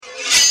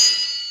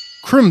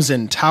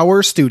Crimson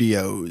Tower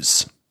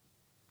Studios.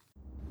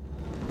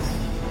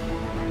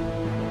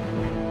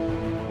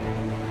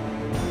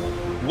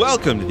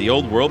 Welcome to the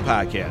Old World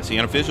Podcast, the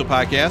unofficial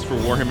podcast for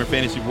Warhammer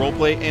Fantasy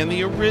Roleplay and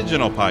the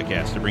original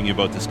podcast to bring you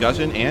both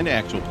discussion and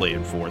actual play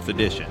in 4th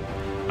edition.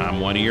 I'm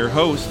one of your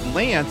hosts,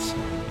 Lance,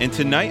 and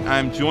tonight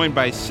I'm joined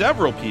by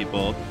several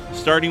people,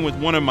 starting with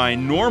one of my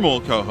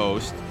normal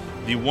co-hosts,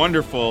 the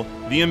wonderful,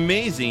 the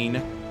amazing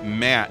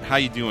Matt. How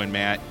you doing,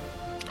 Matt?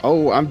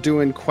 Oh, I'm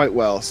doing quite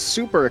well.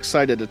 Super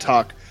excited to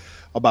talk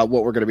about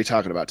what we're going to be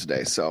talking about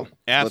today. So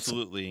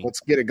absolutely, let's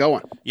get it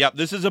going. Yep,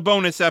 this is a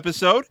bonus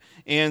episode,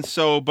 and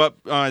so,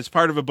 as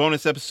part of a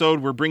bonus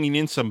episode, we're bringing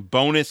in some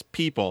bonus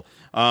people.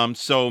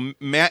 So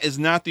Matt is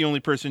not the only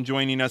person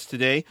joining us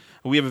today.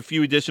 We have a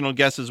few additional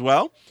guests as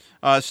well.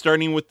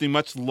 Starting with the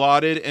much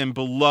lauded and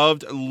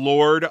beloved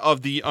Lord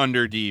of the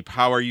Underdeep.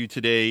 How are you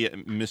today,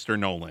 Mr.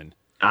 Nolan?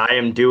 I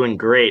am doing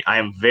great. I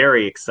am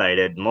very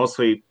excited.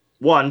 Mostly,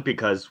 one,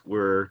 because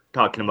we're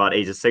talking about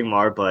Age of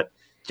Sigmar, but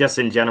just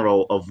in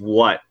general of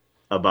what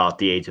about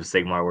the Age of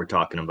Sigmar we're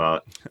talking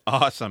about.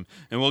 Awesome.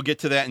 And we'll get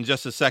to that in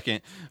just a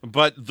second.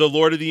 But the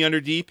Lord of the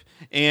Underdeep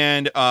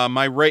and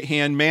my right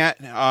hand,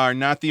 Matt, are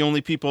not the only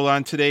people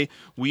on today.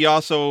 We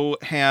also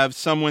have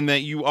someone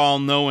that you all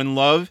know and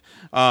love,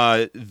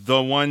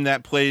 the one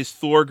that plays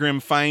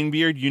Thorgrim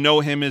Finebeard. You know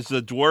him as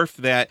the dwarf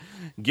that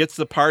gets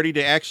the party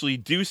to actually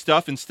do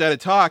stuff instead of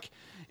talk.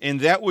 And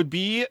that would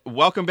be,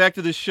 welcome back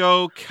to the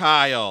show,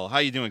 Kyle. How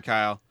you doing,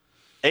 Kyle?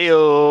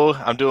 Heyo,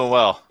 I'm doing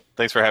well.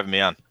 Thanks for having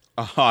me on.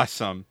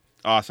 Awesome.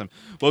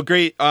 Well,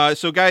 great.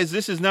 So, guys,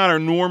 this is not our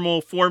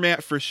normal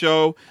format for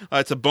show.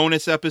 It's a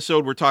bonus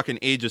episode. We're talking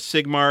Age of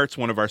Sigmar. It's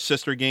one of our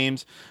sister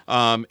games.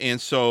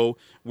 And so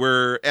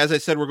as I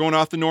said, we're going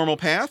off the normal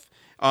path,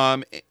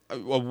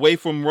 away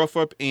from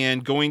Rough-Up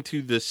and going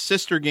to the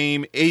sister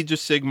game, Age of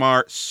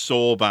Sigmar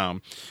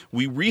Soulbound.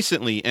 We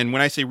recently, and when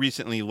I say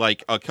recently,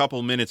 like a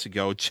couple minutes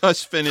ago,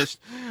 just finished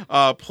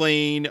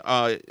playing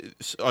a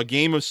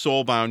game of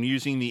Soulbound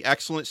using the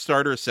excellent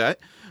starter set,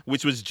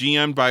 which was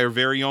GM'd by our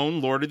very own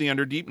Lord of the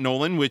Underdeep,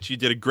 Nolan, which you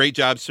did a great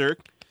job, sir.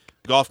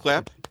 Golf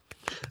clap.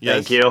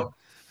 Yes. Thank you.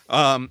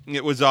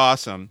 It was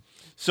awesome.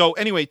 So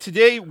anyway,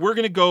 today we're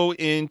going to go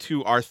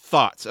into our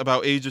thoughts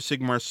about Age of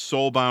Sigmar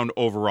Soulbound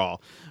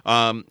overall.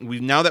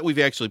 Now that we've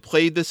actually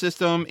played the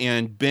system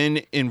and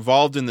been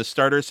involved in the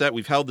starter set,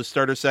 we've held the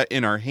starter set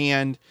in our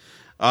hand.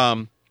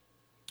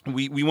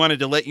 We wanted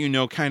to let you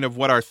know kind of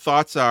what our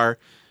thoughts are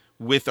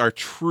with our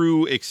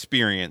true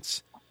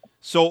experience.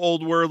 So,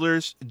 Old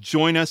Worlders,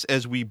 join us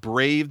as we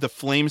brave the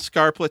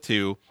Flamescar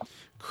Plateau,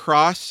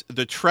 cross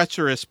the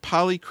treacherous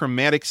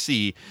polychromatic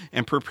sea,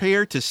 and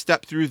prepare to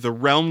step through the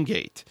Realm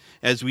Gate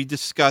as we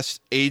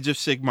discuss Age of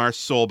Sigmar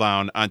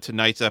Soulbound on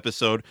tonight's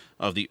episode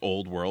of the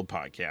Old World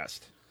Podcast.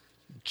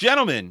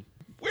 Gentlemen,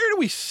 where do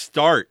we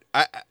start?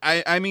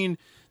 I mean,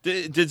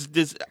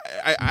 there's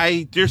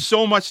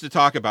so much to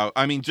talk about.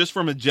 I mean, just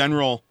from a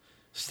general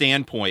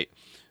standpoint.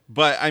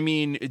 But, I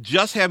mean,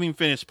 just having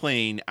finished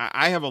playing,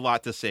 I have a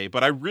lot to say,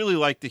 but I really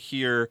like to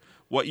hear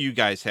what you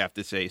guys have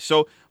to say.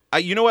 So,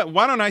 you know what?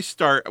 Why don't I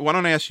start? Why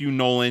don't I ask you,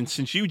 Nolan,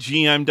 since you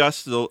GM'd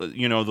us, the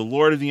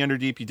Lord of the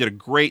Underdeep, you did a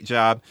great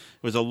job.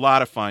 It was a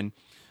lot of fun.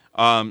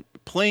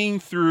 Playing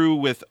through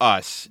with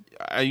us,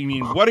 I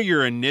mean, what are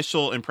your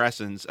initial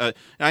impressions?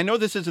 I know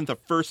this isn't the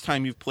first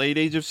time you've played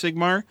Age of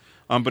Sigmar,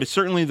 but it's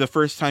certainly the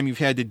first time you've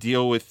had to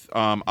deal with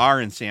our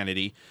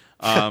insanity.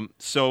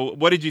 So,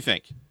 what did you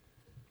think?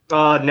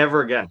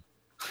 Never again.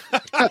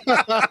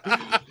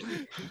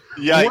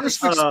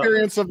 Worst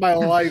experience of my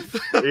life.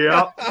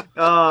 Yeah.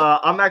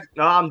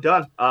 I'm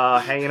done.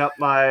 Hanging up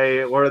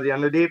my Lord of the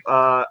Underdeep.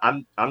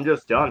 I'm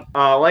just done.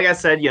 Like I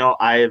said,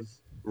 I've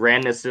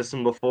ran this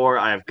system before.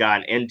 I've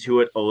gotten into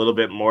it a little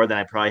bit more than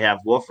I probably have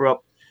Wolfrup.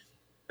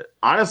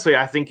 Honestly,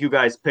 I think you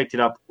guys picked it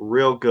up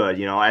real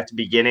good. At the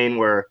beginning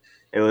where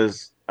it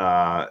was,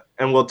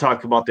 and we'll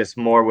talk about this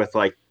more with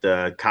like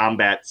the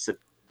combat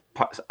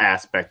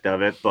aspect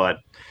of it, but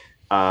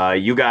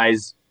you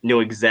guys knew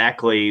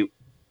exactly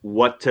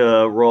what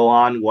to roll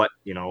on,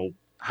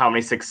 how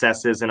many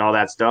successes and all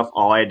that stuff.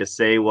 All I had to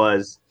say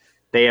was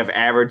they have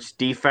average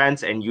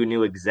defense, and you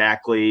knew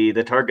exactly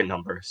the target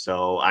number.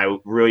 So I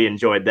really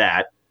enjoyed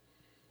that.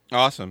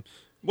 Awesome.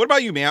 What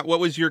about you, Matt?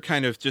 What was your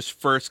kind of just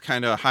first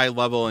kind of high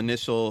level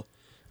initial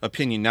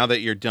opinion now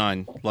that you're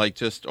done, like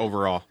just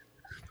overall?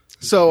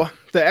 So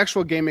the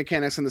actual game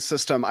mechanics in the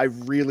system, I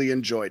really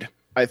enjoyed.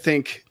 I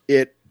think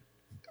it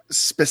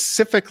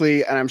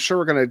specifically, and I'm sure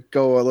we're going to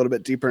go a little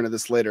bit deeper into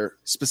this later,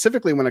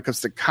 specifically when it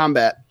comes to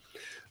combat,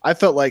 I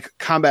felt like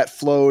combat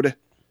flowed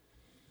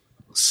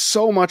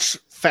so much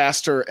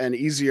faster and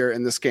easier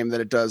in this game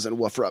than it does in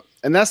Wolfrup.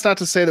 And that's not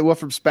to say that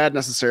Wolfrup's bad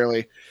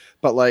necessarily,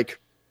 but like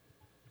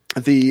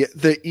the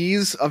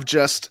ease of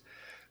just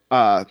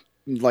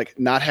like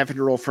not having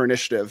to roll for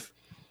initiative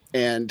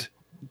and,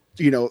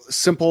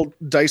 simple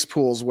dice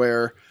pools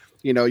where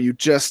you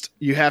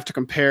have to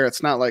compare.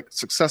 It's not like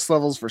success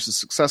levels versus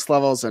success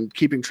levels and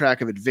keeping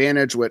track of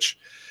advantage, which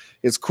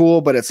is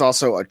cool, but it's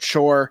also a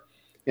chore.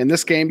 In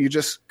this game, you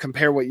just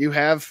compare what you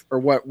have or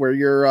where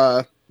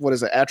your what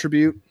is it,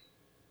 attribute,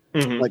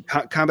 like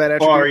combat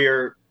attribute, or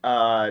your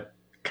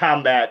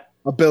combat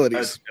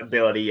abilities,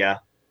 ability. Yeah.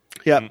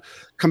 Yeah.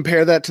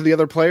 Compare that to the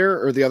other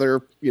player or the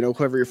other,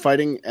 whoever you're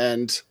fighting,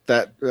 and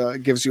that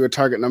gives you a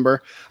target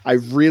number. I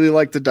really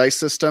like the dice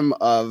system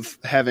of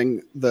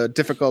having the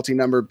difficulty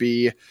number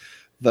be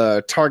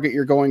the target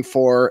you're going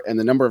for and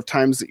the number of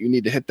times that you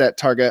need to hit that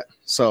target.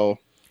 So,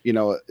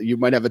 you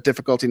might have a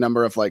difficulty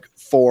number of like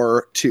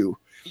 4-2,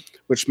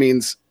 which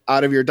means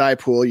out of your die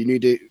pool, you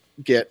need to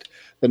get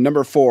the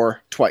number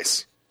 4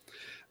 twice.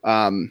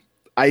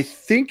 I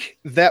think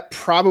that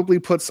probably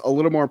puts a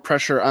little more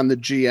pressure on the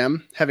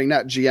GM. Having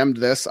not GM'd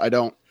this, I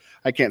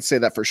can't say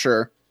that for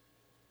sure,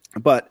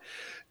 but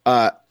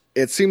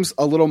it seems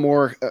a little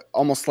more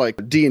almost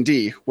like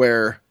D&D,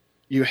 where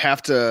you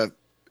have to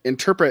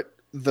interpret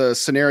the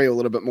scenario a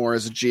little bit more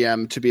as a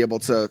GM to be able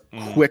to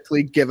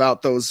quickly give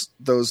out those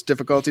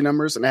difficulty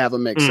numbers and have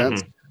them make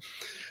sense.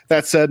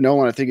 That said,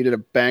 Nolan, I think you did a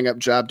bang up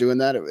job doing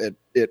that.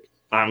 It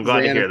I'm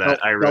glad to hear that.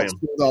 I really am.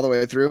 All the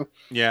way through.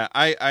 Yeah,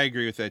 I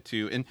agree with that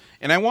too.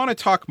 And I want to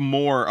talk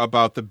more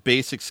about the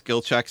basic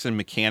skill checks and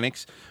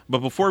mechanics. But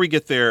before we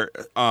get there,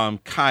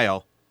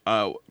 Kyle,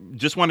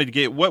 just wanted to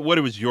get what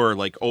was your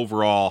like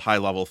overall high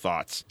level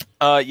thoughts?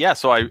 Yeah,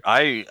 so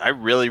I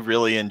really,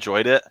 really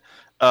enjoyed it.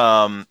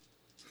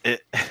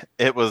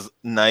 It was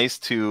nice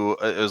to,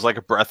 it was like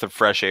a breath of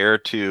fresh air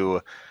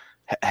to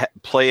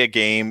play a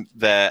game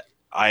that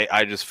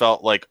I just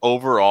felt like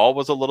overall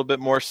was a little bit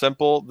more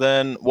simple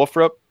than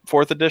Wolfrup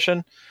 4th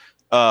edition.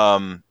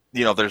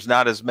 There's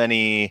not as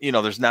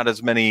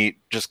many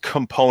just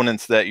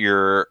components that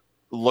you're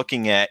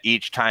looking at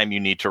each time you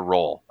need to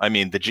roll. I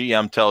mean, the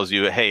GM tells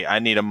you, hey, I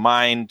need a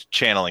mind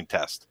channeling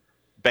test.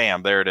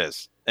 Bam, there it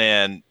is.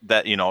 And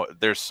that,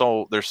 there's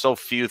so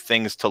few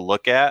things to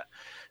look at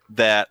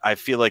that I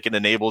feel like it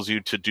enables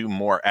you to do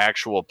more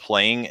actual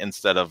playing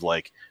instead of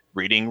like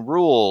reading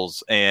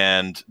rules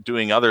and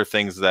doing other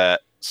things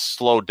that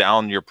slow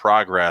down your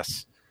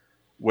progress.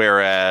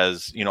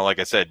 Whereas, like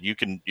I said, you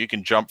can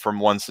jump from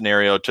one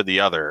scenario to the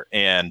other.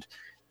 And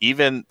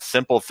even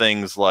simple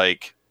things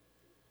like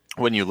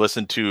when you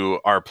listen to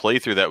our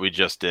playthrough that we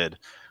just did,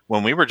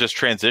 when we were just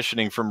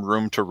transitioning from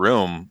room to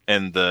room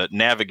and the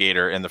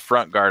navigator and the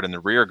front guard and the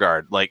rear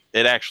guard, like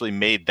it actually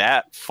made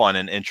that fun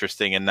and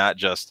interesting and not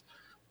just,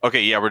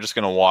 okay, yeah, we're just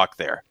going to walk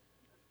there.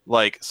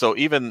 Like, so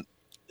even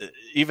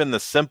the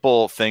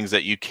simple things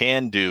that you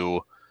can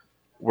do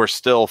were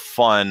still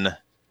fun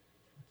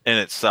in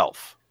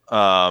itself.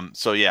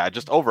 So yeah,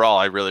 just overall,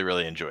 I really,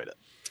 really enjoyed it.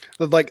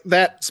 Like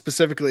that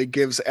specifically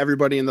gives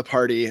everybody in the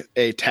party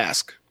a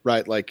task,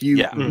 right? Like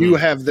you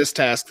have this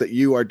task that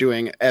you are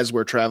doing as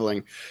we're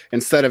traveling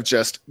instead of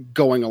just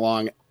going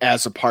along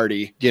as a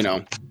party,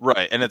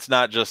 Right. And it's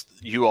not just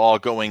you all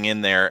going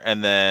in there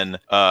and then,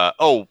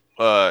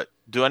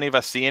 do any of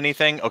us see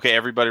anything? Okay,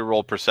 everybody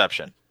roll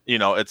perception.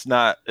 It's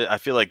not, I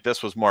feel like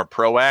this was more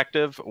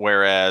proactive,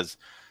 whereas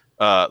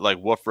like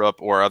Wolfrup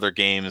or other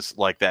games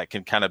like that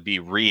can kind of be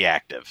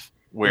reactive,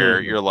 where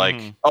you're like,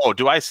 oh,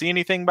 do I see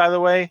anything, by the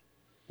way?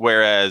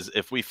 Whereas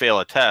if we fail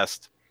a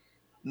test,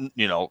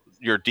 your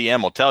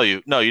DM will tell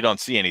you, no, you don't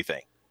see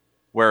anything.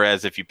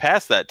 Whereas if you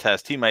pass that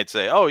test, he might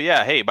say, oh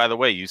yeah, hey, by the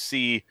way, you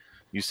see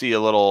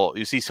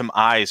some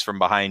eyes from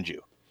behind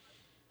you.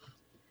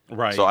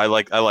 Right. So I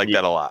like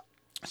that a lot.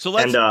 So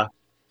let's.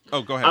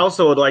 And go ahead. I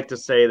also would like to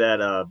say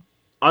that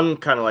I'm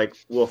kind of like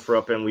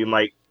Wolfrup, and we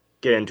might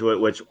get into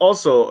it, which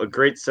also a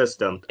great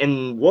system.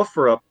 In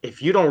Wolfrup,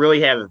 if you don't really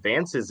have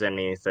advances in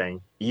anything,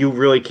 you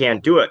really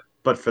can't do it.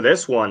 But for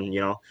this one,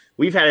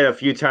 we've had it a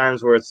few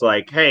times where it's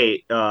like,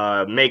 hey,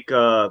 make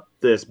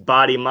this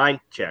body mind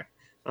check.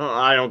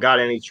 I don't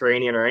got any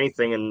training or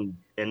anything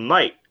in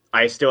might.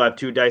 I still have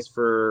 2 dice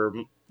for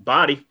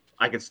body.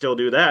 I could still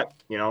do that,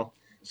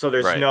 So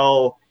there's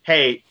no,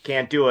 hey,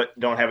 can't do it.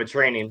 Don't have a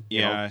training.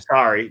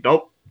 Sorry.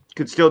 Nope.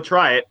 Could still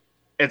try it.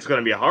 It's going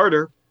to be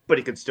harder, but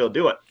he could still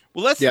do it.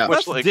 Well, let's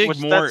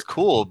dig more. That's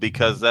cool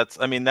because that's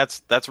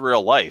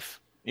real life.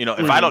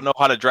 If I don't know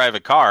how to drive a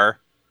car,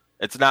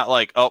 it's not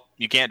like, oh,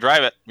 you can't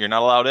drive it, you're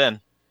not allowed in.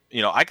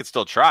 I could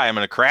still try. I'm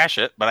going to crash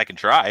it, but I can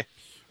try.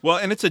 Well,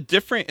 and it's a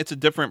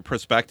different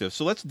perspective.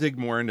 So let's dig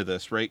more into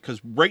this, right?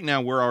 Because right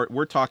now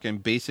we're talking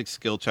basic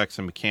skill checks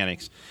and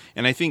mechanics,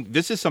 and I think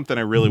this is something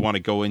I really want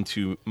to go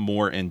into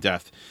more in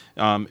depth,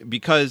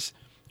 because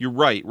you're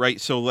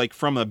right. So like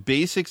from the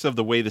basics of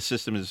the way the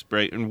system is,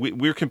 right, and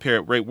we're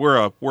comparing, right? We're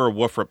a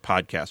Wolfrup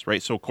podcast,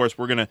 right? So of course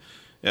we're gonna,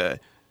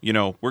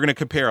 we're gonna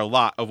compare a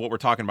lot of what we're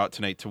talking about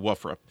tonight to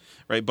Wolfrup,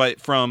 right? But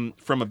from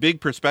a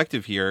big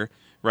perspective here,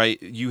 right,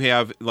 you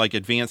have like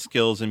advanced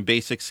skills and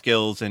basic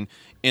skills, and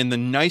the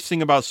nice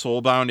thing about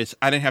Soulbound is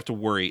I didn't have to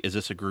worry, is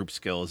this a group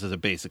skill, is this a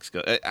basic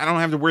skill? I don't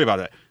have to worry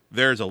about it.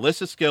 There's a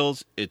list of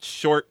skills, it's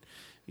short,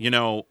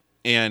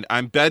 And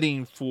I'm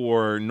betting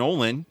for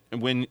Nolan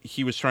when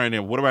he was trying to,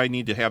 what do I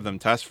need to have them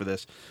test for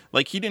this?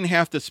 Like, he didn't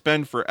have to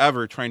spend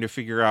forever trying to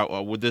figure out,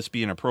 well, would this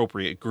be an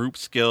appropriate group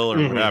skill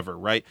or whatever,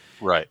 right?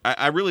 Right.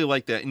 I really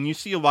like that. And you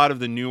see a lot of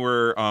the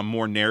newer,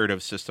 more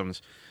narrative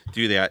systems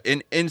do that.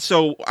 And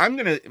so I'm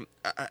going to,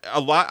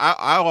 I'll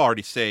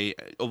already say,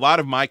 a lot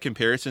of my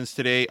comparisons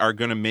today are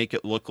going to make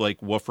it look like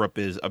Woofrup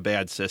is a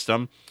bad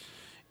system.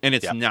 And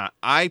it's not.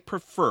 I'll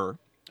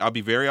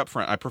be very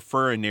upfront, I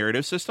prefer a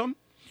narrative system,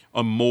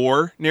 a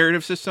more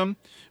narrative system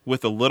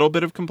with a little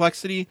bit of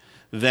complexity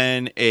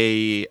than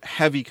a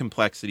heavy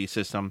complexity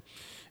system.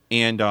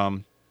 And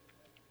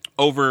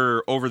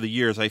over the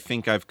years, I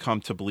think I've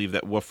come to believe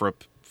that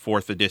Woofrup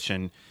 4th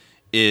edition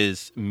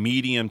is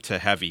medium to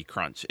heavy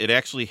crunch. It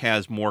actually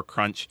has more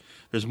crunch.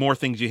 There's more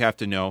things you have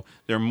to know.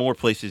 There are more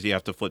places you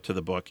have to flip to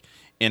the book.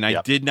 And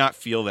I did not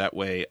feel that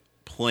way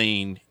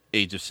playing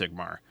Age of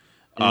Sigmar.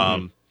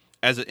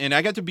 And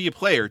I got to be a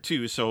player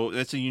too, so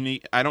that's a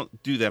unique. I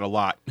don't do that a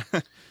lot.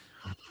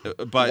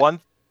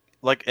 But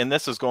and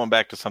this is going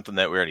back to something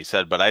that we already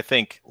said, but I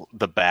think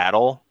the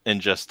battle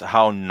and just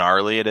how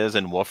gnarly it is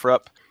in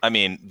Woofrup. I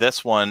mean,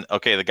 this one,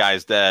 okay, the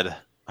guy's dead.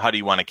 How do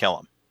you want to kill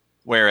him?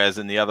 Whereas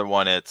in the other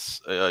one,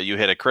 it's you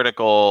hit a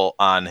critical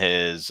on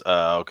his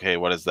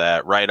what is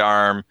that, right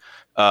arm?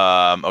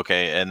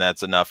 And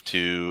that's enough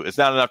to. It's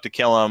not enough to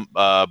kill him,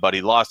 but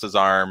he lost his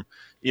arm.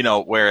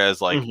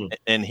 Whereas like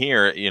in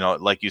here,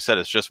 like you said,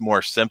 it's just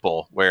more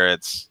simple. Where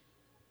it's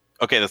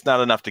okay, that's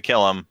not enough to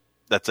kill him.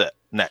 That's it.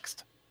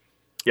 Next.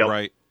 Yep.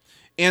 Right.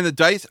 And the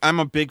dice, I'm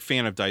a big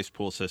fan of dice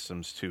pool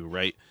systems too,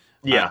 right?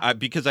 Yeah.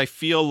 Because I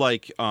feel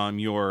like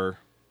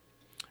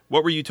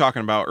what were you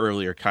talking about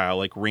earlier, Kyle?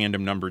 Like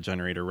random number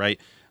generator, right?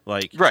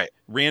 Like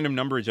random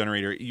number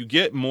generator, you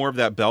get more of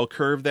that bell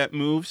curve that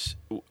moves.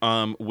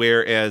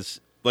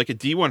 Whereas like a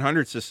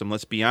D100 system,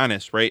 let's be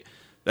honest, right?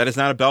 That is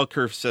not a bell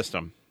curve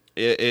system.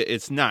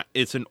 It's not.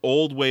 It's an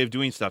old way of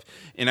doing stuff.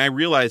 And I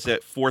realize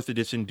that 4th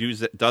edition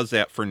does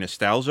that for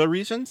nostalgia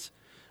reasons.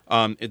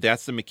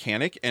 That's the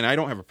mechanic, and I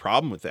don't have a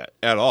problem with that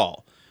at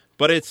all.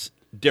 But it's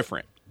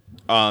different.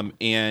 And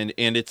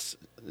it's,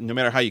 no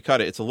matter how you cut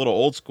it, it's a little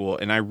old school.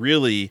 And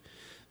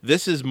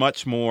this is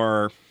much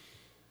more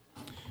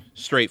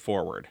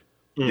straightforward.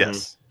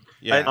 Yes.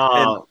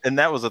 Yeah. And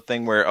that was a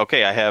thing where,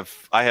 okay, I have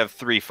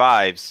 3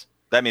 5s.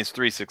 That means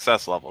 3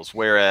 success levels.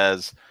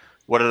 Whereas,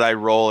 what did I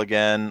roll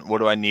again? What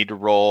do I need to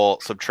roll?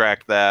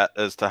 Subtract that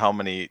as to how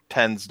many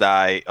 10s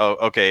die. Oh,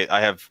 okay,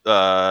 I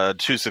have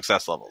 2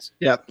 success levels.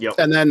 Yep.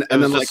 And then it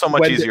was just so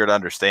much easier to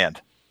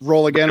understand.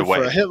 Roll again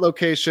for a hit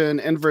location.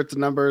 Invert the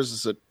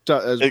numbers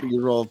as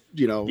you roll.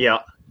 Yeah.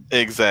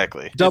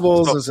 Exactly.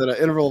 Doubles is at an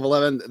interval of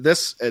 11.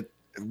 This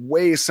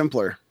way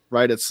simpler,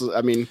 right? It's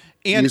and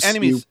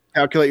enemies. You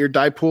calculate your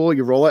die pool,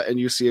 you roll it, and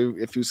you see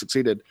if you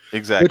succeeded.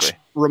 Exactly. Which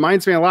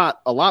reminds me a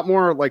lot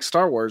more like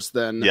Star Wars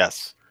than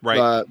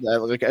right,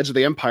 like Edge of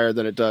the Empire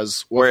than it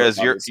does. Whereas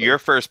your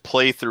first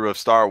playthrough of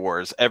Star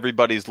Wars,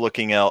 everybody's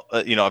looking at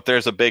if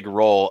there's a big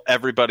roll,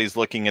 everybody's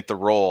looking at the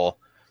roll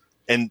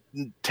and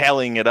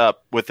tallying it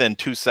up within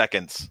 2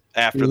 seconds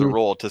after the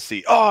roll to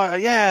see. Oh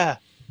yeah,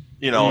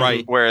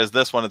 right. Whereas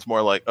this one, it's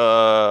more like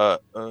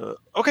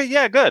okay,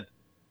 yeah, good.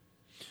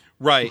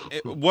 Right.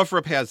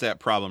 Woofrup has that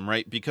problem,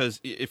 right? Because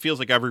it feels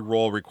like every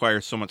roll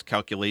requires so much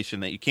calculation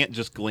that you can't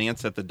just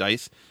glance at the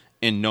dice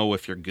and know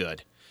if you're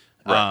good.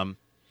 Right.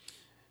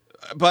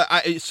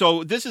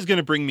 So this is going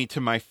to bring me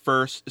to my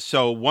first.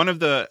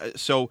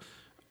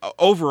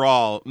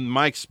 Overall,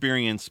 my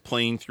experience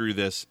playing through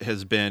this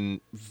has been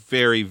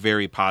very,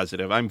 very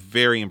positive. I'm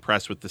very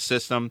impressed with the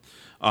system.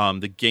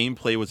 The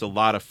gameplay was a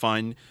lot of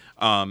fun.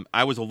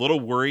 I was a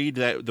little worried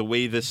that the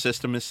way this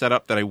system is set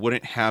up, that I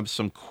wouldn't have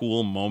some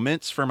cool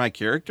moments for my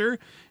character,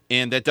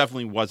 and that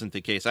definitely wasn't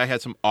the case. I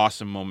had some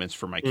awesome moments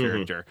for my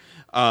character.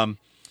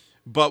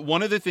 But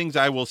one of the things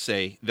I will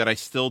say that I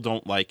still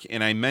don't like,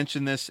 and I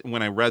mentioned this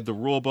when I read the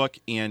rule book,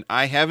 and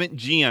I haven't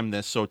GM'd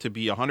this, so to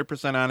be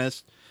 100%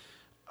 honest,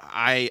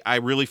 I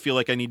really feel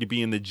like I need to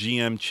be in the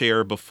GM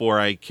chair before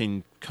I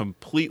can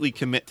completely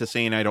commit to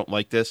saying I don't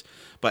like this.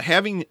 But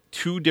having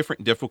 2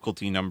 different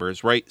difficulty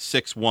numbers, right?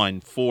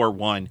 6-1,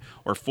 4-1,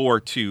 or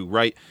 4-2,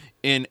 right?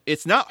 And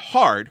it's not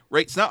hard,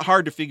 right? It's not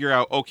hard to figure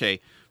out, okay,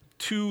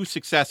 2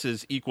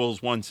 successes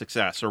equals 1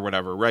 success or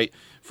whatever, right?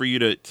 For you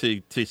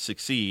to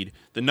succeed,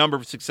 the number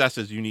of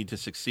successes you need to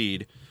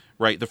succeed,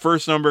 right? The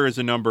first number is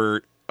a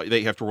number that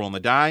you have to roll on the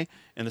die,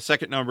 and the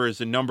second number is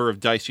the number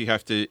of dice you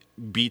have to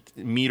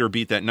meet or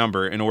beat that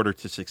number in order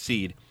to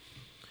succeed.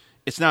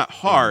 It's not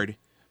hard,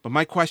 but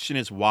my question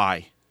is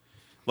why?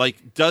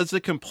 Like, does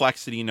the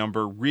complexity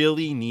number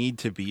really need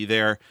to be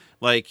there?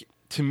 Like,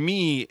 to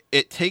me,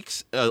 it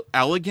takes an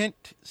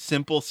elegant,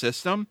 simple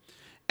system,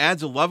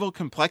 adds a level of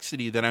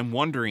complexity that I'm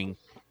wondering,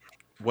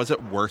 was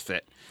it worth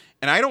it?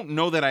 And I don't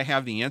know that I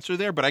have the answer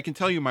there, but I can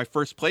tell you my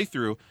first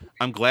playthrough,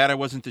 I'm glad I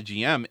wasn't the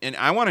GM. And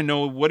I want to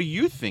know, what do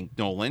you think,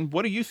 Nolan?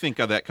 What do you think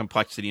of that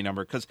complexity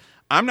number? Because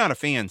I'm not a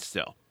fan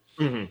still.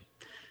 Mm-hmm.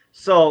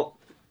 So,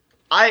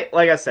 like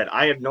I said,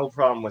 I have no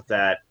problem with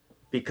that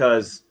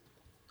because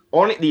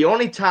the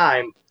only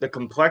time the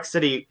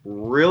complexity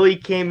really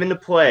came into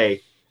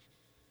play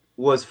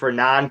was for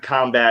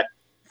non-combat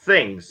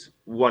things.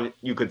 One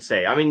you could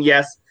say. I mean,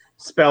 yes,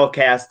 spell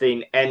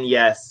casting, and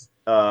yes,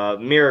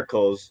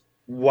 miracles.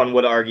 One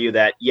would argue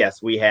that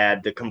yes, we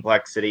had the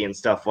complexity and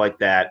stuff like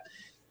that.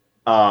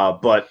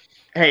 But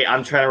hey,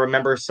 I'm trying to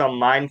remember some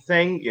mind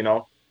thing.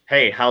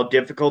 Hey, how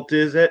difficult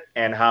is it,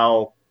 and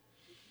how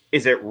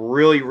is it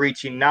really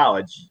reaching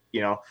knowledge?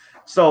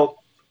 So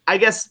I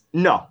guess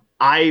no.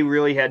 I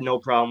really had no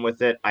problem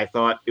with it. I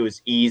thought it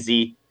was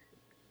easy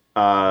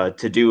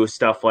to do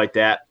stuff like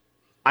that.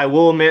 I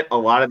will admit a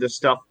lot of the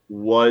stuff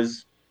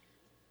was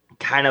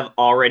kind of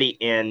already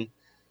in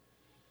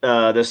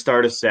the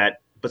starter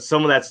set, but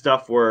some of that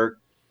stuff were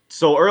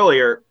so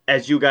earlier,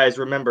 as you guys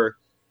remember,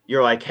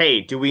 you're like,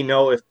 hey, do we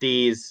know if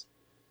these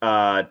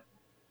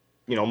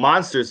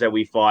monsters that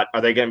we fought,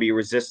 are they going to be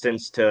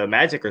resistance to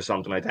magic or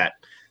something like that?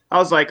 I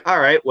was like, all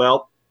right,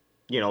 well,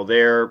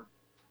 they're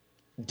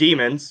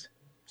demons,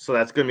 so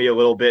that's going to be a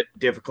little bit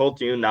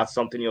difficult, not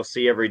something you'll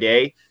see every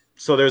day.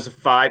 So there's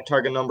a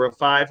target number of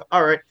 5.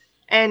 All right.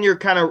 And you're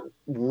kind of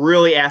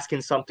really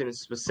asking something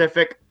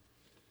specific.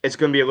 It's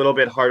going to be a little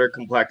bit harder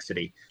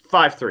complexity.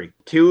 5-3.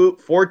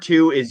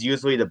 4-2 is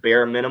usually the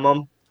bare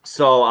minimum.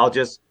 So I'll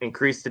just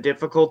increase the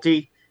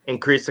difficulty,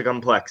 increase the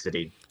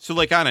complexity. So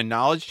like on a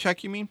knowledge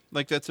check, you mean?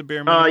 Like that's a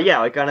bare minimum? Yeah,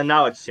 like on a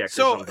knowledge check.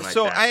 So that.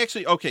 I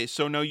actually, okay,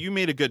 so no, you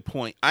made a good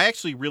point. I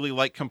actually really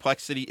like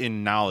complexity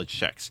in knowledge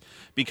checks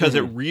because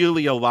it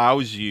really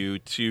allows you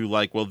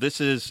to this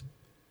is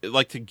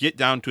like to get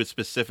down to a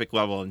specific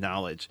level of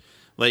knowledge.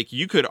 Like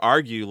you could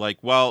argue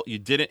well, you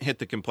didn't hit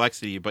the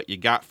complexity, but you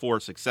got 4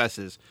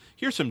 successes.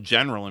 Here's some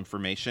general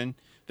information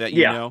that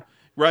you know,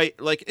 right?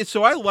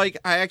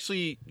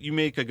 You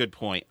make a good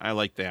point. I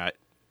like that.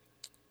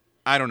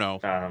 I don't know.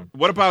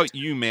 What about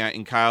you, Matt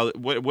and Kyle?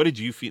 What did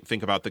you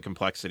think about the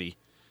complexity?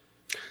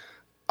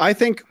 I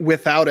think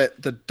without it,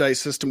 the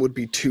dice system would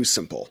be too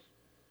simple.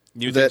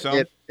 You think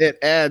so? It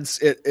adds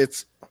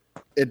it.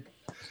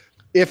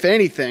 If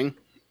anything,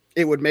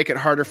 it would make it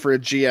harder for a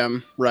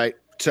GM, right,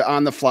 to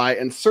on the fly.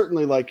 And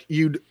certainly,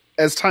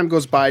 as time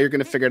goes by, you're going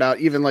to figure it out.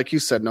 Even like you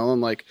said,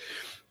 Nolan,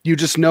 you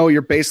just know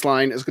your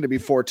baseline is going to be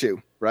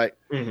 4-2, right?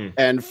 Mm-hmm.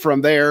 And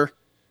from there,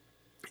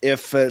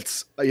 if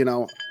it's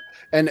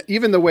and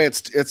even the way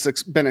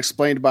it's been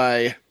explained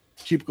by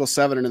Cubicle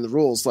 7 and in the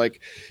rules,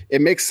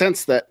 it makes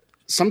sense that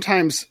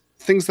sometimes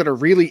things that are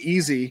really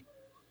easy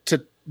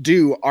to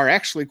do are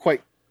actually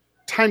quite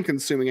time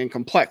consuming and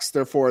complex.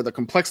 Therefore, the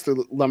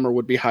complexity number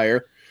would be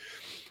higher.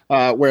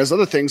 Whereas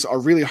other things are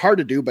really hard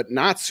to do, but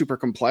not super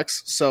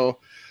complex. So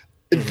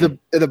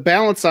the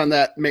balance on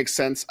that makes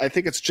sense. I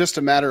think it's just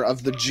a matter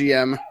of the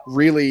GM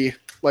really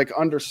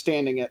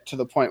understanding it to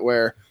the point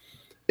where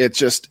it's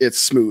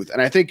smooth.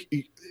 And I think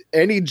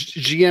any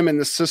GM in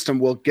the system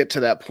will get to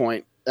that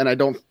point. And I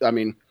don't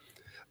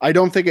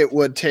think it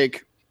would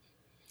take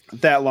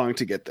that long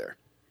to get there.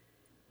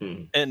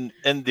 And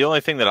the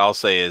only thing that I'll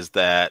say is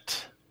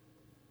that,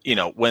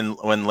 when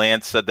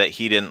Lance said that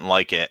he didn't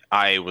like it,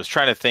 I was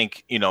trying to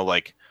think,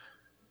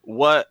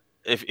 what,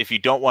 if you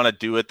don't want to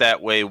do it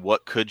that way,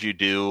 what could you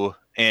do?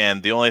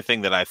 And the only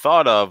thing that I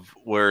thought of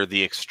were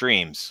the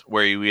extremes,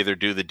 where you either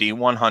do the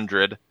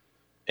D100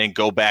 and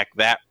go back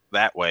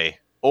that way,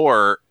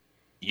 or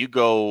you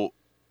go,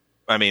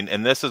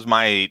 and this is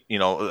my,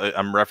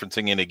 I'm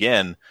referencing it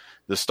again,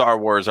 the Star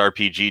Wars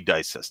RPG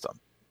dice system,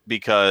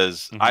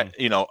 because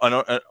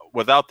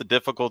without the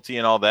difficulty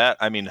and all that,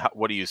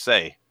 what do you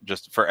say?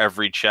 Just for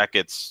every check,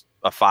 it's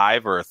a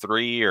 5 or a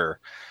 3 or,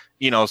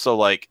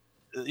 so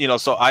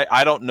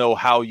I don't know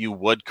how you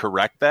would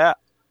correct that.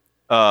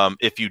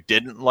 If you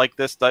didn't like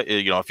this,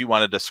 if you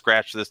wanted to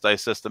scratch this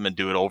dice system and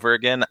do it over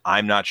again,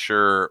 I'm not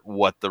sure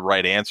what the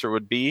right answer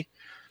would be.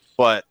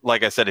 But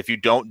like I said, if you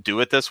don't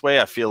do it this way,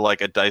 I feel like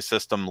a dice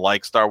system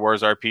like Star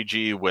Wars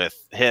RPG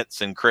with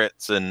hits and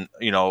crits and,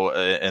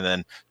 and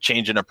then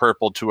changing a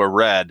purple to a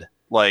red,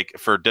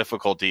 for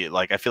difficulty,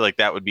 I feel like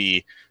that would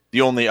be the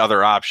only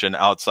other option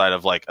outside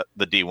of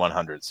the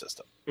D100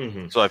 system.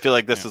 Mm-hmm. So I feel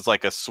like this is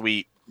a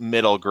sweet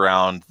middle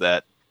ground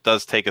that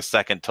does take a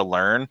second to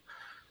learn,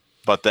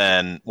 but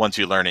then once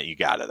you learn it, you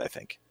got it, I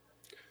think.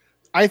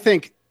 I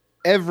think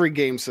every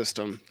game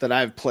system that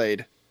I've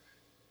played,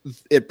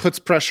 it puts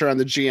pressure on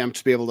the GM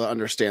to be able to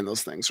understand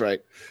those things,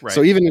 right?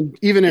 So even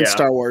in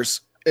Star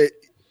Wars,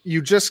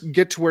 you just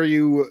get to where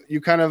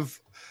you kind of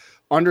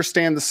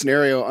understand the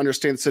scenario,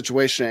 understand the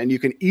situation, and you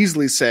can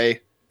easily say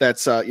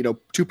that's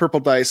 2 purple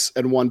dice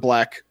and 1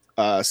 black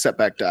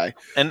setback die.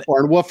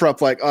 Or in Wolfrup,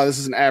 this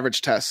is an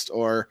average test,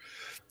 or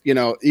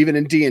even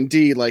in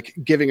D&D,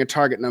 giving a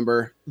target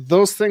number.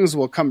 Those things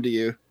will come to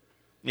you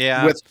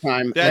with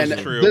time.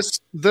 That's true.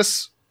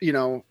 This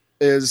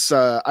is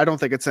I don't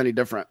think it's any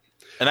different.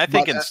 And I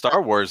think in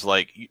Star Wars,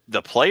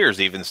 the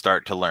players even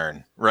start to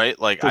learn, right?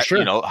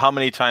 Sure. How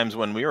many times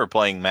when we were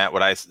playing, Matt,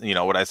 would I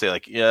say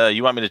yeah,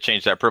 you want me to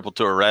change that purple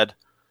to a red?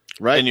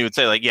 Right. And you would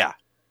say yeah.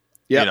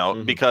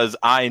 Because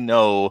I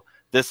know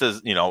this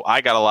is,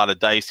 I got a lot of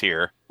dice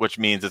here, which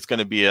means it's going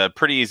to be a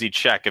pretty easy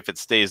check if it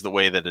stays the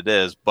way that it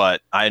is.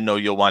 But I know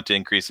you'll want to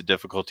increase the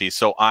difficulty,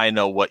 so I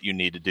know what you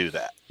need to do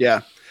that.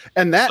 Yeah.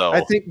 And that,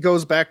 I think,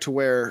 goes back to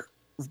where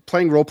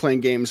playing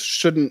role-playing games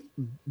shouldn't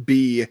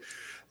be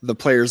the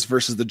players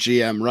versus the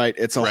GM, right?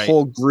 It's a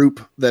whole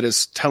group that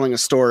is telling a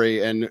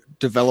story and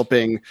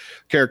developing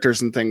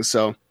characters and things.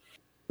 So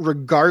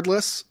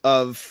regardless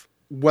of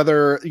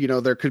whether,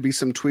 there could be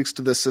some tweaks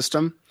to this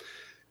system,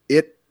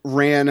 it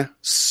ran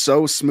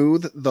so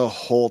smooth the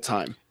whole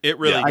time. It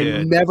really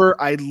did.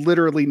 I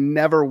literally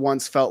never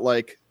once felt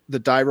like the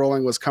die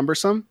rolling was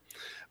cumbersome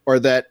or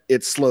that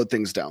it slowed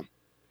things down.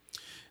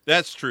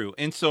 That's true.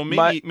 And so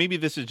maybe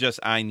this is just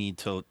I need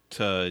to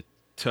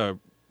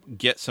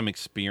get some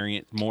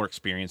more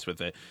experience with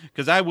it,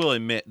 because I will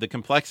admit the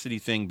complexity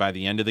thing by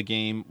the end of the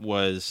game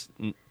was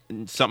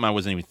something I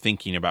wasn't even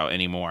thinking about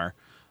anymore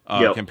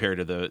compared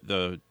to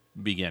the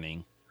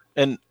beginning.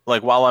 And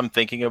like while I'm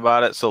thinking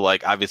about it, so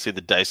like obviously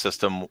the dice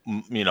system,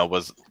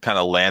 was kind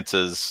of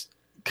Lance's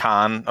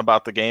con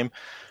about the game.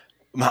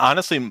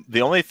 Honestly,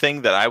 the only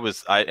thing that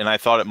I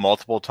thought it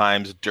multiple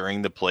times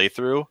during the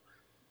playthrough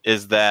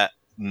is that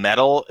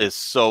metal is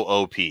so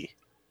OP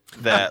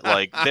that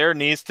like there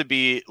needs to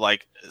be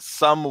like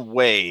some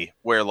way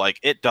where like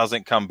it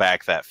doesn't come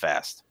back that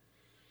fast,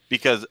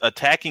 because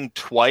attacking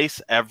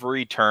twice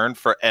every turn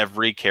for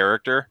every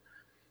character,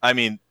 I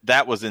mean,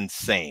 that was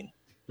insane.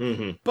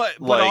 Mm-hmm.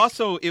 But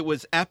also it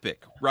was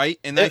epic, right?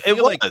 And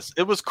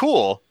it was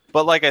cool.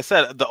 But like I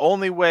said, the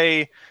only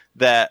way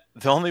that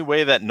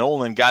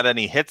Nolan got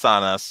any hits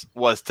on us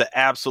was to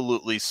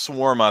absolutely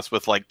swarm us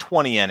with like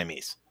 20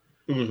 enemies,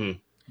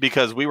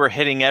 because we were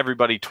hitting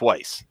everybody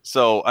twice.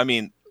 So I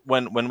mean,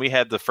 when we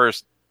had the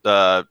first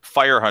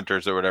fire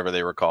hunters or whatever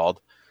they were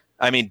called,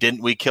 I mean,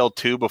 didn't we kill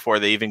 2 before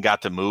they even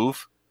got to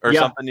move or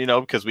something?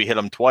 Because we hit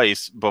them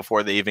twice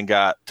before they even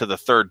got to the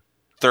third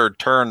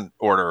turn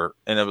order.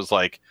 And it was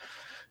like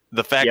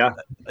the fact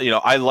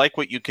I like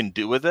what you can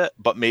do with it,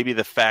 but maybe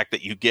the fact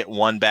that you get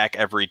 1 back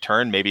every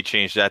turn, maybe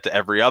change that to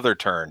every other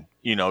turn,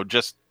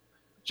 just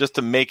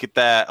to make it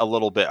that a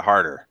little bit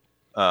harder.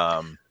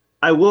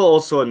 I will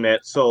also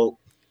admit, so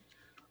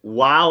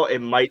while it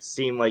might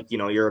seem like,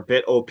 you're a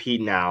bit OP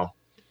now,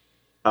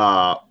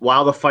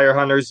 while the fire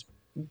hunters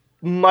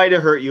might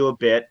have hurt you a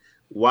bit,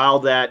 while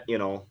that,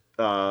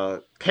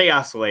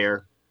 chaos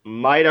layer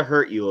might have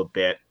hurt you a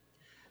bit,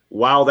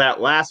 while that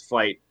last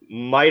fight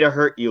might have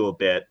hurt you a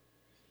bit,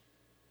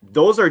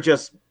 those are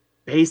just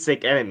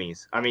basic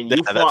enemies. I mean,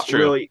 you fought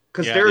really,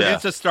 because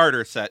it's a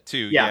starter set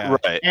too. Yeah.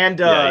 Right. And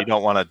you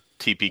don't want to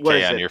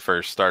TPK on your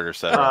first starter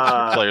set.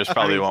 Players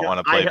probably won't want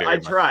to play very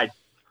much. I tried.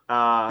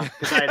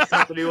 Because I had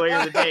something to do later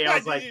in the day. I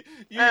was like,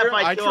 if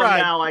I kill him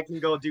now, I can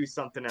go do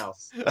something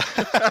else.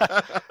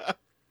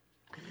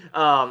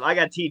 I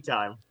got tea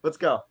time. Let's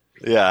go.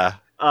 Yeah.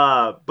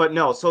 But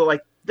no, so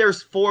like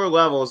there's 4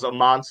 levels of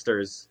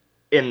monsters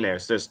in there.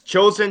 So there's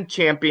chosen,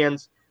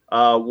 champions,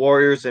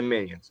 warriors, and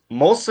minions.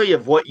 Mostly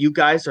of what you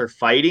guys are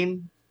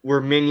fighting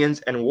were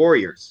minions and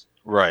warriors.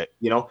 Right.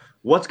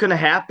 What's going to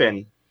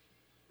happen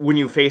when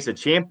you face a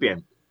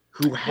champion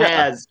who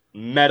has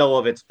metal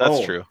of its own?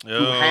 That's true.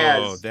 Who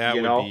has, that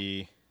would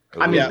be...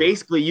 I mean,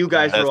 basically, you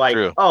guys were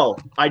like, oh,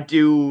 I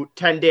do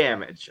 10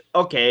 damage.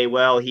 Okay,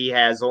 well, he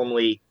has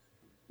only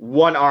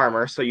 1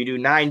 armor, so you do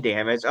 9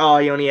 damage. Oh,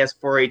 he only has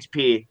 4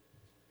 HP.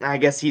 I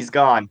guess he's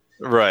gone.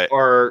 Right.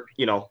 Or,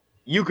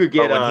 you could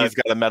get... when he's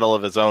got a metal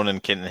of his own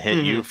and can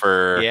hit you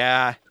for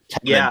 10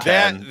 and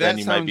 10, then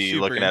you might be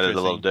looking at it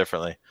a little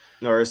differently.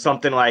 Or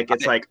something like,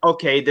 it's like,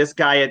 okay, this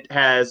guy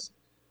has...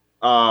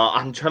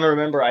 I'm trying to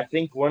remember, I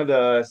think one of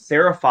the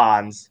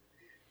Seraphons,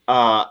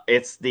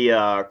 it's the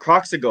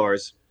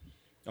Croxagores.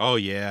 Oh,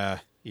 yeah.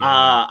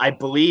 I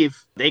believe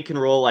they can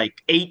roll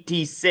like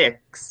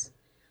 8d6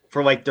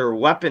 for like their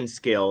weapon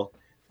skill.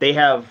 They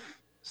have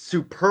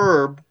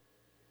superb,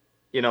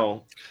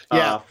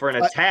 for an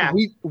attack.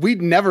 We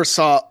never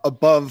saw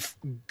above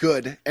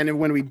good. And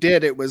when we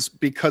did, it was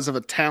because of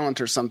a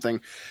talent or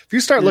something. If you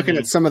start looking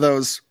at some of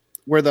those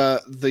where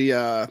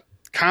the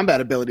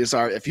combat abilities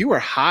are, if you were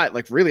high,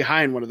 like really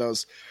high in one of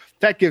those,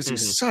 that gives you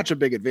such a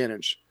big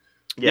advantage.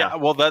 Yeah.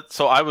 Well,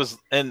 I was,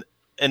 and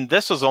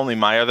this was only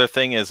my other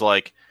thing is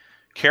like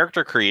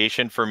character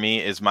creation for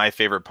me is my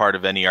favorite part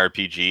of any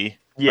RPG.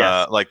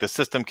 Yeah. Like the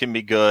system can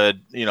be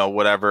good,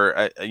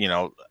 whatever,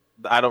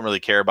 I don't really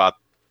care about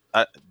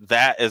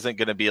that. Isn't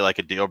going to be like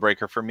a deal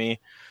breaker for me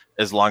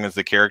as long as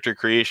the character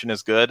creation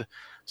is good.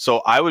 So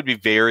I would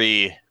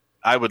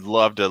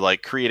love to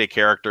like create a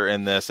character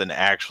in this and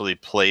actually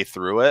play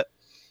through it.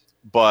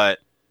 But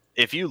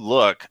if you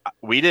look,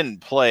 we didn't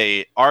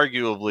play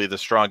arguably the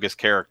strongest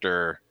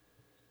character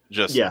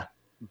just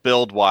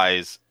build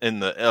wise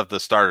of the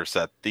starter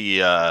set.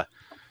 The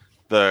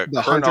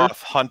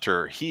Kurnoth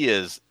Hunter,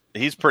 he's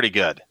pretty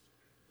good.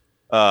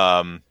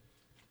 But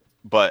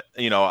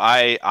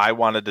I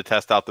wanted to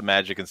test out the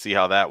magic and see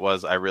how that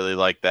was. I really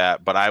like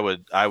that, but I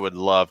would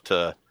love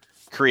to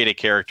create a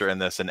character in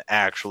this and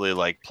actually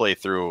like play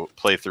through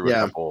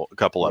a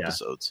couple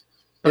episodes.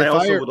 But I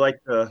also would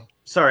like to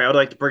sorry, I would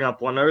like to bring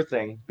up one other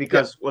thing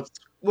because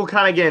we'll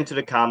kind of get into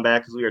the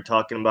combat because we were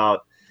talking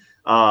about,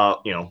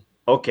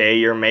 okay,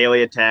 your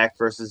melee attack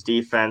versus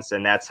defense,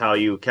 and that's how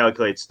you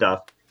calculate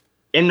stuff.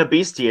 In the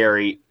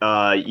bestiary,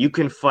 you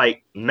can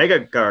fight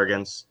Mega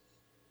Gargants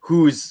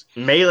whose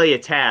melee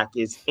attack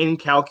is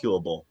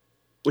incalculable,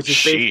 which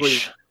is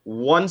basically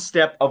one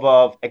step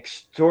above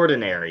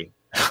extraordinary.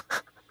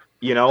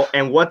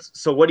 And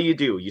what do you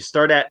do? You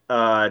start at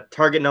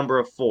target number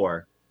of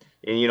 4,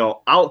 and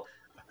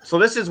so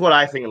this is what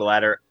I think of the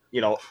ladder.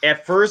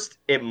 At first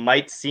it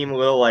might seem a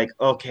little like,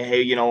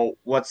 okay,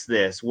 what's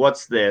this?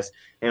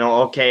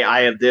 Okay,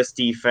 I have this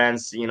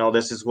defense.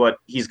 This is what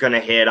he's gonna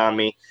hit on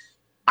me.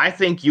 I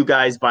think you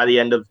guys by the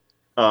end of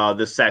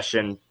the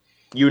session,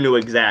 you knew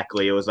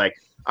exactly. It was like,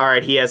 all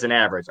right, he has an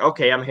average.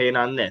 Okay, I'm hitting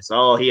on this.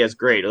 Oh, he has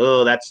great.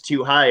 Oh, that's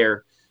too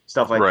higher.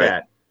 Stuff like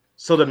that.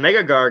 So the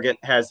Mega Gargant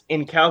has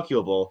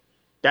incalculable.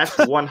 That's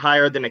one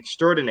higher than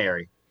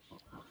extraordinary.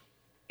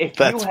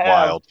 That's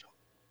wild.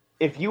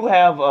 If you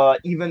have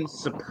even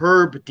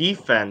superb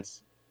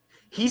defense,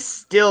 he's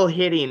still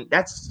hitting.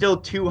 That's still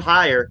 2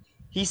 higher.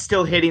 He's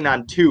still hitting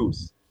on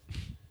 2s.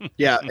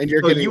 Yeah, and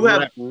you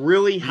have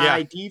really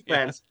high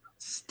defense,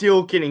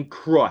 still getting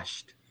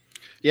crushed.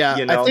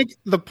 Yeah, I think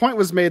the point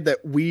was made that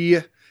we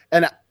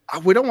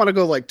don't want to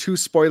go like too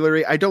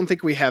spoilery. I don't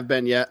think we have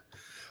been yet.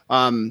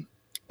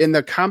 In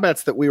the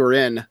combats that we were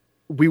in,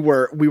 we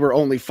were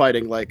only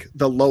fighting like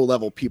the low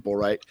level people,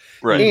 right?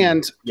 Right.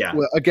 And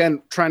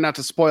again, trying not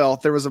to spoil,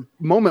 there was a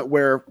moment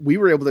where we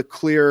were able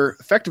to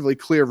effectively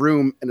clear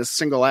room in a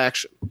single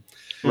action.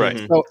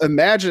 Right. So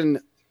imagine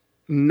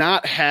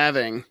not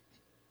having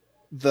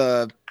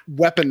the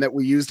weapon that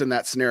we used in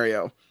that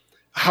scenario,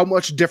 how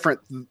much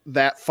different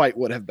that fight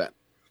would have been.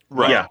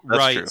 Right. Yeah,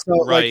 That's true.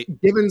 So like,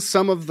 given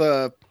some of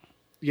the,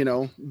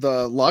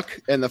 the luck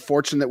and the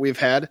fortune that we've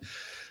had,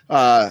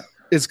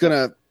 is going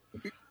to,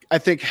 I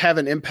think, have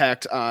an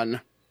impact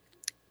on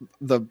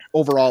the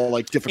overall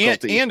like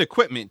difficulty and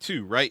equipment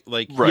too, right?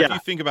 Like if you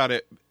think about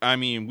it, I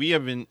mean, we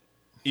haven't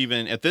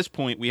even at this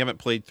point, we haven't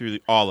played through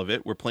all of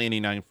it. We're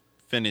planning on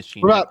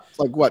finishing. We're about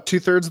like what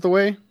 2/3 of the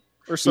way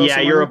or so.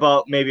 Yeah, you're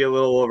about maybe a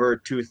little over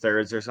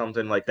 2/3 or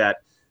something like that.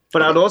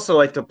 But I'd also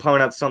like to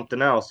point out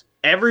something else.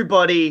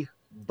 Everybody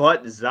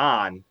but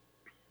Zahn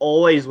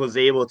always was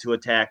able to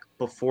attack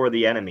before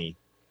the enemy.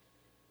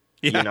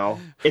 Yeah.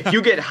 If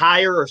you get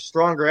higher or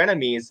stronger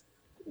enemies,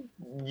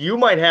 you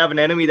might have an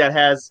enemy that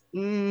has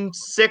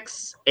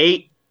 6,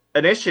 8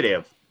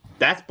 initiative.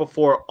 That's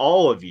before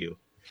all of you.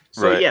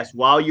 So yes,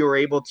 while you were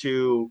able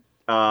to,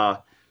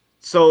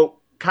 so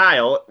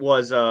Kyle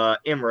was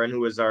Imran, who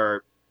was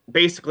our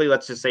basically,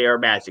 let's just say our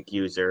magic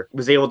user,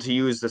 was able to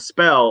use the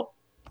spell,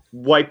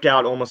 wiped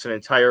out almost an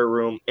entire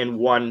room in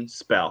one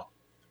spell.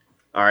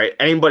 All right,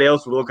 anybody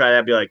else would look at that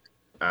and be like,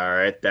 all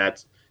right,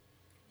 that's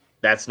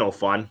no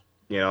fun.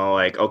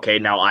 Like, okay,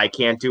 now I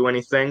can't do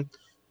anything.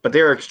 But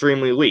they're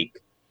extremely weak.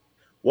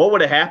 What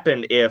would have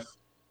happened if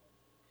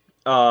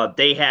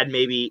they had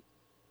maybe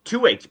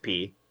 2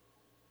 HP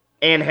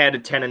and had a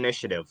 10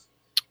 initiative?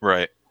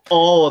 Right.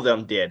 All of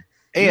them did.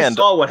 And you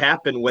saw what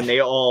happened when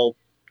they all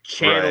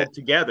channeled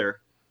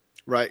together.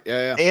 Right.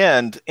 Yeah.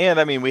 And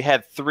I mean, we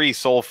had 3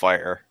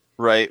 Soulfire,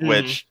 right? Mm-hmm.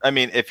 Which, I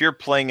mean, if you're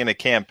playing in a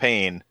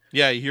campaign,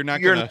 you're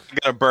not gonna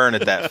burn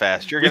it that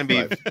fast. You're gonna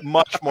be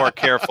much more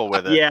careful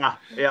with it. Yeah.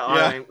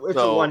 I mean, it's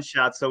a one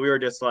shot, so we were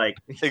just like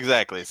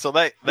exactly. So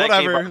that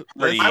whatever.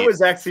 I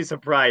was actually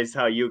surprised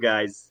how you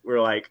guys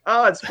were like,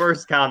 "Oh, it's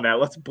first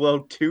combat. Let's blow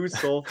 2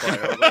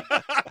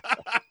 Soulfire."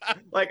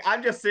 Like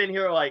I'm just sitting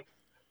here like,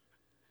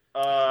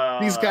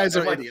 these guys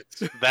are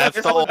idiots. That's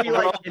this the would be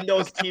like in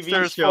those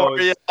TV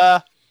shows.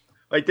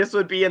 Like this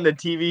would be in the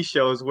TV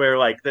shows where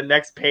like the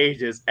next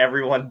page is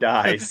everyone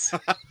dies.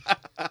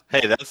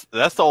 Hey, that's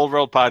the old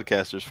world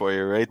podcasters for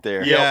you right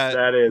there. Yeah, yep,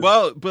 that is.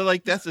 Well, but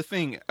like that's the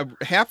thing.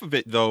 Half of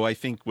it though, I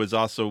think, was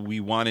also we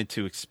wanted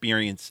to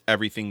experience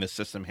everything the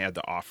system had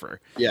to offer.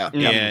 Yeah.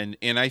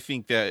 And I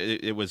think that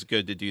it was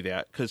good to do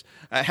that because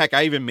heck,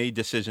 I even made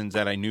decisions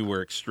that I knew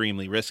were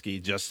extremely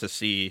risky just to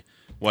see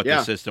what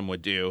the system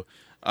would do.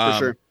 For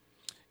sure.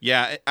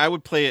 Yeah, I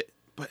would play it,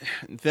 but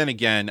then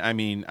again, I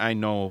mean, I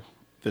know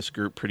this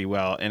group pretty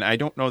well, and I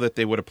don't know that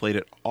they would have played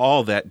it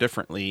all that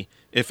differently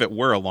if it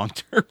were a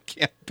long-term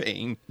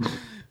campaign.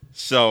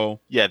 So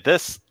yeah,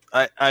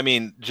 I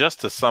mean, just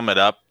to sum it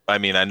up, I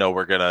mean, I know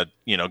we're gonna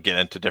get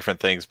into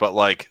different things, but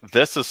like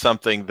this is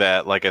something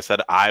that, like I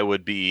said, I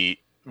would be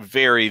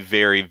very,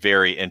 very,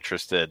 very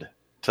interested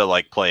to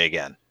like play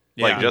again.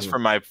 Yeah. Like just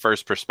from my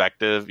first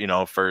perspective,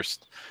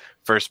 first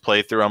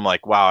playthrough, I'm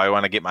like, wow, I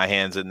want to get my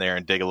hands in there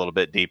and dig a little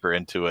bit deeper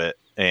into it,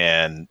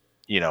 and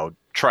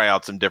try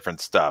out some different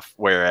stuff.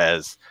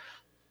 Whereas,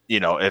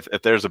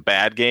 if there's a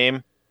bad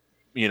game,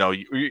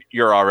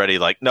 you're already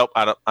like, nope,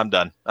 I'm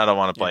done. I don't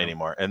want to play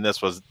anymore. And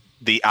this was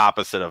the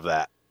opposite of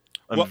that.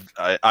 Well,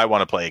 I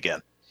want to play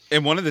again.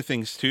 And one of the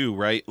things too,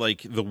 right?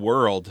 Like the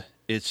world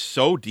is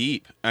so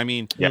deep. I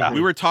mean, we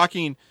were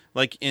talking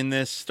like in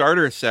this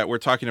starter set, we're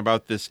talking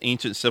about this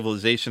ancient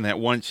civilization that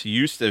once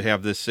used to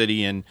have this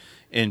city and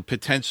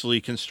potentially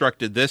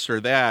constructed this or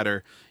that,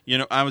 or, you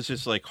know, I was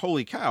just like,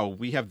 holy cow,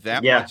 we have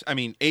that much. I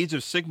mean, Age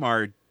of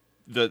Sigmar,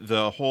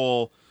 the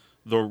whole,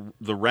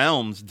 the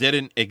realms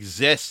didn't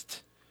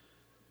exist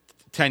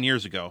 10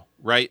 years ago,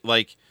 right?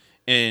 Like,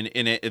 and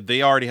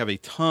they already have a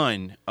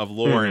ton of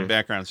lore and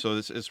background, so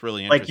this is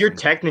really interesting. Like, you're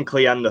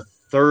technically on the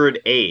third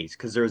age,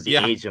 because there was the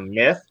Age of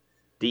Myth,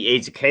 the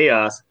Age of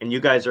Chaos, and you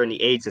guys are in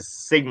the Age of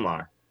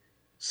Sigmar.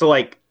 So,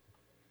 like,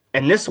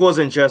 and this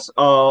wasn't just,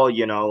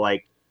 you know,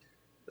 like,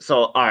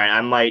 so, all right,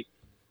 I might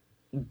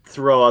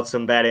throw out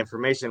some bad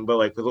information, but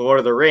like with Lord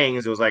of the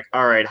Rings, it was like,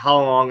 all right, how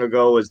long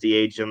ago was the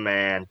Age of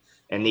Man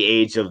and the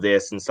Age of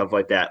this and stuff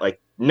like that? Like,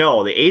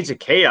 no, the Age of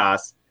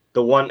Chaos,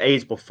 the one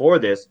age before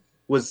this,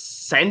 was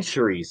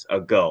centuries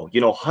ago,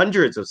 you know,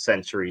 hundreds of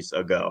centuries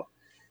ago.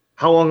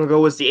 How long ago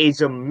was the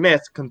Age of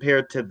Myth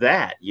compared to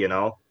that, you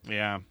know?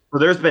 Yeah. So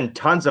there's been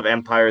tons of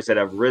empires that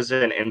have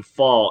risen and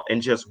fall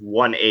in just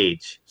one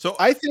age. So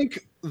I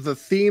think the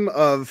theme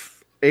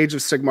of Age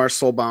of Sigmar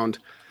Soulbound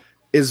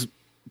is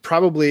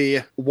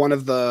probably one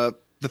of the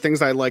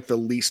things I like the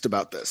least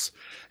about this.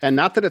 And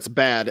not that it's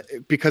bad,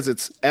 because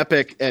it's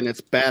epic and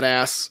it's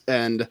badass,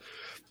 and,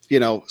 you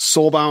know,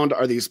 Soulbound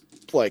are these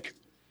like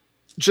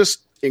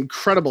just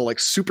incredible like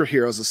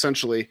superheroes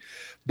essentially.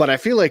 But I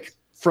feel like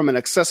from an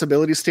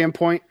accessibility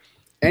standpoint,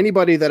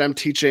 anybody that I'm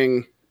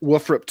teaching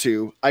Wolfrip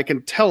to, I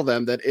can tell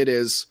them that it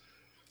is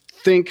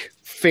think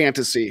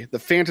fantasy, the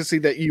fantasy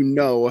that you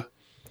know.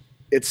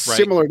 It's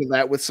similar to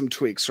that with some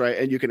tweaks, right?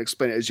 And you can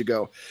explain it as you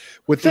go.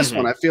 With this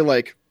one, I feel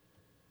like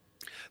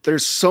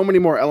there's so many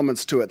more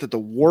elements to it that the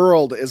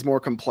world is more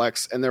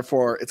complex, and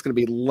therefore it's going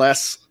to be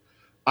less.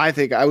 I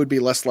think I would be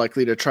less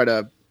likely to try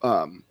to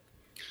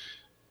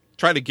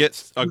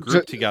get a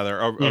group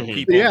together of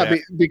people. Yeah,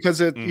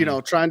 because it, you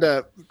know, trying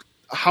to.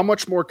 How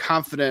much more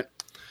confident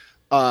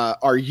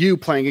are you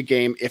playing a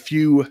game if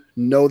you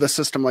know the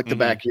system like the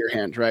back of your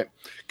hand, right?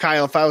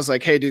 Kyle, if I was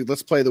like, hey, dude,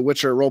 let's play the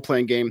Witcher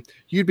role-playing game,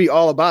 you'd be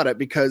all about it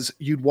because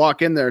you'd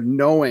walk in there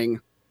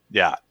knowing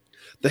the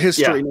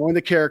history, knowing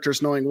the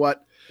characters, knowing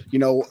what, you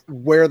know,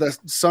 where the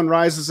sun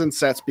rises and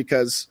sets,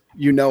 because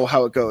you know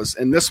how it goes.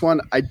 And this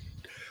one, I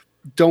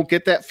don't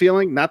get that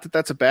feeling. Not that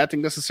that's a bad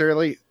thing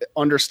necessarily.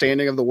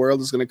 Understanding of the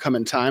world is going to come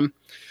in time.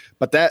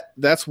 But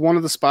that's one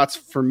of the spots,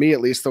 for me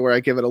at least, where I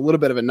give it a little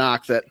bit of a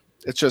knock, that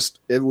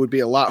it would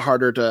be a lot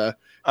harder to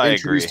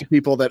introduce to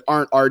people that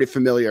aren't already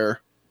familiar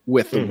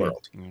with the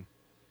world.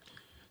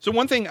 So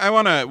one thing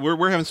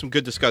we're having some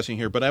good discussion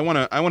here, but I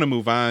want to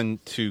move on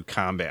to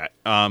combat,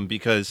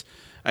 because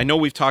I know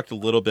we've talked a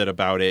little bit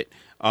about it,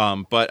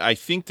 but I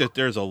think that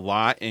there's a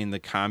lot in the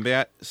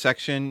combat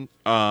section,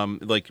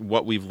 like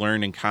what we've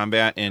learned in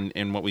combat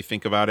and what we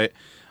think about it,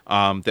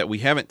 that we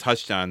haven't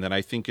touched on, that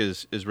I think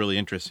is really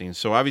interesting.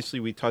 So obviously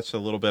we touched a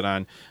little bit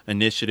on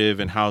initiative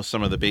and how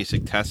some of the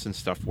basic tests and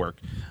stuff work.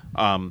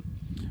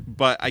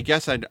 But I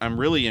guess I'm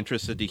really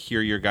interested to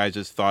hear your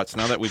guys' thoughts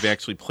now that we've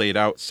actually played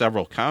out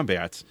several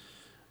combats.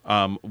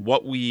 So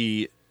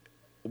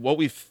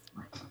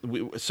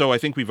I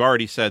think we've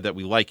already said that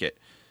we like it.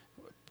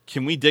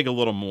 Can we dig a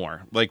little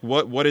more? Like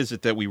what is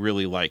it that we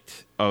really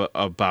liked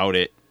about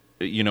it?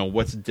 You know,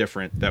 what's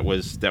different that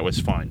was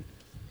fun?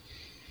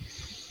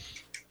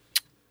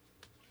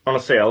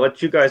 Honestly, I'll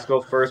let you guys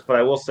go first, but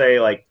I will say,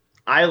 like,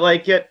 I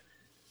like it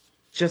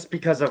just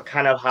because of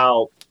kind of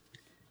how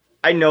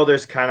I know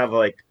there's kind of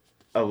like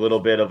a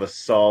little bit of a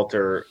salt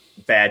or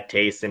bad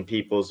taste in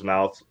people's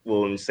mouths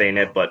when saying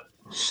it, but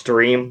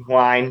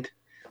streamlined.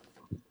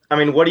 I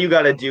mean, what do you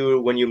got to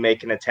do when you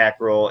make an attack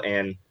roll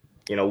in,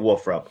 you know,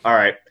 Wolfrip? All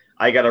right,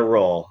 I got to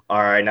roll.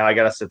 All right, now I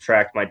got to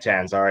subtract my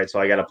 10s. All right, so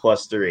I got a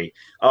 +3.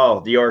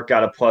 Oh, the orc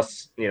got a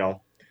plus, you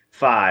know,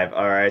 5.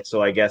 All right,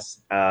 so I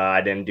guess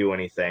I didn't do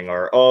anything.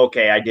 Or,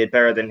 okay, I did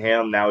better than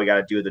him. Now we got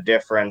to do the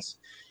difference.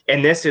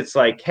 In this, it's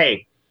like,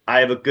 hey, I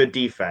have a good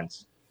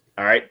defense.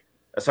 All right.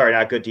 Sorry,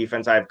 not good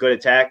defense. I have good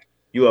attack.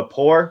 You have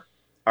poor.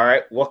 All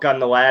right, look on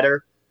the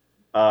ladder,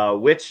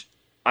 which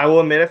I will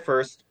admit at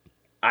first,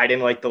 I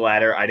didn't like the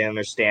ladder. I didn't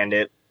understand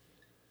it.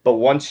 But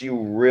once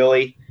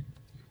you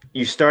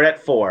start at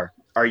 4.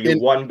 Are you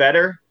 1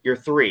 better? You're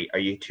 3. Are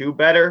you 2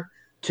 better?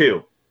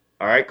 2.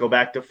 All right, go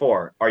back to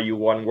 4. Are you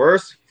 1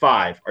 worse?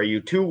 5. Are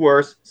you 2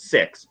 worse?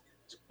 6.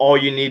 It's all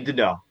you need to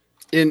know.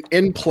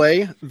 In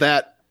play,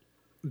 that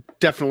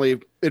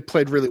definitely, it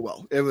played really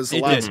well. It was a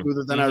lot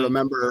smoother than I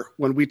remember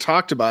when we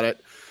talked about it.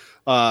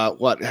 It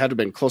had to have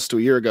been close to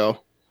a year ago.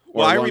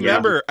 Well, I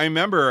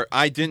remember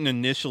I didn't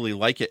initially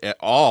like it at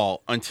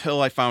all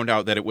until I found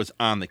out that it was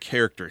on the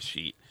character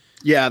sheet.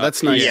 Yeah,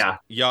 that's nice.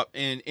 Yup.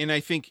 And I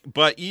think,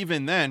 but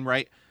even then,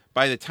 right,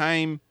 by the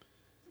time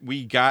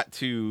we got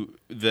to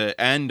the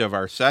end of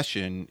our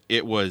session,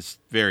 it was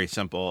very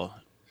simple.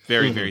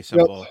 Very, very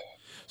simple. Yep.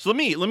 So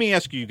let me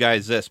ask you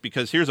guys this,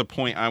 because here's a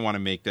point I want to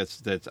make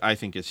that's I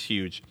think is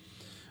huge.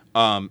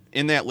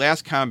 In that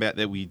last combat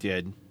that we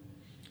did,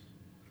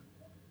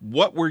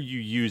 what were you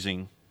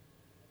using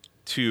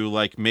to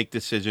like make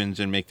decisions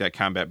and make that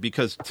combat?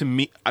 Because to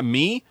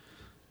me,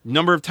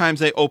 Number of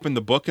times I opened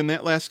the book in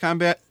that last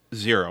combat,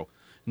 0.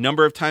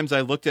 Number of times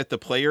I looked at the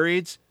player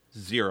aids,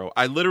 0.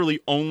 I literally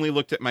only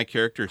looked at my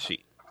character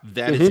sheet.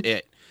 That is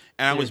it.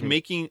 And I was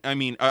making,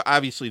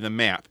 obviously the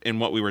map and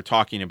what we were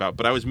talking about,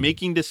 but I was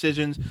making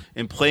decisions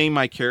and playing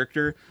my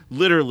character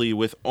literally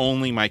with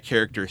only my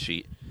character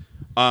sheet.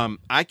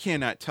 I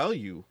cannot tell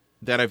you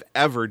that I've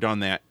ever done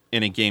that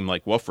in a game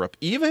like Wolfrup.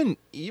 Even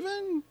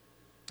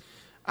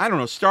I don't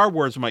know, Star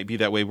Wars might be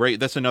that way, right?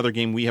 That's another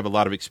game we have a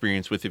lot of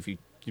experience with if you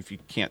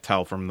can't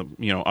tell from the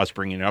us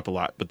bringing it up a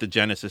lot, but the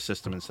Genesis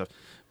system and stuff.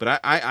 But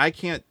I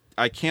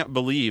can't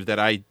believe that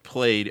I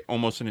played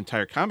almost an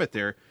entire combat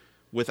there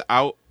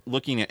without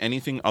looking at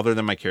anything other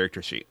than my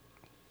character sheet.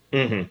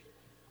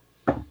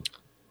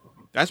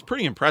 That's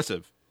pretty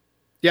impressive.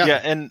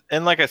 Yeah, and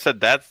like I said,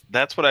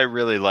 that's what I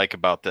really like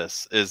about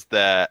this is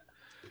that,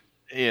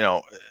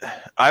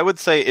 I would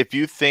say if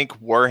you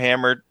think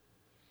Warhammer,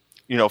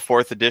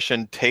 4th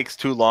edition takes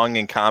too long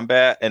in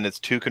combat and it's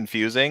too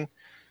confusing,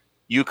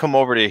 you come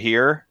over to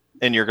here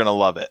and you're going to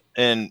love it.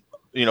 And,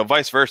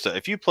 vice versa.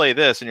 If you play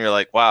this and you're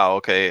like, wow,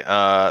 okay,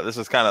 this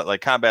is kind of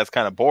like combat's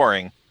kind of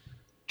boring,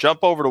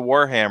 jump over to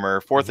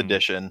Warhammer 4th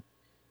edition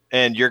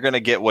and you're going to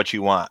get what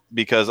you want.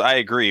 Because I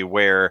agree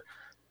where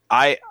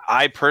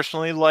I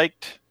personally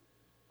liked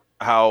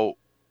how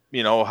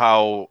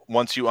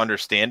once you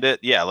understand it,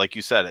 yeah, like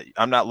you said,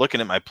 I'm not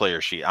looking at my player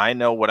sheet. I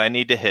know what I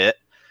need to hit.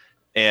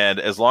 And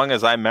as long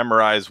as I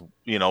memorize,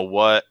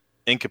 what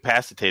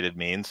incapacitated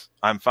means,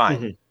 I'm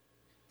fine.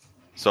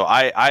 So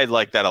I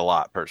like that a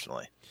lot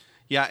personally.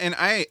 Yeah, and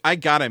I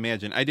gotta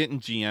imagine, I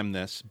didn't GM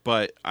this,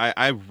 but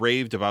I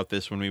raved about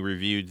this when we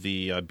reviewed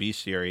the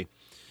bestiary.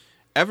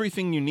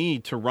 Everything you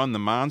need to run the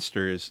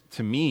monsters,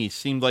 to me,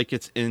 seemed like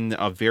it's in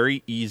a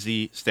very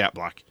easy stat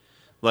block.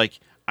 Like,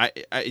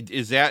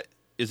 is that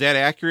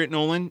accurate,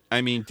 Nolan?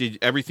 I mean, did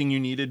everything you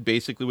needed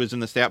basically was in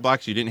the stat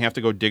blocks? You didn't have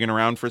to go digging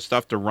around for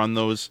stuff to run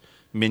those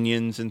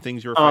minions and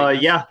things you were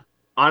fighting? Yeah.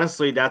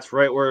 Honestly, that's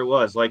right where it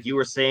was. Like you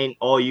were saying,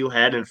 all you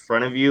had in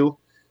front of you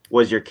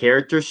was your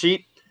character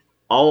sheet.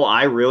 All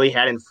I really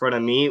had in front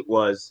of me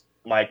was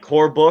my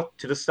core book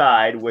to the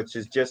side, which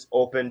is just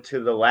open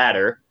to the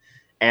ladder.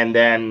 And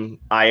then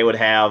I would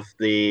have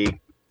the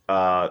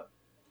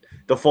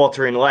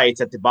faltering lights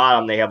at the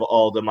bottom. They have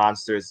all the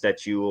monsters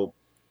that you will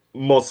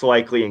most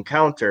likely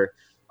encounter.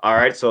 All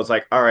right. So it's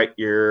like, all right,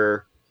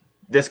 you're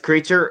this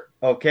creature.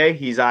 Okay.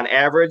 He's on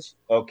average.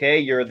 Okay.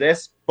 You're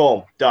this.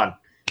 Boom. Done.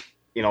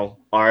 All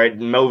right.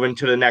 Moving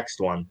to the next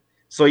one.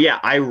 So yeah,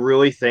 I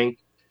really think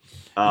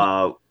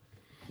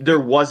there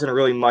wasn't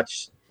really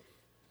much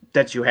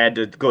that you had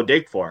to go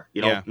dig for.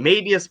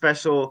 Maybe a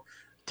special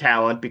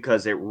talent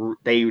because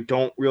they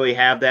don't really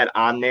have that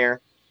on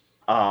there.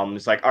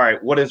 It's like, all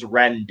right, what does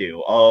Ren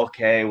do?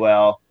 Okay,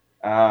 well,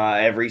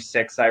 every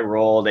 6 I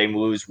roll, they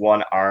lose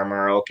 1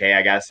 armor. Okay,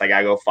 I guess I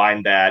gotta go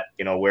find that,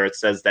 where it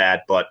says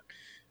that. But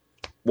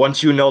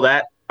once you know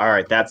that, all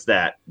right, that's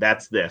that.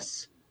 That's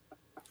this.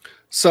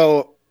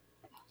 So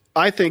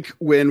I think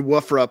when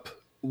Wolfrup,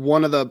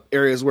 one of the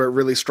areas where it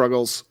really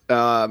struggles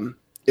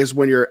is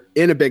when you're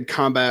in a big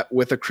combat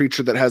with a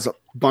creature that has a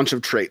bunch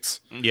of traits.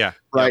 Yeah.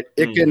 Right?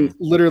 Yep. It can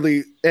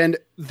literally, and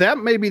that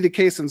may be the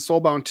case in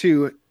Soulbound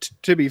too,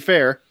 to be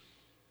fair.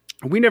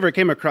 We never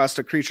came across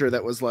a creature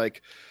that was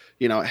like,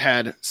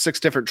 had 6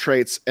 different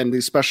traits and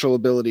these special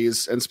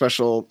abilities and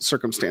special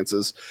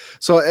circumstances.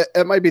 So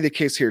it might be the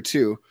case here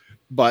too.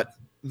 But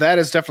that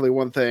is definitely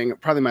one thing,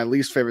 probably my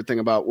least favorite thing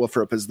about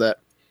Wolfrup is that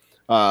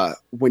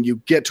when you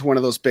get to one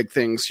of those big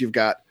things, you've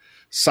got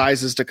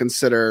sizes to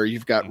consider,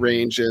 you've got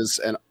ranges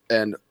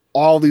and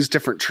all these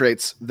different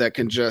traits that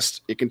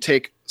it can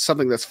take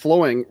something that's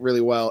flowing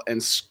really well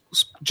and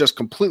just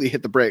completely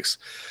hit the brakes.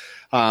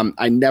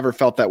 I never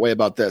felt that way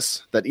about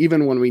this, that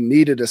even when we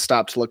needed to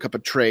stop to look up a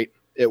trait,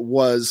 it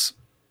was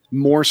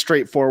more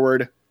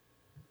straightforward.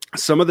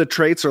 Some of the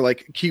traits are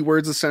like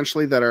keywords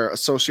essentially that are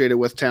associated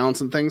with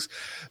talents and things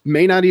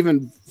may not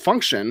even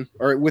function,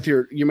 or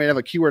you may have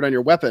a keyword on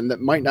your weapon that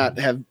might not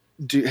have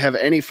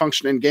any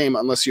function in game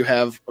unless you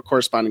have a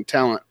corresponding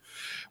talent,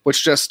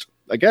 which just,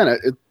 again,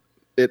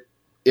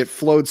 it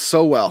flowed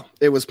so well.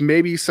 It was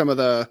maybe some of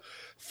the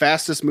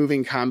fastest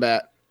moving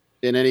combat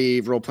in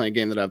any role-playing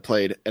game that I've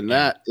played. And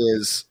that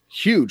is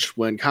huge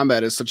when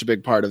combat is such a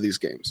big part of these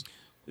games.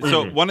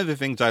 So one of the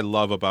things I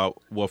love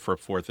about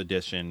Wolfrup 4th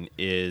edition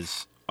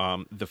is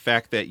the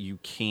fact that you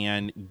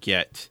can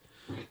get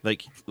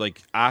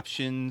like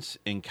options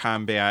in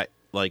combat.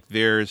 Like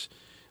there's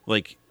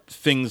like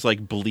things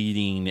like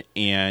bleeding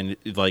and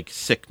like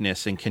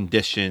sickness and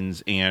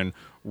conditions and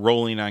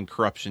rolling on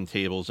corruption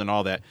tables and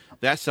all that.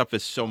 That stuff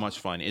is so much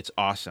fun. It's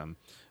awesome.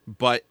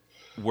 But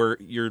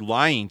you're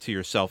lying to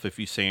yourself if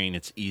you're saying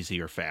it's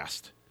easy or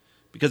fast,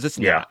 because it's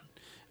not.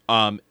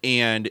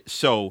 And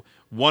so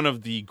one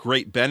of the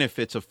great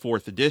benefits of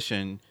 4th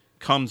edition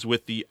comes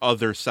with the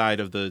other side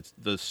of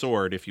the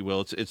sword, if you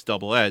will. It's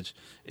double-edged,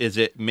 is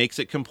it makes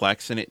it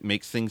complex and it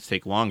makes things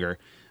take longer.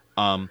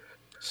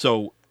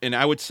 And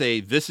I would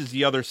say this is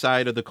the other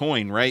side of the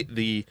coin, right?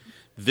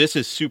 This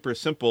is super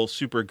simple,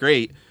 super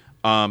great.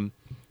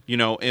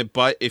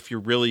 But if you're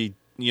really,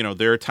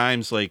 there are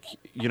times like,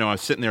 I'm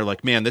sitting there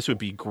like, man, this would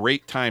be a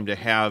great time to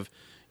have,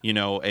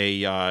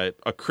 a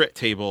crit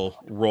table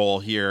roll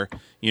here,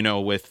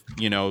 with,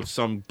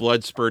 some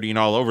blood spurting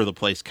all over the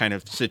place kind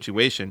of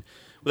situation.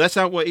 Well, that's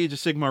not what Age of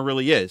Sigmar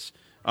really is.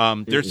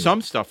 There's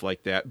some stuff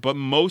like that, but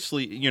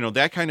mostly,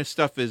 that kind of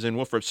stuff is in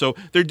Wolf Rip. So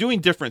they're doing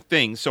different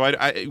things. So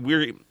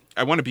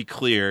I want to be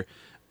clear.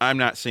 I'm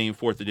not saying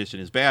 4th edition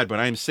is bad, but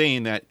I'm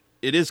saying that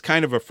it is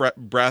kind of a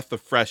breath of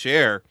fresh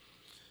air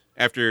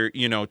after,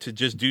 to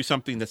just do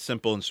something that's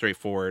simple and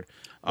straightforward.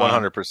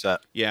 100%.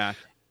 Yeah.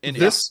 And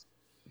this,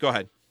 go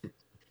ahead.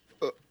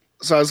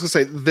 So I was going to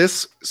say,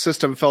 this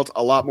system felt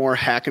a lot more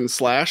hack and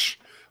slash,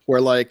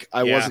 where like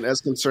I wasn't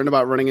as concerned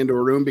about running into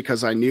a room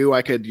because I knew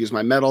I could use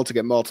my metal to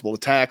get multiple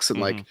attacks. And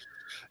like,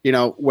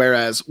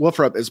 whereas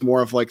Wolfrup is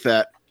more of like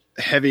that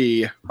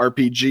heavy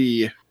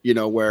RPG,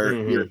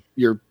 where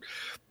you're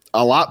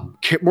a lot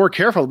more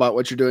careful about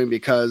what you're doing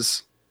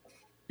because,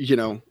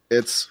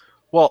 it's,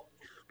 well,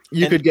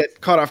 you could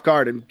get caught off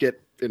guard and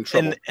get in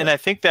trouble. And I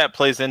think that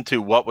plays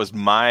into what was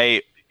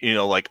my,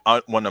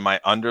 one of my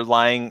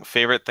underlying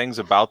favorite things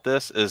about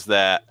this is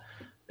that,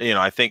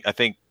 I think,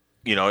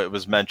 it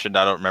was mentioned,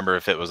 I don't remember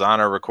if it was on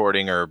our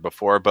recording or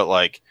before, but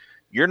like,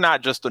 you're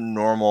not just a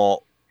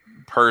normal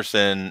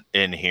person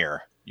in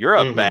here. You're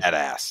a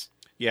badass.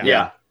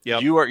 Yeah.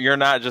 Yep. You're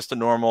not just a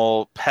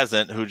normal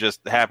peasant who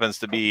just happens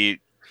to be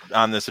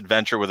on this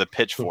adventure with a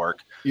pitchfork.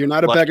 You're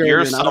not a beggar.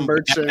 You're not a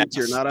merchant.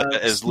 You're not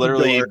a is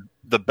literally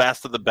the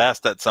best of the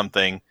best at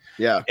something.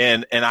 Yeah.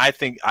 And I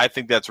think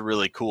that's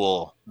really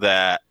cool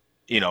that,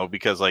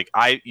 because like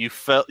you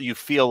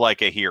feel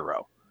like a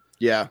hero.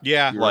 Yeah.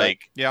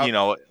 Like,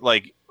 right.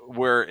 Like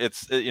where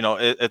it's,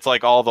 it's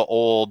like all the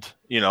old,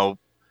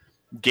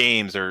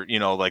 games or,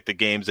 like the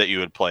games that you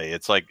would play.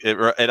 It's like,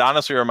 it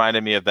honestly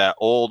reminded me of that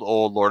old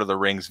Lord of the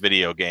Rings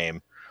video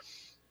game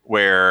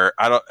where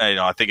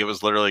I think it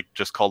was literally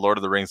just called Lord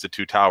of the Rings: The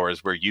Two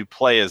Towers, where you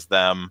play as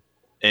them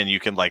and you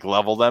can like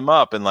level them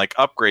up and like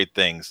upgrade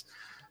things.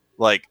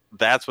 Like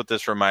that's what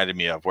this reminded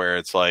me of, where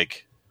it's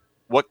like,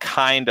 what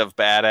kind of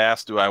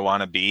badass do I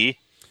want to be?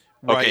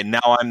 Right. Okay,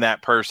 now I'm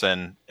that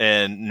person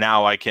and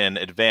now I can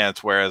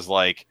advance. Whereas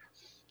like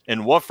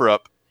in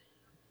Wolfrup,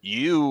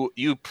 you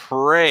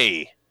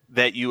pray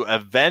that you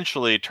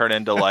eventually turn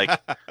into like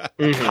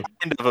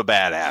kind of a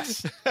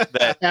badass.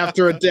 That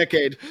after a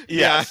decade.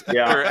 Yes.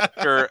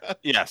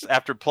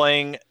 After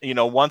playing,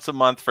 once a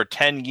month for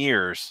 10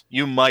 years,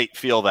 you might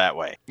feel that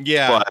way.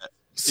 Yeah.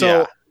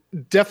 But,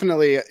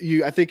 definitely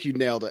I think you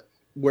nailed it,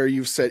 where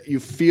you've said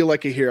you feel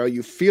like a hero,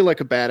 you feel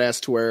like a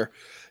badass to where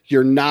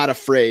you're not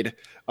afraid.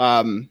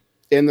 In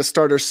the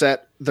starter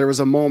set, there was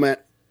a moment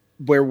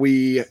where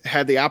we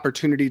had the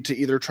opportunity to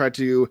either try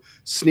to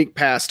sneak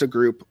past a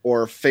group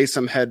or face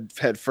them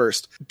head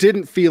first.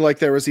 Didn't feel like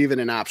there was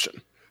even an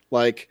option.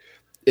 Like,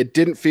 it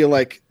didn't feel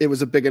like it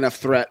was a big enough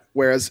threat.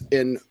 Whereas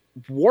in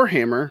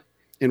Warhammer,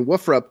 in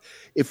Wolfrup,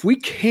 if we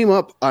came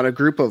up on a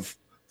group of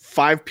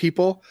 5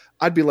 people,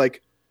 I'd be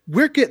like,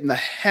 we're getting the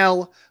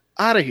hell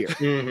out of here.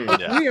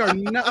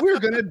 We're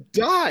going to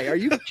die. Are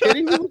you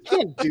kidding me? We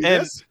can't do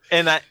this.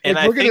 And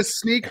we're going to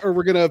sneak or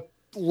we're going to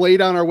lay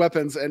down our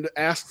weapons and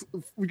ask,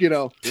 for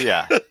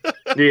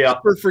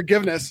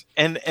forgiveness.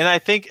 And I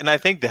think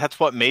that's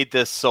what made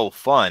this so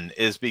fun,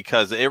 is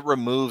because it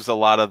removes a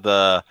lot of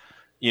the,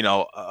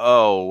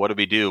 what do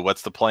we do?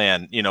 What's the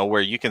plan?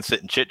 Where you can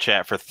sit and chit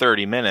chat for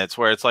 30 minutes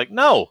where it's like,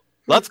 no,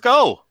 let's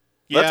go.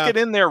 Let's get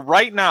in there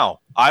right now.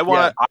 I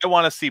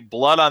want to see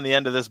blood on the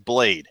end of this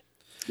blade.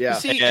 Yeah.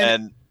 See,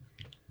 and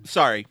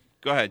sorry,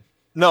 go ahead.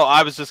 No,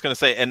 I was just going to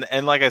say,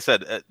 and like I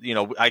said,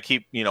 I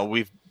keep,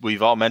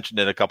 we've all mentioned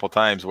it a couple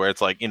times where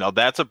it's like,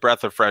 that's a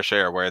breath of fresh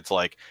air where it's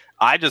like,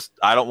 I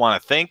don't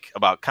want to think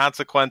about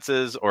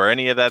consequences or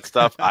any of that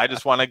stuff. I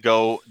just want to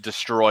go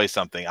destroy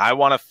something. I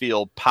want to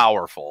feel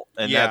powerful.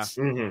 And that's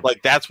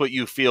like, that's what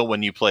you feel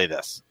when you play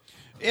this.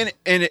 And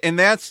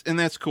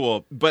that's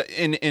cool. But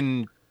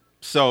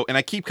So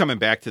I keep coming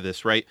back to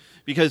this, right?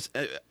 Because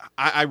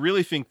I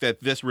really think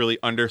that this really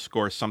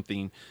underscores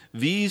something.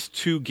 These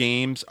two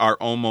games are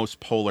almost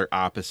polar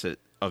opposite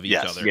of each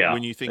other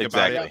when you think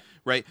about it,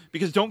 right?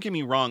 Because don't get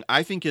me wrong,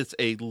 I think it's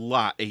a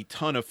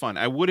ton of fun.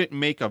 I wouldn't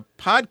make a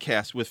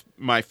podcast with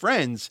my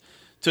friends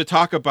to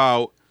talk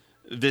about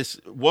this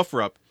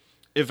Wolfrup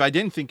if I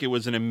didn't think it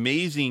was an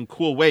amazing,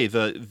 cool way.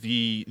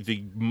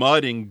 The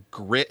mud and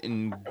grit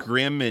and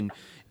grim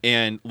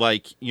and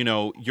like,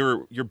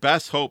 your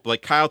best hope,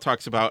 like Kyle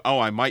talks about,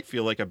 I might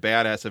feel like a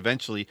badass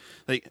eventually.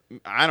 Like,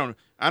 I don't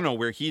know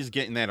where he's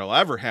getting that'll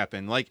ever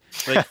happen. Like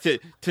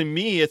to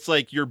me, it's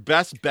like your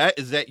best bet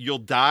is that you'll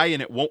die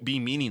and it won't be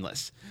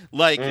meaningless.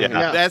 Like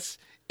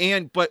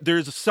but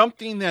there's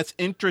something that's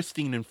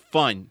interesting and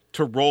fun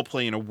to role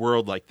play in a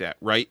world like that.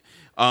 Right.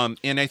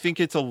 And I think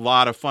it's a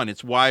lot of fun.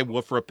 It's why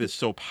Wolfrup is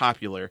so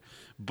popular,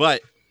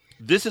 but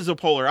this is a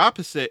polar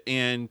opposite.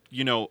 And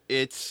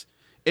it's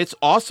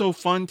also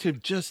fun to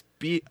just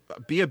be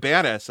a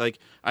badass. Like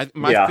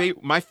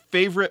my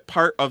favorite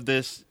part of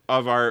this,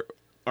 of our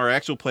our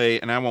actual play,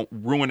 and I won't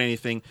ruin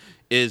anything,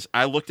 is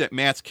I looked at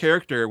Matt's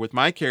character with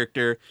my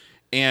character,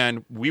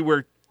 and we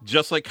were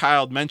just like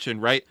Kyle had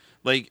mentioned, right?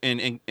 Like,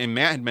 and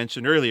Matt had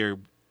mentioned earlier,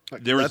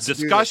 there was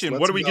discussion.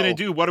 What are we going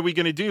to do? What are we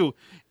going to do?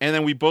 And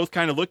then we both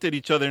kind of looked at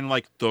each other and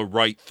like, the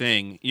right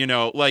thing,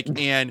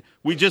 and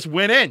we just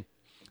went in.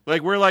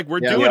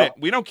 We're doing it.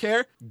 We don't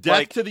care.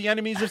 Death to the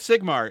enemies of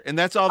Sigmar, and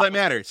that's all that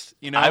matters.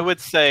 I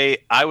would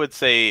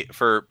say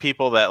for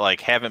people that like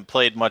haven't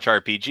played much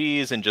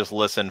RPGs and just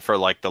listen for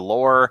like the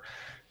lore.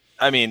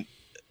 I mean,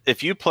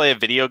 if you play a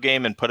video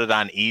game and put it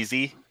on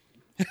easy,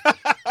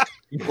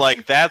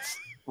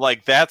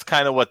 that's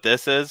kind of what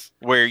this is,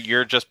 where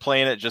you're just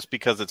playing it just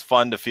because it's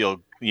fun to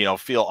feel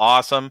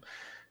awesome.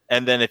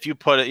 And then if you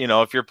put it,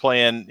 if you're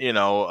playing,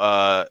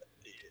 a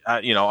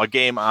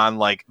game on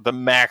like the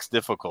max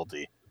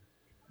difficulty,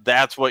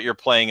 that's what you're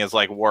playing is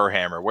like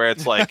Warhammer, where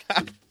it's like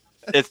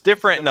it's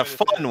different in a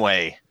fun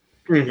way.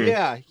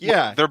 Mm-hmm.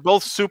 Yeah. They're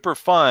both super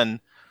fun,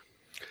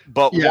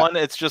 but one,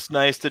 it's just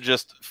nice to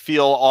just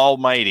feel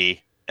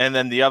almighty, and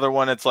then the other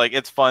one, it's like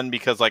it's fun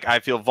because like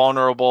I feel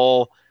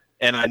vulnerable,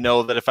 and I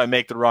know that if I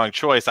make the wrong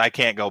choice, I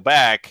can't go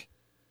back.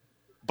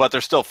 But they're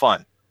still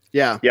fun.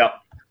 Yeah.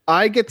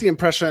 I get the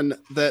impression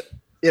that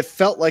it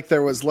felt like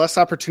there was less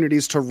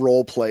opportunities to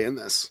role play in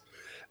this.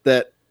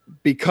 That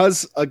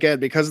because of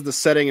the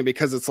setting and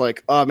because it's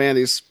like, oh man,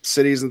 these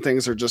cities and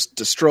things are just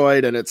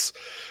destroyed and it's,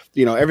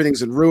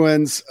 everything's in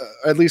ruins,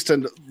 at least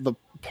in the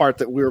part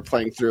that we were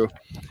playing through.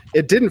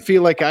 It didn't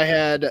feel like I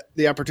had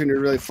the opportunity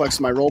to really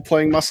flex my role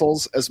playing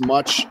muscles as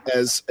much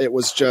as it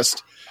was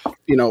just,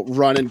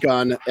 run and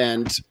gun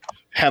and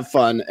have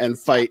fun and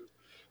fight.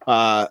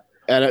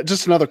 And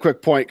just another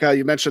quick point, Kyle,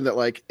 you mentioned that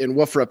like in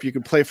Wolfrup, you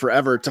could play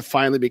forever to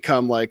finally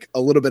become like a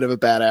little bit of a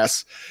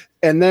badass.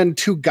 And then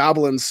 2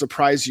 goblins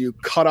surprise you,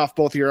 cut off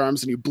both of your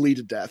arms, and you bleed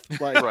to death.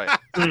 Like, right.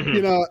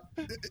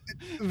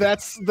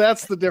 That's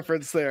the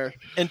difference there.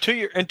 And to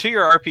your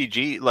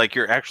RPG, like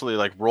you're actually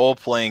like role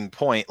playing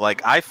point.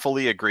 Like I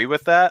fully agree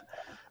with that,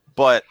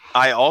 but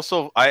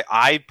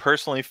I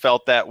personally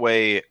felt that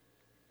way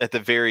at the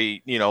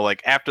very,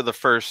 like after the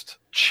first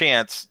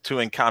chance to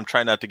encounter. I'm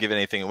trying not to give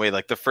anything away.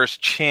 Like the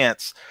first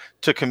chance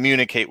to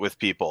communicate with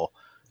people,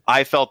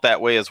 I felt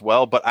that way as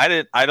well, but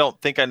I don't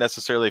think I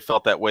necessarily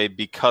felt that way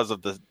because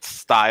of the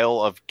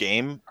style of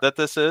game that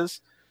this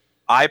is.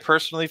 I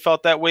personally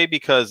felt that way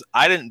because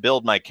I didn't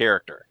build my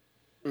character.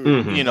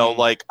 Mm-hmm.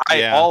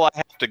 All I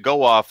have to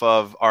go off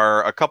of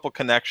are a couple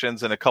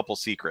connections and a couple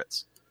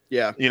secrets.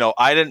 Yeah.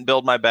 I didn't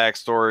build my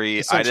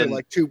backstory. I didn't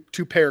like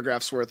two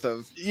paragraphs worth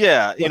of.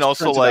 Yeah.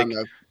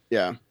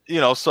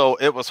 So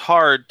it was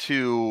hard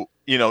to,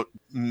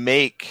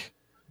 make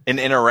an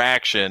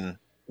interaction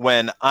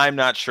when I'm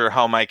not sure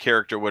how my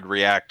character would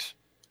react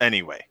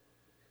anyway.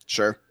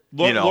 Sure.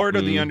 Lord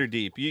of the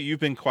Underdeep, you've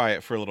been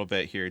quiet for a little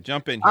bit here.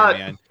 Jump in here,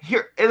 man.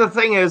 The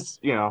thing is,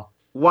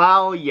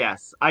 while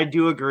yes, I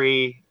do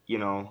agree,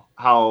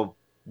 how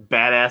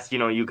badass,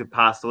 you could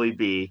possibly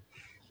be.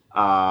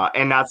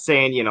 And not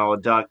saying,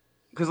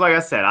 because like I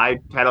said, I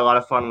had a lot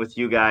of fun with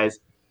you guys.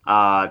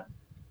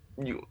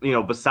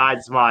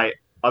 Besides my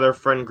other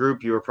friend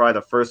group, you were probably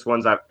the first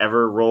ones I've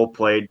ever role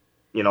played,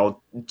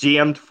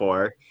 GM'd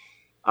for.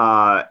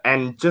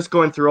 And just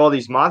going through all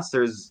these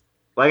monsters,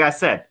 like I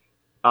said,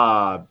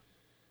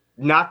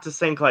 not to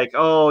think like,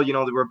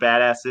 we're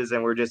badasses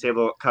and we're just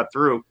able to cut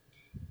through.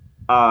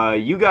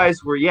 You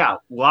guys were, a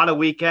lot of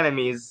weak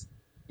enemies,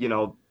 you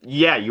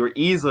were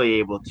easily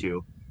able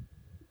to.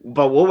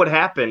 But what would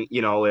happen,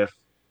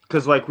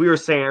 because like we were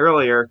saying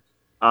earlier,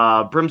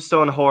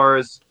 Brimstone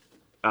Horrors,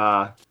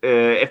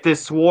 if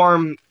this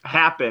swarm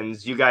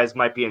happens, you guys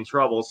might be in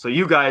trouble. So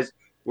you guys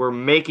were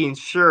making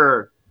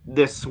sure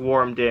this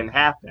swarm didn't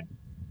happen,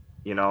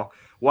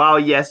 While,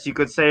 yes, you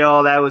could say,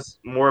 oh, that was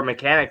more a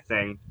mechanic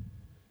thing.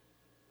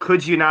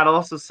 Could you not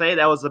also say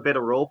that was a bit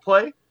of role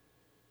play?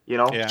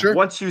 Yeah. Sure.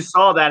 Once you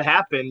saw that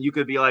happen, you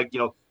could be like,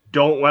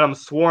 don't let them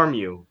swarm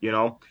you,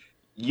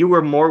 You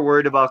were more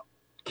worried about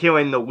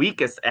killing the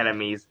weakest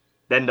enemies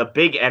than the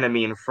big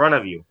enemy in front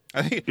of you.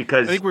 I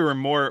think we were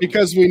more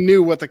because we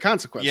knew what the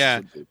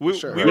consequences would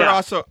be. We were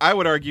also, I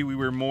would argue, we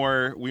were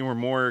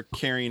more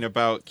caring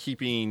about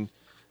keeping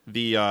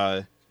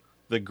the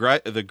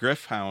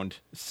Griffhound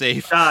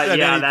safe than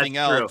anything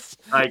else.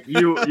 True. Like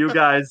you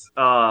guys,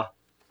 like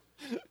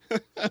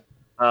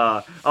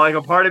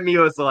a part of me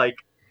was like,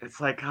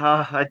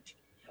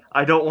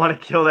 I don't want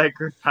to kill that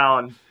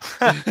Griffhound,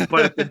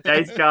 but if the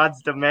dice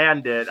gods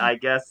demand it, I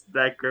guess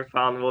that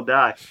Griffhound will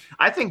die.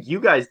 I think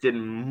you guys did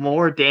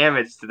more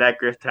damage to that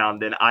Griffhound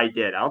than I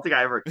did. I don't think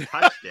I ever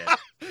touched it.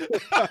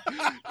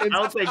 I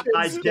don't think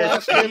I did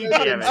any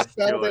damage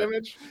to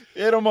it.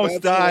 It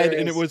almost died,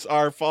 and it was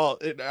our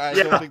fault. I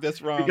don't think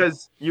that's wrong.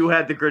 Because you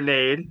had the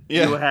grenade.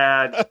 Yeah. You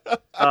had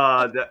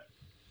and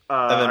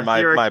then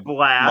my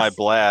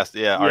blast.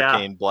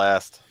 Arcane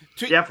blast.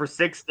 For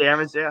 6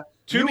 damage,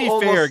 To be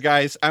fair,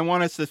 guys, I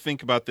want us to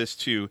think about this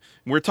too.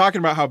 We're talking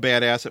about how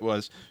badass it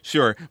was,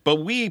 sure,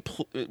 but we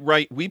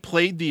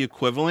played the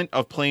equivalent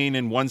of playing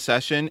in one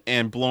session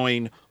and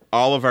blowing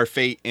all of our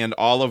fate and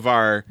all of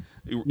our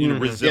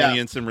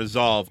resilience and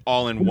resolve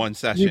all in one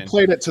session. You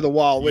played it to the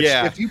wall, which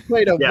if you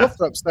played a Yeah.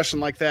 Wolf Up session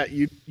like that,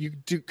 you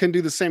can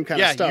do the same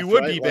kind of stuff. You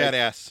would right? be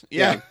badass.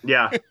 Yeah.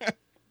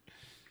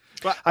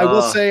 But I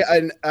will say,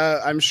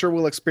 I'm sure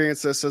we'll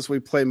experience this as we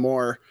play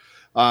more.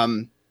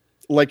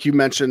 Like you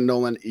mentioned,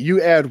 Nolan,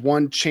 you add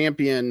one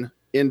champion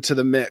into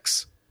the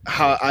mix.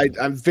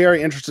 I'm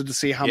very interested to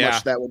see how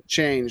much that would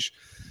change.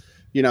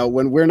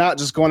 When we're not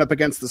just going up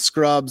against the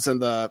scrubs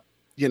and the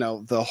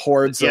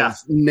hordes of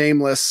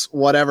nameless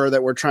whatever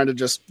that we're trying to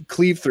just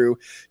cleave through.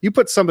 You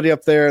put somebody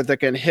up there that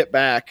can hit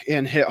back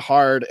and hit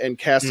hard and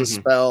cast a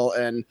spell,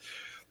 and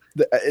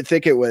I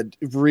think it would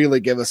really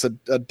give us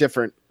a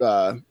different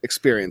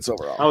experience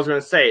overall. I was going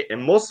to say,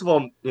 and most of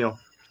them,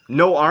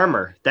 no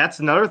armor. That's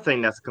another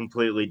thing that's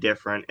completely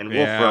different. And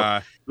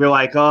Wolfrock, you're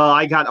like, oh,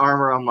 I got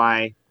armor on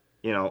my,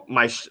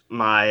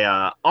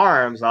 my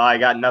arms. Oh, I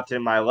got nothing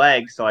in my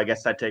legs, so I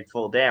guess I take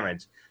full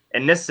damage.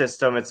 In this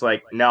system, it's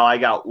like, no, I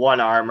got one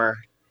armor.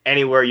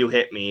 Anywhere you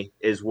hit me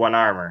is one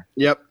armor.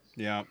 Yep.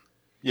 Yeah.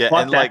 Yeah.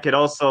 But and that could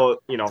also,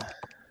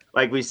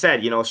 like we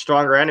said,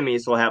 stronger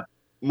enemies will have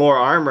more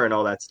armor and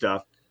all that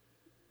stuff.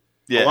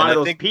 Yeah. A lot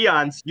of those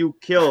peons you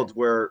killed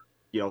were,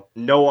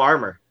 no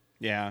armor.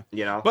 Yeah.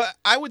 But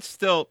I would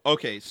still,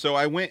 so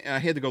I went and I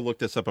had to go look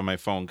this up on my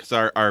phone because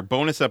our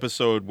bonus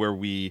episode where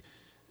we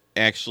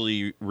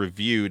actually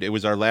reviewed, it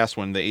was our last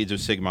one, The Age of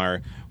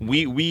Sigmar.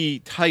 We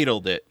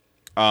titled it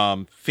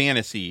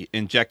Fantasy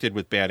Injected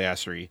with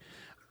Badassery.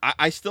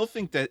 I still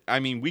think that,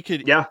 we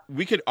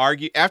could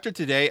argue, after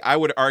today, I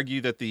would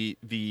argue that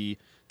the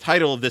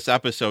title of this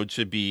episode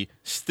should be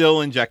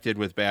Still Injected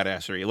with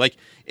Badassery. Like,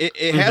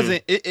 it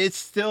hasn't, it's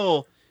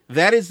still...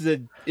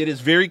 it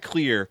is very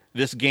clear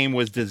this game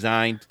was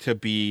designed to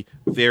be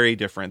very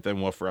different than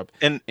Wolfrup,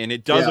 and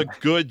it does a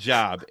good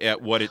job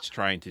at what it's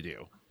trying to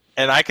do.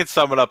 And I could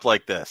sum it up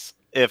like this.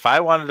 If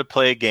I wanted to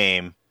play a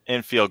game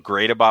and feel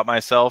great about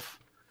myself,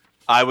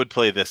 I would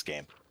play this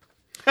game.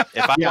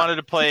 If I wanted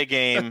to play a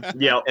game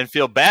and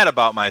feel bad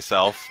about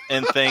myself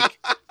and think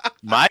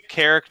my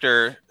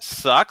character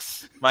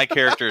sucks, my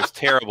character is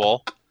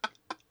terrible,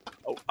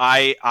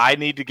 I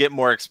need to get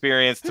more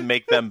experience to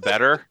make them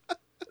better,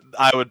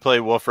 I would play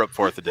Wolfrup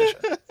 4th Edition.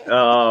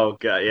 Oh,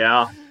 God,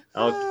 yeah.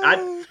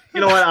 You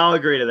know what? I'll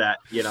agree to that.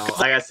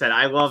 Like I said,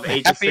 I love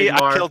Age of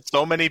Sigmar. I killed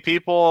so many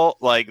people.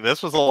 Like,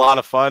 this was a lot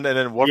of fun. And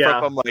then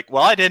Wolfrup, I'm like,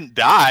 well, I didn't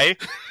die.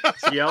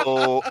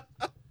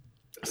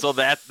 So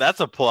that's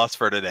a plus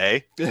for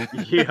today.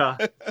 Yeah.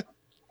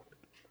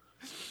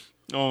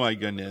 Oh, my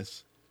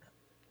goodness.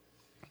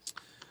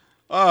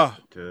 Oh,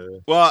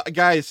 well,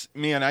 guys,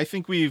 man, I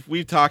think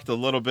we've talked a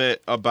little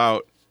bit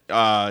about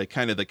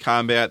kind of the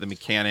combat, the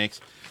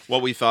mechanics,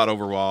 what we thought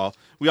overall.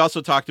 We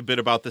also talked a bit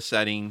about the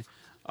setting,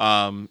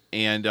 and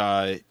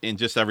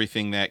just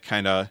everything that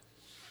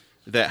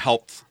that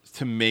helped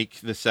to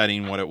make the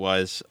setting what it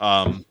was.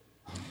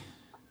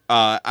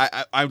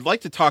 I'd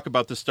like to talk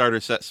about the starter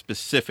set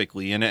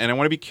specifically, and I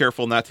want to be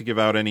careful not to give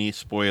out any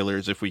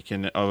spoilers if we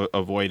can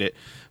avoid it.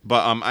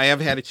 But I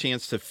have had a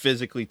chance to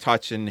physically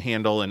touch and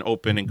handle and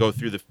open and go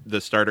through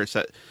the starter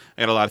set.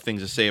 I had a lot of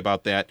things to say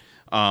about that.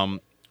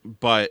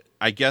 But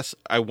I guess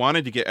I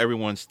wanted to get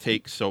everyone's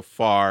take so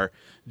far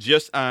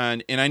just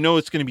on, and I know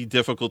it's going to be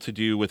difficult to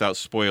do without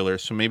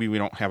spoilers, so maybe we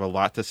don't have a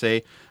lot to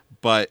say,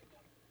 but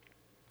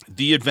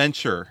the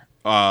adventure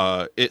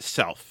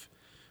itself,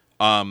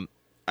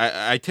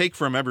 I take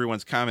from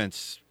everyone's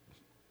comments,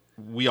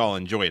 we all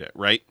enjoyed it,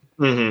 right?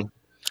 Mm-hmm.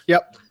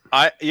 Yep.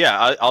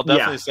 I'll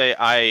definitely say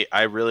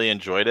I really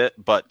enjoyed it,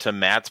 but to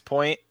Matt's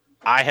point,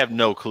 I have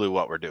no clue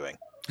what we're doing.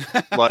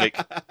 Like,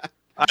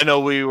 I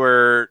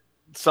know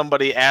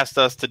somebody asked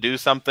us to do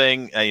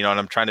something, and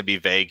I'm trying to be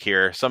vague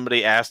here.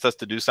 Somebody asked us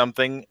to do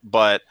something,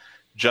 but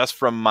just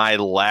from my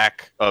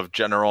lack of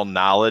general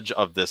knowledge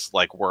of this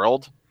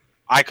world,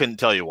 I couldn't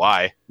tell you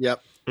why.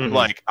 Yep. Mm-hmm.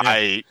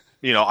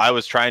 I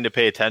was trying to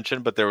pay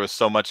attention, but there was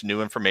so much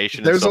new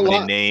information and so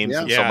many names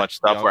and so much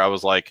stuff where I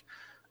was like,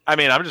 I'm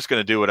just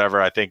going to do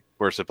whatever I think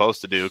we're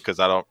supposed to do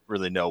because I don't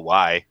really know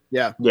why.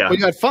 Yeah. But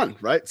you had fun,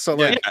 right? So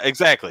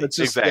exactly.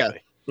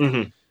 Exactly. Yeah.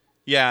 Mm-hmm.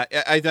 Yeah,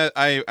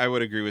 I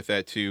would agree with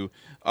that too.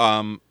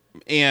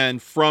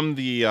 And from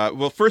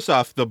the first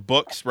off, the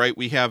books, right?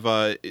 We have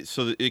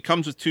so it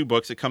comes with 2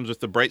 books. It comes with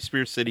the Bright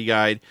Spear City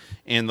Guide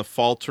and the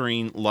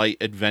Faltering Light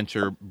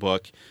Adventure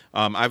book.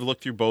 I've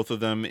looked through both of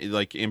them,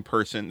 in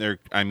person.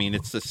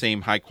 It's the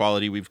same high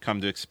quality we've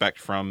come to expect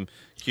from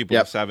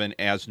Cubicle 7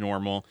 as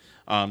normal.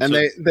 And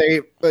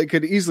they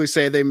could easily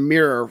say they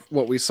mirror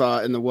what we saw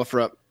in the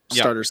Wolfrup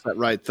starter set,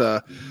 right?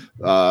 The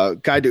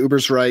Guide to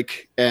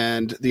Ubersreich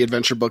and the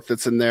adventure book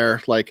that's in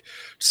there,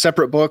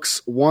 separate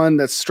books. One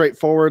that's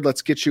straightforward,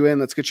 let's get you in,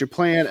 let's get you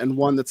playing, and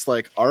one that's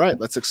all right,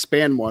 let's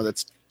expand more,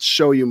 let's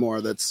show you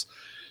more, that's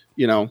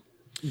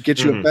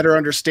get you a better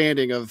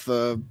understanding of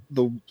the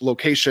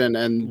location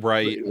and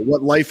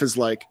what life is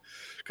like,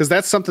 because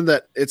that's something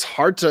that it's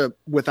hard to,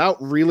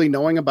 without really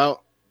knowing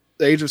about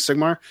the Age of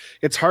Sigmar,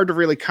 it's hard to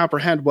really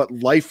comprehend what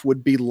life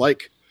would be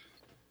like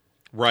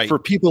right. for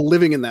people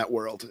living in that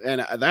world.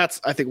 And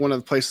that's, I think, one of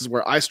the places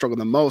where I struggle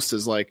the most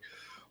is like,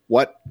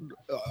 what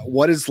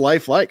is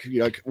life like?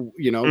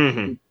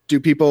 Mhm. Do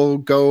people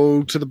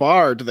go to the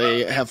bar? Do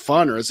they have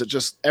fun? Or is it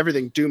just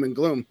everything doom and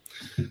gloom?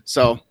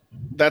 So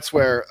that's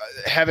where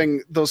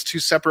having those two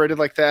separated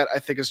like that, I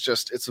think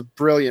it's a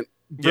brilliant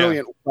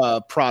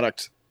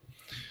product,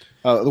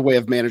 the way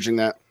of managing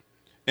that.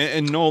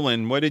 And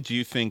Nolan, what did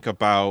you think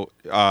about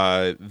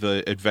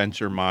the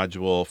adventure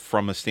module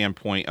from a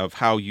standpoint of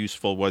how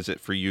useful was it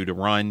for you to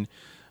run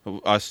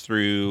us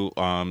through?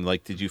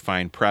 Like, did you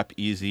find prep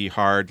easy,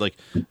 hard? Like,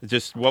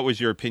 just what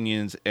was your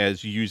opinions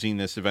as using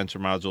this adventure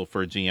module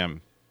for a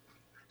GM?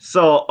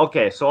 So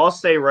I'll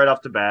say right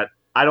off the bat,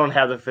 I don't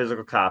have the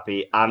physical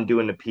copy. I'm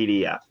doing the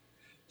PDF.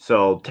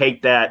 So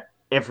take that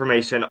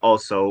information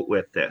also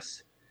with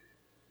this.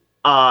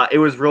 It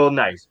was real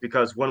nice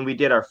because when we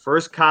did our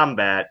first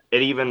combat,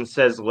 it even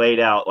says laid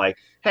out like,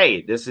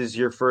 "Hey, this is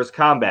your first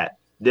combat.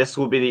 This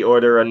will be the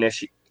order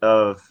initiative.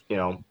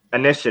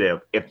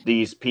 If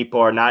these people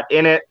are not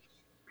in it,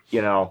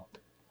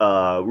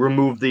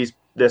 remove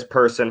this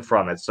person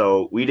from it."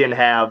 So we didn't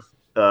have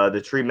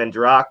the treatment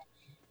Drock.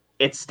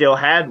 It still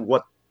had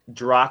what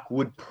Drock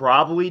would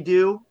probably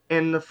do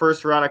in the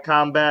first round of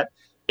combat.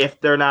 If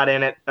they're not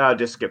in it,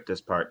 just skip this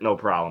part, no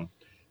problem.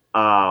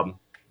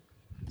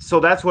 So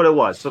that's what it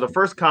was. So the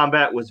first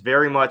combat was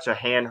very much a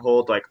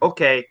handhold, like,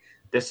 okay,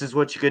 this is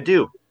what you could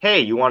do. Hey,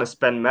 you want to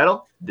spend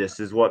metal? This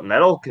is what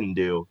metal can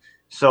do.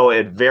 So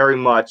it very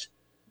much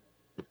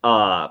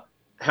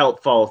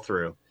helped follow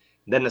through.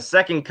 Then the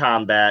second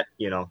combat,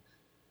 and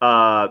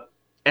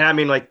I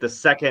mean like the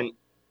second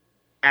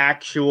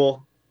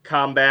actual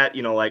combat,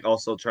 like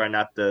also try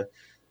not to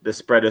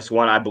spread this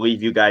one. I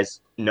believe you guys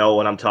know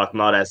what I'm talking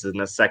about as in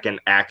the second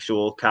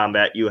actual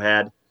combat you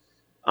had.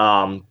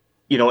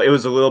 It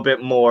was a little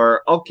bit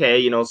more,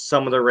 okay,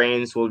 some of the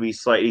reins will be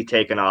slightly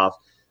taken off.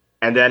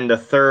 And then the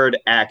third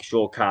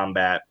actual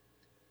combat,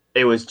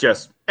 it was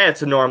just,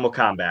 it's a normal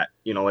combat,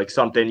 like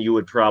something you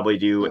would probably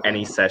do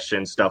any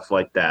session, stuff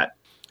like that.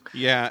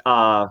 Yeah.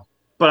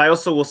 But I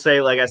also will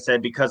say, like I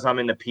said, because I'm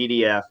in the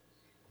PDF,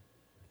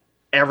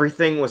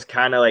 everything was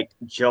kind of like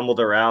jumbled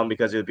around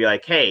because it would be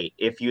like, hey,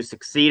 if you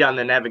succeed on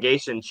the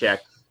navigation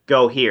check,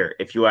 go here.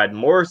 If you had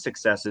more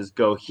successes,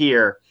 go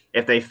here.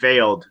 If they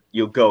failed,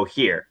 you'll go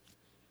here.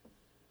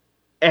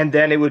 And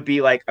then it would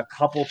be like a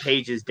couple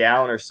pages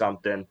down or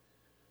something.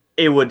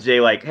 It would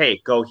say like,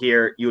 hey, go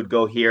here. You would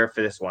go here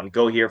for this one.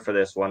 Go here for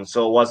this one.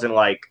 So it wasn't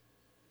like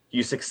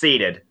you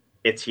succeeded.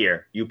 It's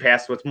here. You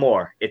passed with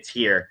more. It's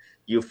here.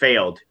 You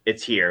failed.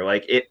 It's here.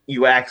 Like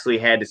you actually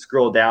had to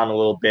scroll down a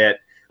little bit.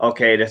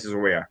 Okay, this is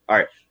where we are. All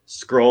right.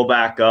 Scroll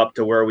back up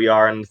to where we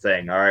are in the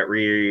thing. All right.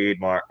 Read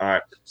more. All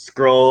right.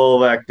 Scroll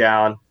back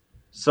down.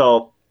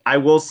 So I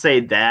will say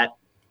that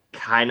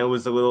kind of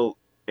was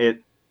it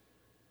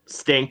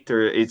stinked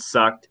or it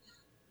sucked.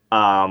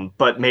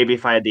 But maybe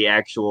if I had the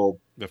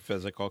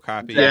physical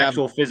copy,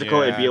 actual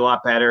physical, it'd be a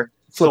lot better.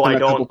 So I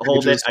don't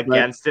hold it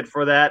against it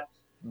for that.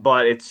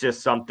 But it's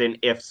just something,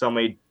 if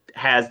somebody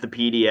has the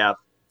PDF,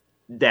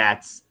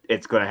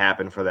 it's going to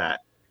happen for that.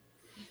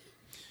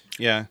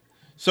 Yeah.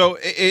 So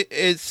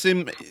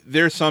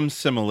there's some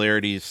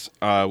similarities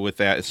with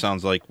that. It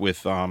sounds like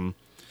with the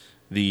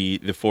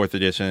 4th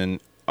edition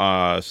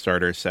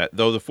starter set,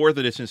 though the 4th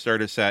edition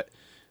starter set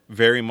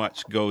very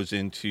much goes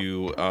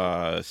into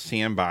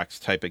sandbox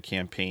type of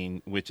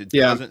campaign, which it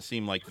doesn't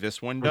seem like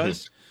this one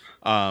does.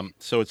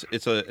 So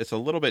it's a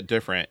little bit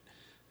different.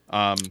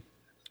 But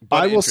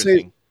I will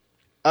say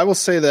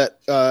that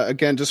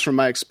again, just from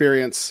my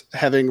experience,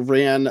 having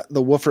ran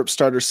the Wolfrip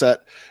starter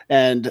set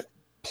and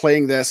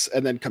playing this,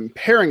 and then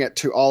comparing it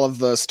to all of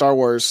the Star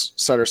Wars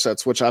starter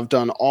sets, which I've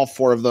done all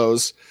 4 of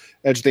those: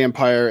 Edge of the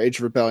Empire, Age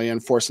of Rebellion,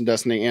 Force and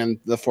Destiny, and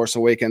The Force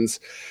Awakens.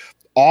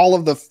 All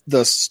of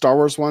the Star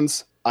Wars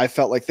ones, I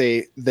felt like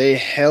they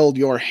held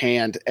your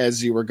hand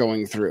as you were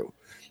going through.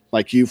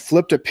 Like you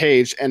flipped a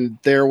page and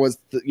there was,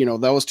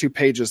 those 2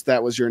 pages,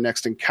 that was your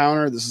next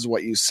encounter. This is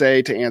what you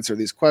say to answer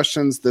these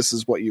questions. This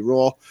is what you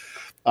roll.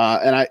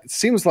 It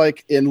seems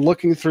like in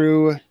looking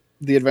through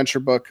the adventure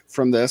book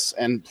from this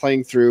and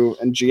playing through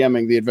and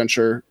GMing the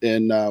adventure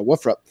in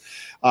Wolfrip,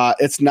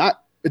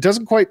 it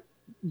doesn't quite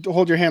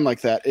hold your hand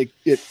like that. It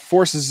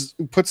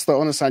puts the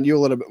onus on you a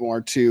little bit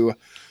more to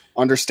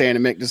understand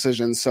and make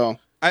decisions. So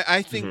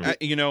I think, I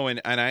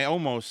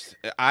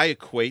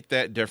equate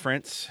that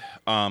difference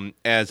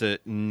as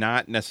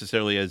not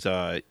necessarily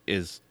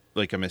as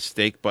like a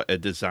mistake, but a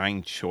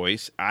design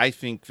choice. I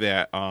think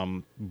that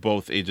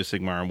both Age of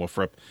Sigmar and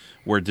Wolfrip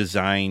were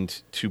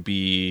designed to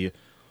be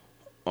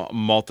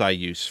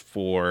multi-use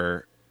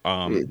for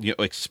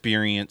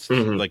experienced,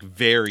 like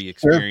very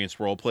experienced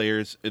role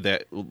players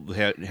that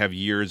have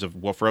years of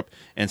Wolfrip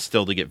and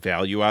still to get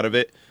value out of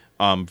it,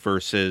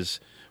 versus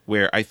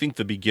where I think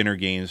the beginner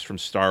games from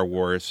Star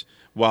Wars,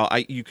 while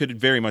you could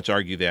very much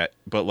argue that,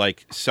 but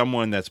like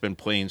someone that's been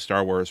playing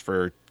Star Wars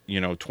for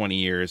 20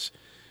 years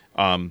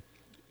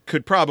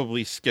could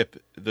probably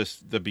skip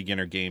the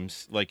beginner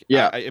games. Like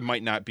it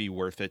might not be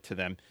worth it to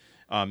them.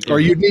 Or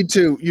you'd need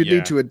to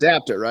Yeah.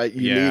 adapt it, right?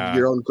 You Yeah. need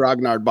your own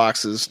grognard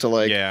boxes to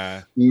like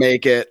Yeah.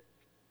 make it,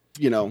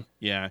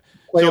 Yeah.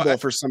 playable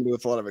for somebody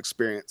with a lot of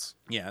experience.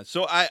 Yeah.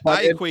 So I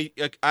But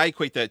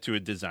equate that to a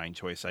design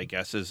choice, I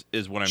guess,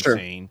 is what I'm Sure.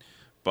 saying.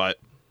 But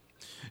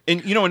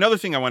and another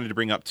thing I wanted to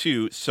bring up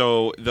too.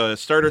 So the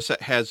starter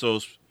set has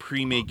those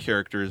pre-made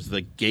characters,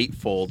 the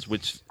gatefolds,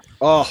 which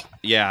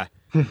yeah,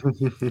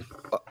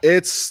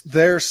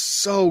 they're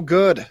so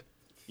good.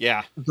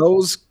 yeah,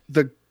 Those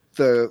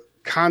the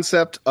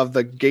concept of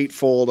the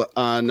gatefold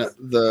on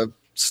the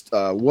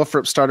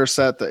Wolfrip starter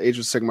set, the Age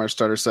of Sigmar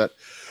starter set,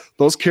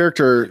 those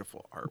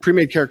beautiful art.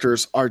 pre-made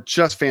characters are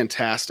just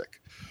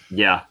fantastic.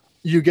 Yeah.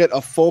 You get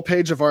a full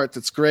page of art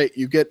that's great.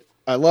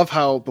 I love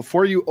how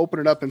before you open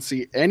it up and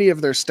see any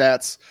of their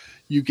stats,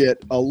 you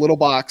get a little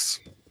box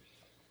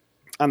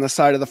on the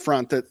side of the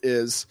front that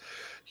is,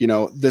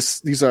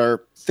 these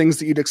are things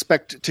that you'd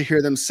expect to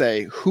hear them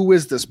say. Who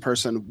is this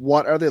person?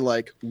 What are they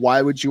like?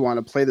 Why would you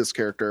want to play this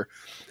character?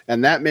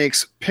 And that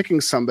makes picking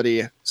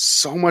somebody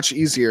so much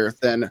easier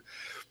than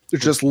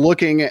just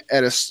looking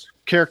at a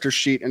character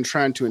sheet and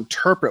trying to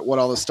interpret what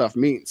all this stuff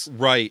means.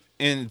 Right.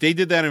 And they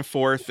did that in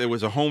fourth. It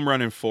was a home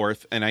run in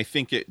fourth, and I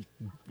think it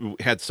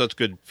had such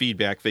good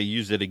feedback they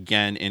used it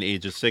again in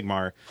Age of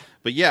Sigmar.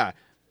 But yeah,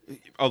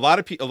 a lot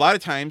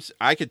of times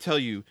I could tell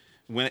you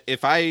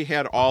if I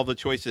had all the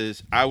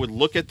choices, I would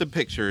look at the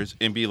pictures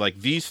and be like,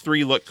 these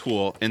three look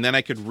cool, and then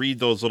I could read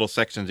those little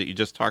sections that you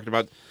just talked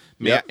about,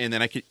 Matt, and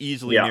then I could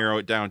easily narrow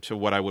it down to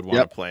what I would want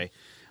to play.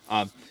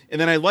 And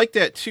then I like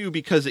that too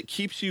because it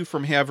keeps you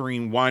from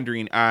having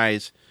wandering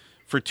eyes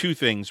for two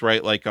things,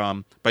 right? Like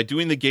by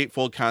doing the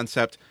gatefold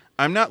concept,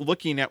 I'm not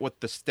looking at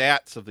what the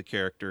stats of the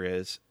character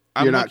is.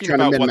 You're not trying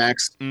to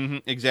min-max.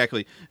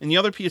 Exactly. And the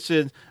other piece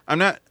is I'm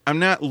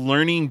not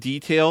learning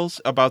details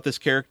about this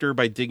character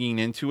by digging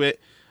into it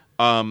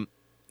for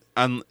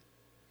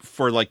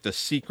like the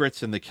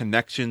secrets and the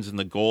connections and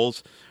the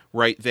goals,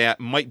 right? That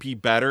might be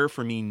better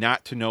for me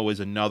not to know as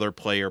another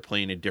player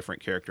playing a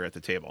different character at the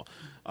table.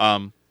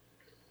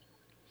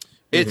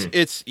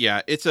 It's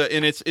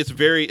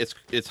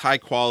high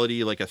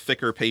quality, like a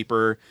thicker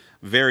paper,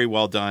 very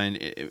well done.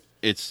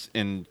 It's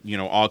in,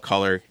 all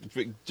color,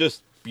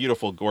 just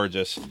beautiful,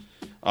 gorgeous.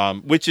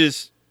 Which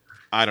is,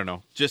 I don't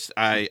know, just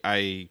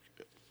I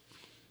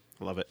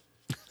love it.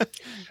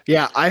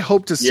 Yeah, I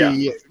hope to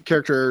see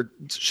character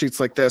sheets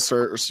like this,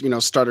 or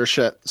starter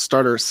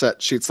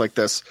set sheets like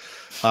this,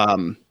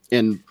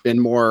 in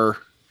more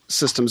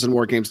systems and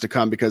more games to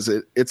come, because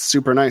it's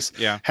super nice.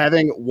 Yeah,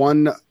 having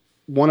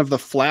one of the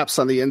flaps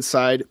on the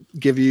inside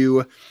give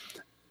you,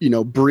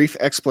 brief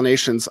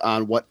explanations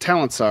on what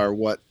talents are,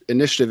 what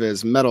initiative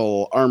is,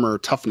 metal, armor,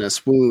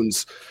 toughness,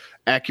 wounds,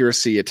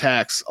 accuracy,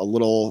 attacks, a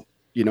little,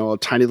 a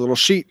tiny little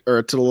sheet or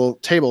a little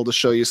table to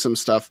show you some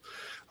stuff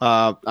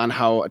on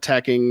how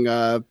attacking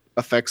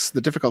affects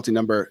the difficulty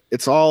number.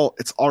 It's all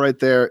right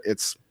there.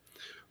 It's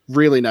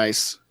really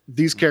nice.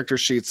 These character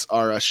sheets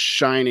are a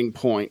shining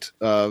point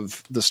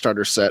of the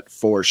starter set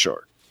for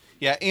sure.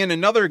 Yeah, and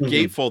another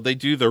gatefold, they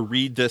do the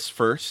read this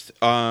first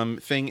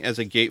thing as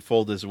a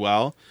gatefold as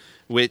well,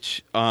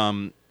 which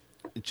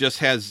just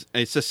has,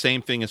 it's the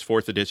same thing as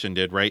 4th edition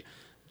did, right?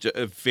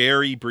 A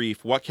very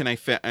brief, what can I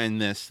fit in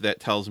this that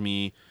tells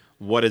me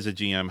what is a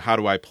GM, how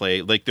do I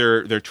play? Like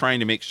they're trying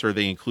to make sure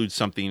they include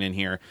something in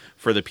here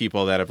for the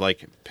people that have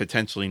like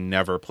potentially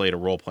never played a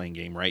role-playing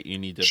game, right? You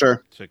need to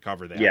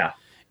cover that. Yeah.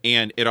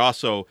 And it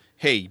also,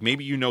 hey,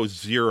 maybe you know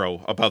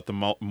zero about the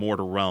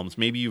Mortal Realms.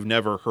 Maybe you've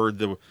never heard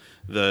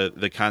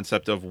the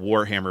concept of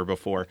Warhammer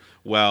before.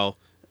 Well,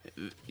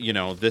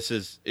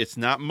 it's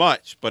not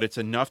much, but it's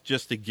enough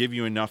just to give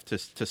you enough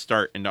to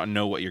start and not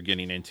know what you're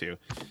getting into.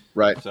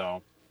 Right.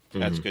 So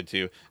that's good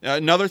too.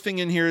 Another thing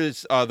in here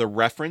is the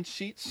reference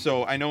sheets.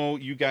 So I know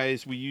you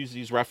guys, we use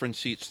these reference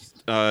sheets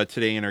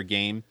today in our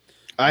game.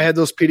 I had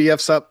those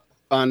PDFs up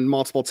on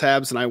multiple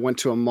tabs, and I went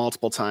to them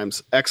multiple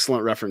times.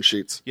 Excellent reference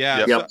sheets.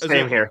 Yeah. Yep.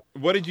 Same here.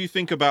 What did you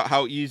think about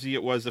how easy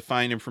it was to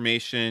find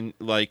information?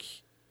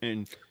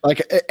 Anytime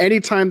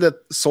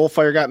that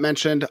Soulfire got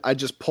mentioned, I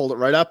just pulled it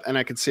right up, and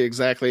I could see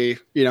exactly,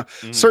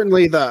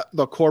 certainly the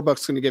core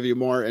book's going to give you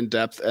more in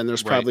depth, and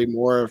there's probably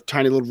more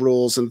tiny little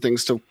rules and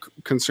things to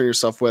concern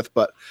yourself with.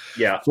 But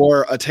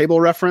for a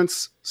table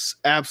reference,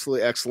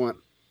 absolutely excellent,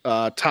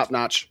 top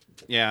notch.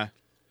 Yeah.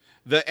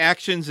 The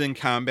actions in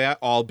combat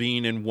all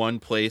being in one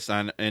place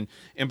and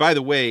by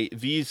the way,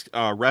 these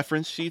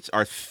reference sheets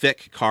are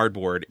thick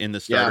cardboard in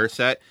the starter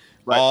set,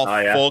 all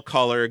full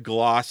color,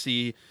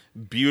 glossy,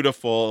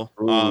 beautiful.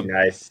 Ooh,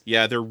 nice.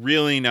 Yeah, they're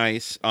really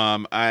nice.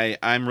 I'm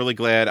really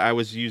glad I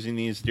was using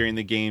these during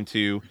the game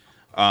too.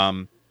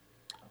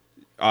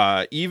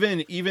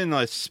 Even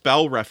a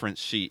spell reference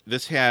sheet.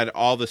 This had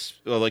all this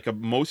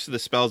most of the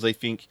spells I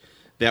think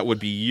that would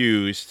be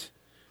used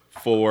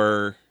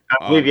for.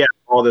 I believe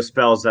all the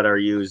spells that are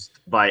used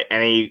by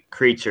any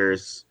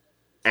creatures,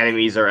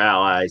 enemies or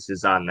allies,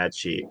 is on that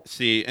sheet.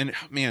 See, and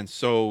man,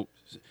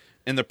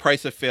 in the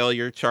price of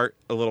failure chart,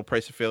 a little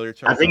price of failure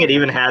chart. I think it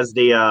even has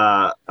the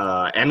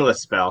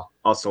endless spell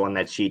also on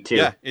that sheet too.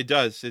 Yeah, it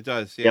does. It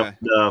does. Yeah. Yep,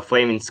 the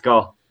flaming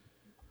skull.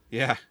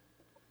 Yeah.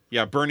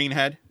 Yeah, Burning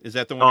Head. Is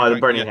that the one? Oh, you're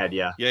the talking- burning head.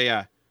 Yeah. Yeah,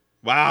 yeah.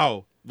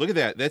 Wow. Look at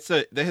that.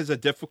 That has a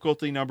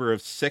difficulty number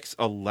of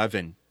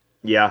 611.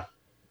 Yeah.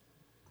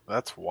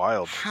 That's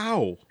wild.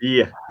 How?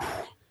 Yeah.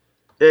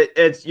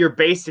 It's you're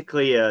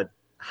basically a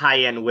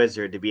high-end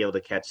wizard to be able to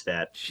catch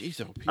that.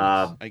 Jeez, oh, Pete.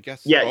 I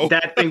guess. Yeah, so.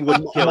 that thing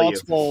would kill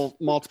you.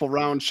 multiple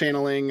round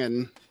channeling,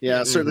 and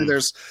certainly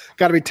there's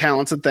got to be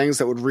talents and things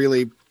that would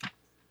really,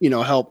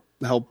 help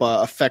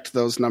affect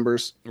those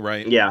numbers.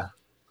 Right. Yeah.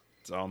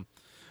 So,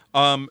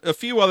 a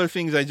few other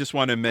things I just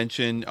want to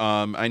mention.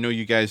 I know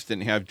you guys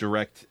didn't have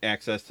direct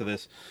access to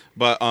this,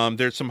 but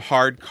there's some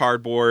hard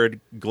cardboard,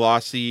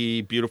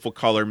 glossy, beautiful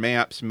color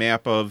maps.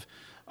 Map of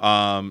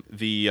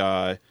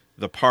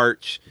the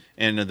Parch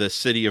and the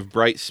city of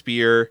Bright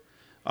Spear.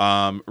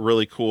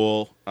 Really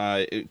cool.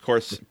 Of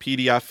course,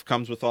 PDF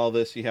comes with all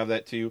this. You have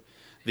that too.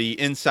 The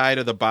inside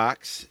of the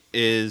box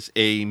is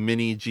a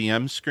mini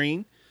GM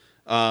screen.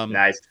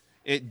 Nice.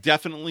 It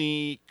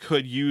definitely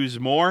could use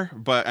more,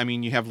 but I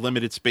mean, you have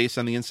limited space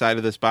on the inside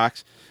of this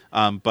box,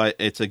 but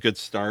it's a good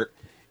start.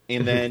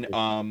 And then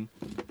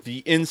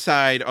the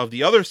inside of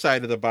the other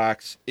side of the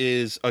box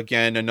is,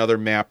 again, another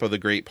map of the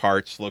Great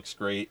Parch. Looks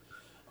great.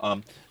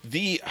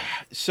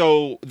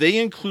 So they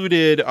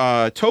included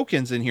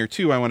tokens in here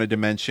too. I wanted to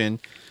mention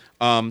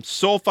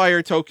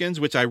Soulfire tokens,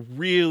 which I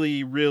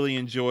really, really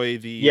enjoy.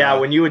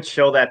 When you would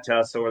show that to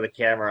us over the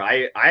camera,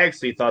 I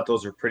actually thought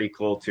those were pretty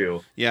cool too.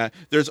 Yeah,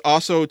 there's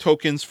also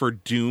tokens for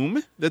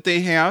Doom that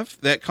they have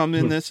that come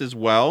in this as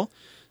well.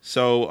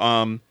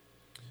 So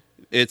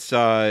it's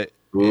they're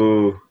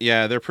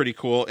pretty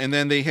cool. And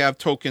then they have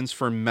tokens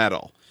for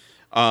metal.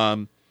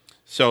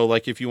 So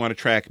like if you want to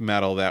track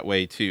metal that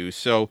way too.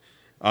 So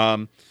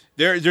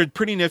they're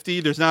pretty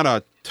nifty. There's not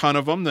a ton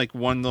of them, like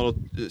one little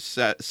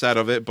set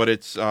of it, but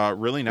it's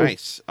really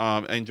nice. I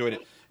enjoyed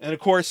it. And of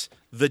course,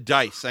 the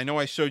dice. I know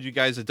I showed you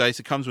guys the dice.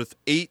 It comes with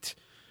 8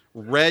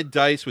 red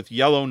dice with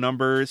yellow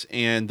numbers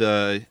and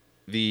the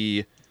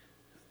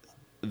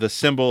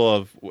symbol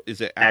of, is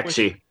it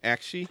Akshi?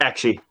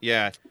 Akshi?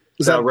 Yeah.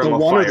 Is that the Realm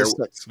of 1 or Fire. the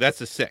 6? That's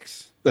the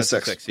 6. The That's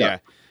six, the 6. yeah. Yeah.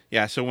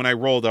 Yeah. So when I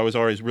rolled, I was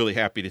always really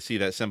happy to see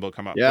that symbol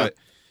come up. Yeah. But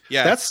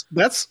yeah.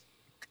 That's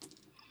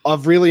a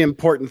really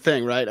important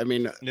thing, right? I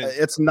mean, Yeah.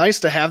 It's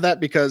nice to have that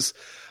because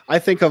I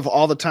think of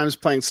all the times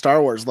playing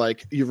Star Wars,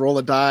 like you roll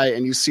a die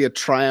and you see a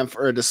triumph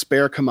or a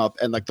despair come up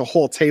and like the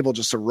whole table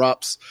just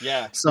erupts.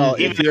 Yeah. So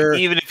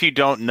Even if you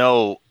don't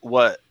know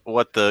what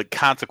the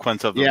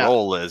consequence of the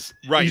roll is,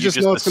 right, you you just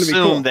just know it's gonna be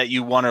assume cool. that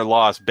you won or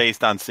lost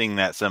based on seeing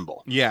that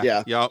symbol. Yeah.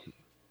 Yeah. Yep.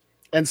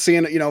 and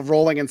seeing,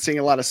 rolling and seeing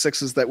a lot of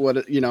 6s that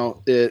would,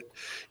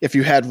 if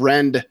you had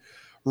Rend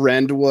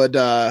would,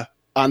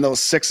 on those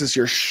 6s,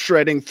 you're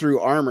shredding through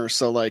armor.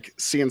 So like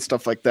seeing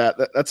stuff like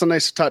that's a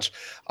nice touch.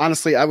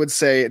 Honestly, I would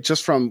say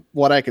just from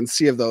what I can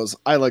see of those,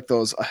 I like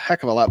those a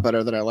heck of a lot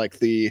better than I like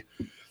the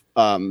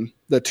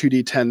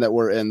 2D10 that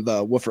were in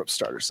the Woofrup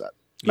starter set.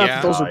 Not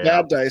that those were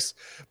bad dice,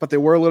 but they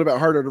were a little bit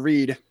harder to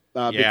read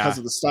because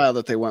of the style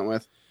that they went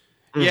with.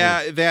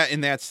 Yeah,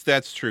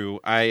 that's true.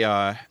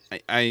 I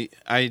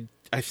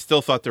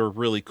still thought they were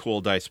really cool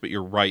dice, but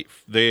you're right.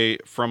 They,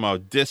 from a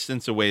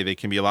distance away, they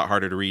can be a lot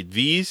harder to read.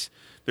 These,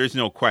 there's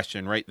no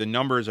question, right? The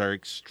numbers are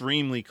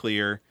extremely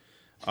clear.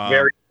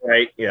 Very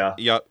right, yeah.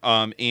 Yep.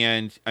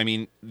 And I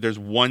mean, there's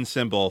one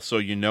symbol, so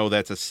you know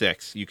that's a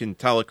 6. You can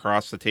tell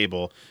across the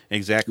table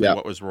exactly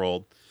what was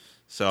rolled.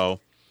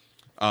 So,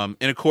 and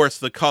of course,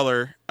 the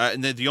color.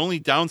 And the only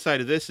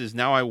downside of this is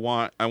now I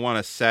want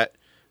a set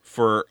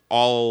for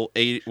all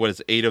 8. What is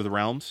it, 8 of the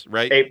realms,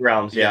 right? 8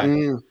 realms,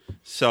 yeah.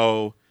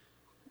 So,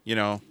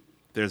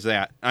 there's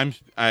that.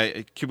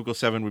 Cubicle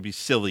 7 would be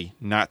silly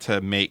not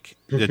to make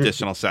the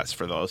additional sets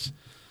for those.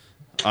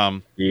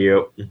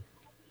 Yep.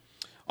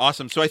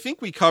 Awesome. So I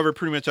think we covered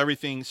pretty much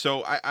everything.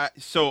 So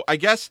I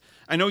guess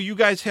I know you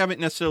guys haven't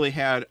necessarily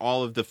had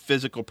all of the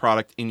physical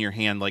product in your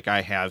hand like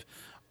I have.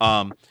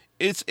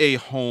 It's a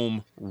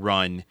home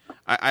run.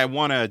 I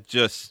want to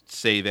just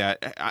say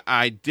that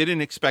I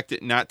didn't expect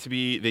it not to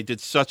be. They did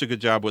such a good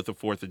job with the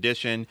 4th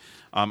edition.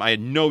 I had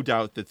no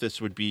doubt that this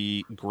would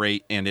be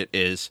great, and it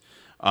is.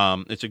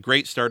 It's a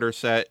great starter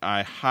set.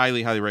 I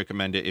highly, highly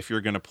recommend it if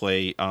you're going to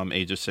play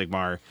Age of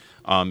Sigmar.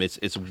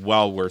 It's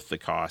well worth the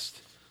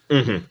cost.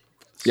 Mm-hmm.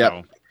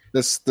 Yeah,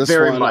 this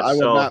Very one much I would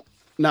so.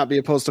 not be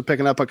opposed to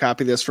picking up a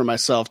copy of this for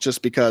myself,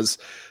 just because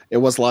it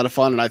was a lot of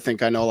fun, and I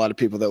think I know a lot of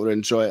people that would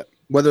enjoy it.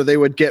 Whether they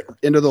would get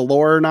into the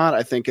lore or not,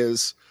 I think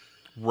is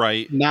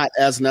right, not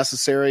as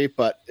necessary,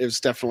 but it was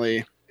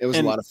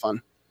a lot of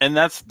fun. And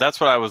that's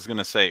what I was going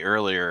to say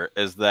earlier,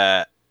 is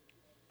that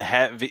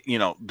that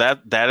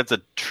is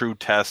a true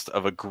test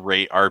of a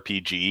great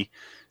RPG,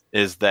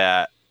 is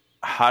that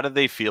how do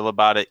they feel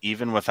about it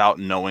even without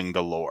knowing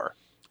the lore?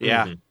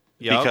 Yeah. Mm-hmm.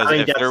 Yep. Because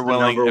if they're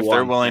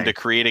willing thing. to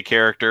create a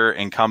character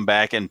and come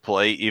back and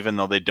play even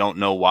though they don't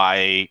know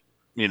why,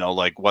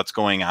 like what's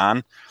going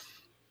on,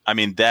 I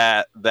mean,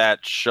 that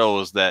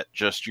shows that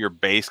just your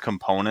base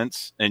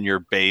components and your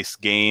base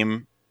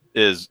game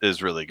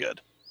is really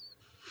good.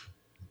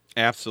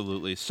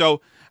 Absolutely.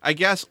 So I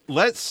guess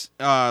let's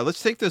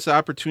take this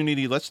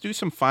opportunity. Let's do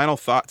some final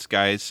thoughts,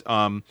 guys.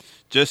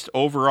 Just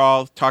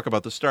overall, talk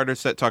about the starter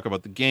set, talk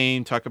about the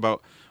game, talk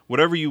about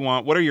whatever you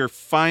want. What are your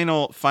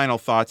final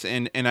thoughts?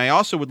 And I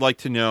also would like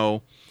to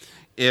know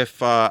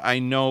if I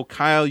know,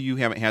 Kyle, you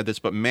haven't had this,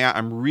 but Matt,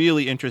 I'm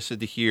really interested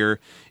to hear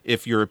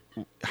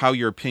how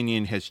your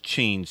opinion has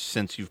changed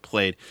since you've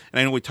played. And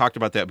I know we talked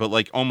about that, but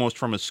like almost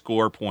from a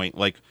score point,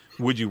 like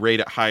would you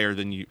rate it higher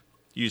than you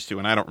used to?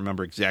 And I don't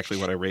remember exactly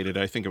what I rated.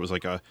 I think it was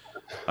like a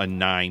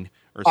 9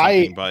 or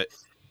something. But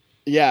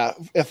yeah,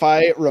 if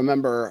I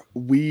remember,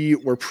 we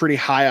were pretty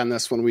high on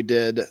this when we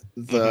did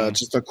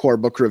just a core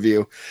book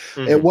review.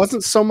 It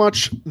wasn't so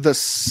much the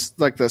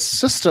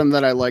system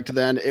that I liked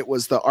then. It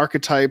was the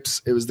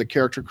archetypes. It was the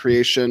character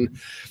creation.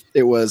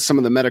 It was some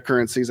of the meta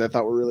currencies I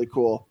thought were really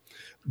cool.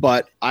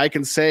 But I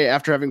can say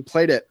after having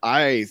played it,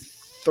 I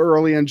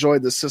thoroughly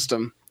enjoyed the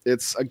system.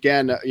 It's,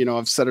 again,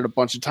 I've said it a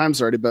bunch of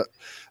times already, but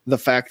the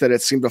fact that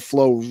it seemed to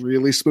flow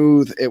really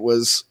smooth, it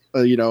was,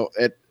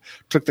 it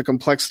took the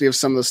complexity of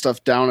some of the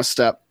stuff down a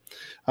step.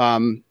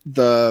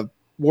 The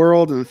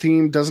world and the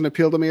theme doesn't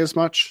appeal to me as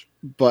much,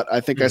 but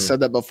I think I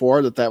said that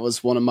before, that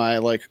was one of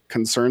my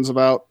concerns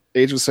about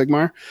Age of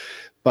Sigmar.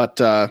 But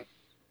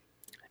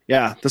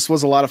yeah, this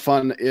was a lot of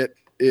fun. It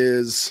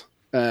is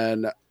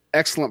an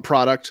excellent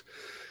product.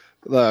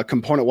 The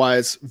component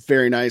wise,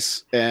 very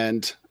nice.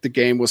 And the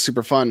game was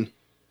super fun,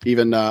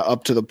 even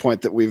up to the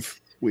point that we've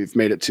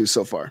made it to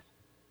so far.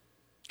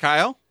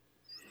 Kyle?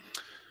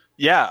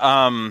 Yeah,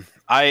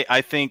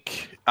 I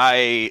think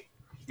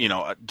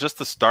just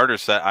the starter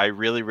set I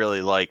really,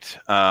 really liked.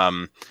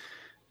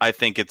 I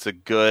think it's a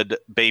good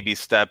baby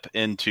step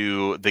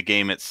into the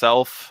game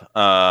itself.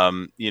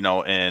 And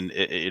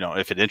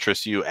if it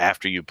interests you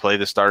after you play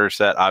the starter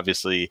set,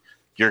 obviously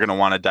you're going to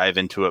want to dive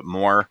into it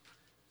more.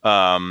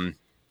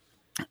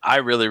 I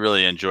really,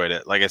 really enjoyed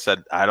it. Like I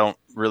said, I don't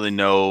really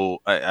know.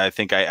 I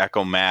think I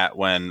echo Matt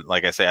when,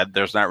 like I said,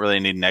 there's not really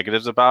any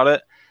negatives about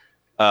it.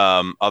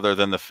 Other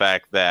than the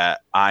fact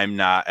that I'm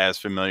not as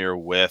familiar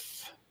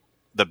with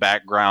the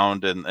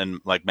background and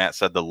like Matt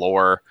said, the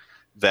lore,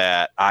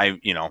 that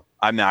I'm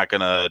not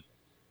gonna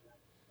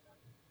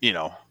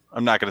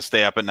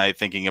stay up at night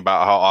thinking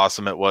about how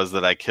awesome it was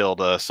that I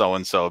killed a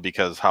so-and-so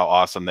because how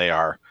awesome they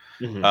are.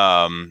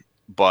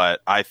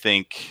 But I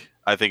think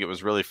it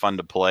was really fun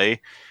to play,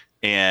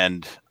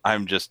 and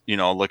I'm just,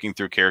 looking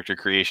through character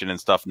creation and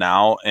stuff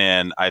now.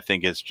 And I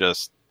think it's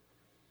just,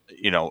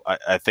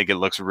 I think it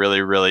looks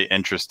really, really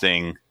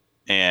interesting,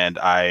 and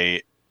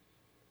I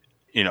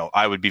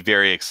would be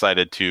very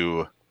excited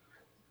to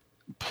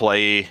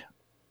play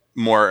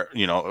more,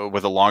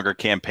 with a longer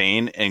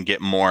campaign and get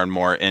more and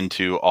more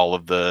into all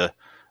of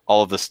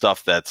the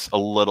stuff that's a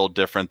little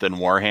different than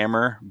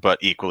Warhammer, but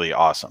equally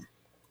awesome.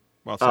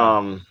 Well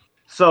said.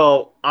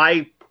 So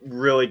I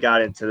really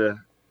got into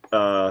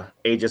the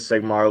Age of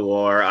Sigmar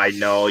lore. I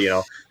know,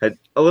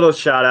 a little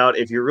shout out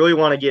if you really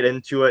want to get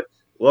into it.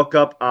 Look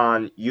up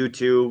on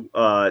YouTube,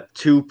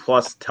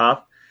 2+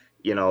 Tough.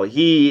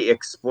 He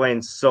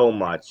explains so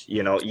much.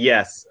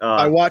 Yes.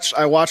 I watched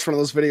one of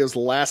those videos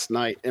last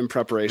night in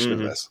preparation of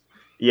this.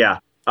 Yeah.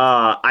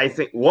 I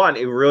think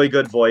a really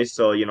good voice.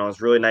 So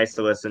it's really nice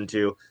to listen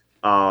to.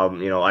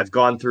 I've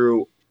gone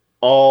through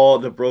all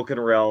the Broken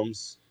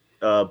Realms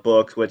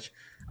books, which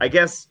I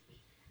guess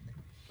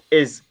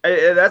is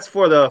that's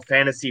for the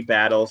fantasy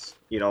battles.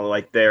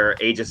 Like their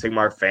Age of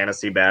Sigmar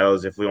fantasy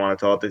battles, if we want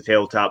to talk the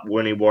tabletop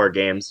winning war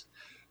games.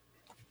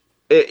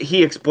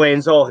 He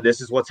explains, this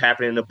is what's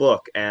happening in the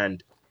book.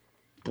 And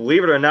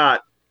believe it or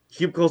not,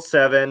 Cubicle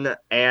 7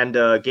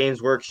 and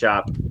Games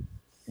Workshop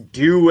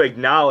do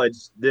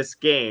acknowledge this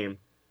game.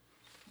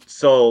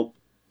 So,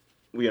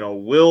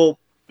 we'll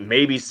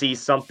maybe see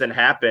something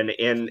happen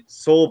in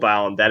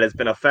Soulbound that has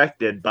been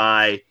affected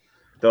by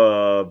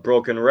the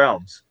Broken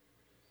Realms.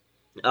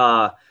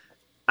 I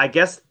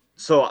guess,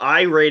 so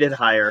I rated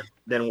higher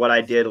than what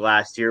I did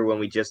last year when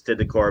we just did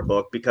the core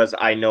book because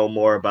I know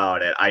more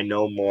about it. I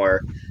know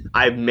more.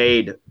 I've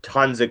made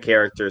tons of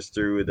characters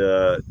through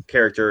the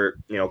character,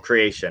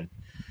 creation.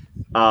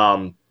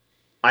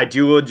 I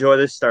do enjoy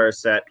the starter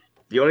set.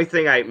 The only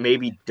thing I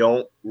maybe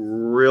don't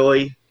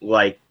really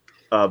like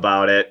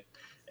about it,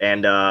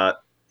 and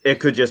it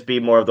could just be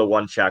more of the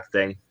one-shot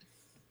thing,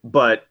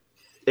 but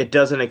it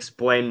doesn't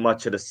explain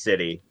much of the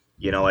city.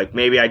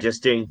 Maybe I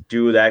just didn't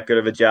do that good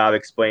of a job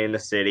explaining the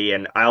city.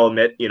 And I'll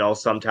admit,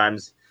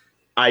 sometimes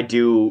I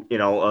do,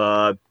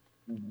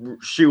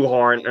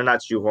 shoehorn, or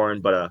not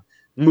shoehorn, but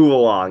move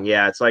along.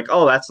 Yeah, it's like,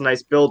 that's a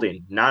nice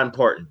building. Not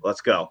important.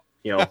 Let's go.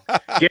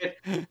 Get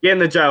in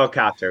the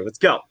gyrocopter. Let's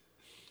go.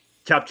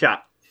 Chop,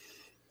 chop.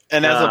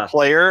 And as a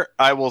player,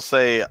 I will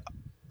say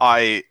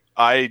I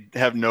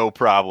have no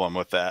problem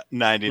with that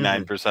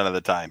 99% of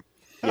the time.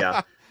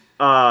 Yeah.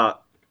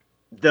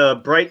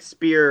 The Bright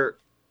Spear...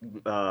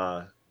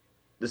 the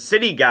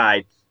city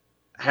guide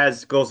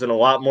goes in a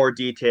lot more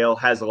detail,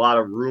 has a lot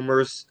of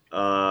rumors,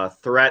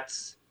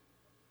 threats,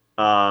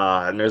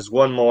 and there's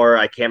one more,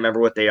 I can't remember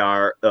what they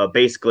are.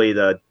 Basically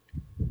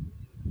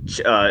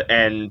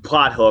and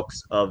plot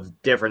hooks of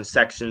different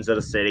sections of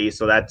the city,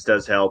 so that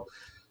does help.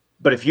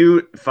 But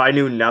if I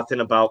knew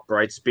nothing about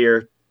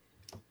Brightspear,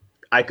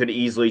 I could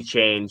easily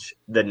change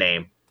the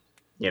name.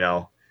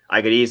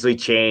 I could easily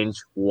change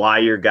why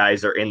your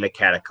guys are in the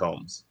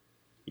catacombs,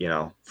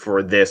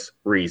 for this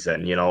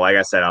reason. Like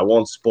I said, I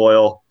won't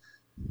spoil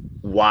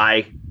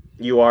why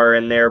you are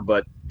in there,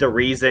 but the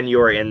reason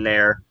you are in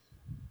there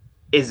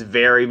is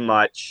very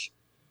much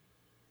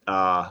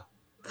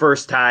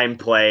first time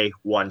play,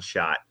 one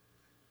shot.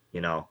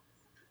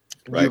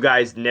 Right. You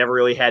guys never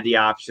really had the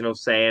option of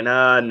saying,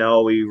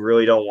 no, we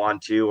really don't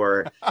want to,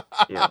 or,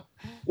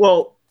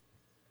 well,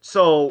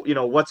 so,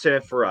 what's in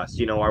it for us?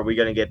 Are we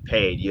going to get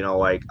paid?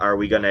 Are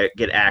we going to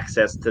get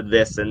access to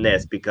this and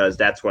this? Because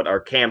that's what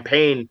our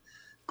campaign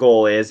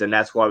goal is, and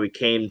that's why we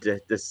came to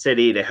the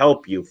city to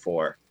help you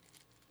for.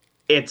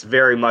 It's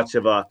very much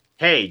of a,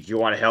 hey, do you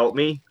want to help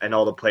me? And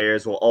all the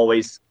players will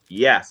always,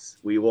 yes,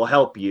 we will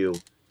help you.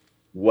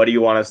 What do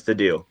you want us to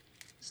do?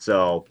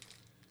 So,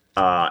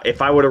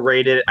 if I would have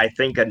rated it, I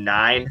think a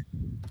 9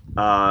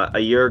 a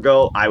year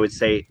ago, I would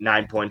say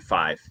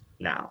 9.5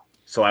 now.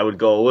 So I would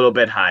go a little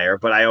bit higher,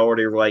 but I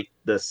already liked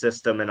the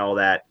system and all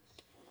that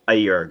a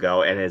year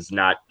ago, and it has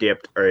not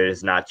dipped or it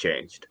has not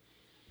changed.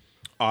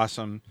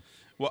 Awesome.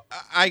 Well,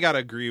 I got to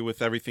agree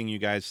with everything you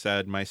guys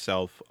said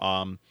myself.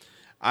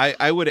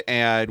 I would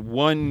add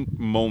one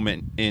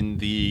moment in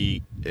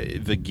the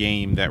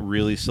game that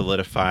really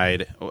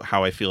solidified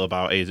how I feel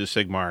about Age of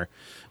Sigmar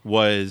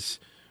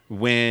was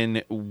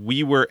when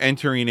we were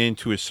entering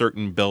into a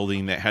certain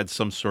building that had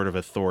some sort of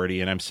authority,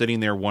 and I'm sitting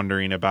there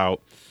wondering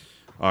about,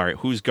 all right,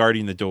 who's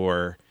guarding the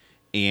door,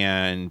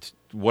 and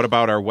what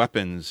about our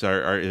weapons?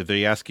 Are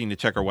they asking to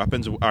check our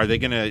weapons? Are they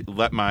going to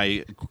let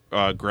my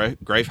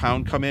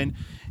Greifhound come in?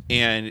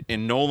 And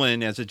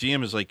Nolan, as a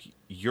GM, is like,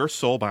 you're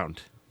soulbound.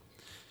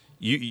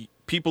 You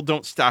people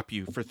don't stop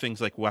you for things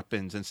like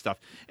weapons and stuff.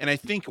 And I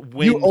think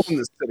when you own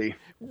the city,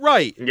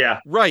 right?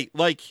 Yeah, right.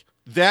 Like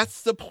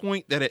that's the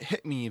point that it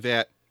hit me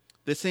that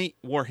this ain't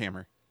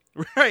Warhammer,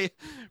 right?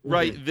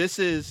 Right.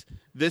 Mm-hmm.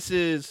 This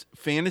is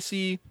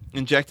fantasy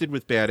injected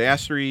with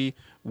badassery.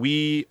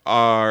 We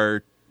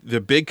are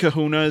the big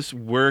kahunas.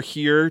 We're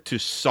here to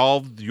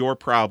solve your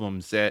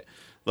problems. That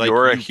like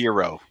you're a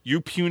hero. You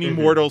puny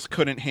mortals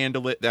couldn't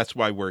handle it. That's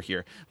why we're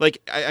here.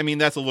 Like I mean,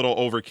 that's a little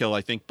overkill,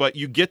 I think, but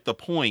you get the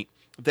point.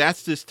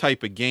 That's this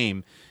type of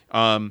game.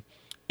 And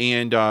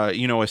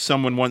as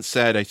someone once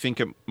said, I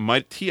think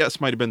TS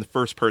might have been the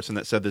first person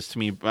that said this to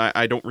me.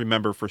 I don't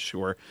remember for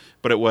sure,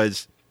 but it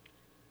was,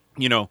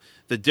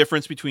 the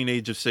difference between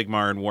Age of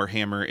Sigmar and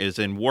Warhammer is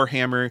in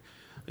Warhammer,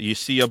 you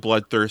see a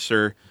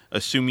bloodthirster,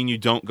 assuming you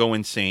don't go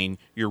insane,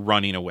 you're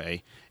running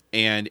away.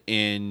 And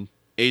in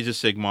Age of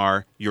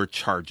Sigmar, you're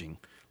charging.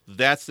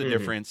 That's the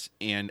difference,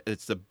 and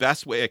it's the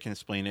best way I can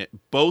explain it.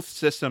 Both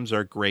systems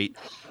are great.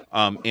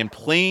 In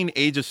playing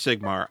Age of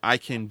Sigmar, I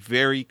can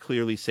very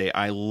clearly say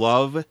I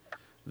love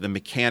the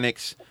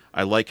mechanics.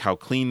 I like how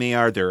clean they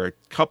are. There are a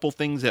couple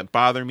things that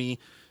bother me,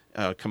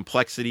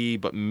 complexity,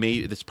 but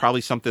maybe it's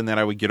probably something that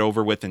I would get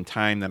over with in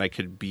time that I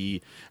could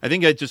be. I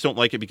think I just don't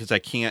like it because I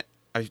can't.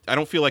 I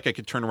don't feel like I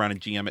could turn around and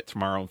GM it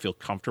tomorrow and feel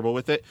comfortable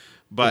with it.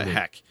 But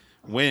heck,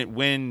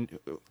 when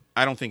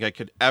I don't think I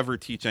could ever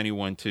teach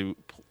anyone to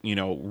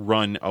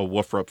run a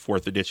Wolfrup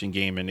 4th edition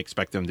game and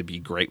expect them to be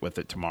great with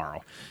it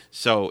tomorrow.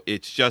 So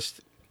it's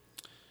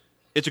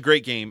a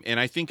great game. And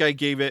I think I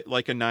gave it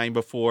like a 9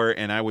 before,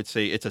 and I would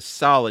say it's a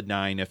solid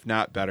 9, if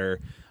not better.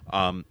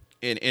 And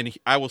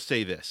I will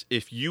say this,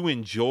 if you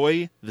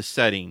enjoy the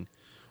setting,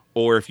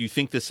 or if you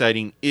think the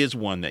setting is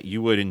one that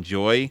you would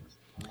enjoy,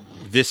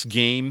 this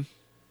game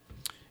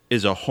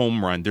is a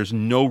home run. There's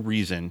no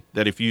reason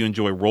that if you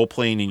enjoy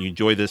role-playing and you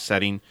enjoy this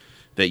setting,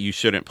 that you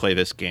shouldn't play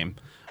this game.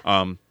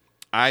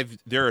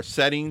 There are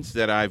settings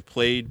that I've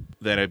played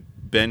that have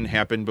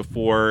happened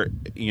before,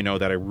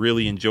 that I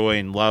really enjoy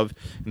and love,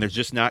 and there's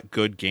just not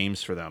good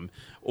games for them.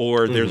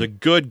 Or there's a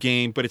good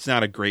game, but it's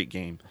not a great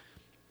game.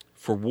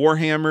 For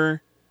Warhammer,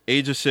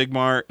 Age of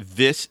Sigmar,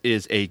 this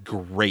is a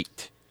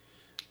great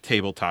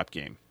tabletop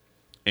game,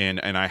 and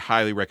I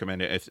highly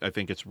recommend it. I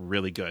think it's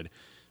really good.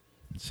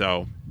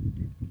 So,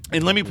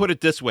 and let me put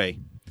it this way.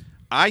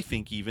 I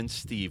think even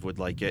Steve would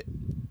like it,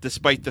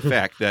 despite the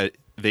fact that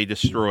they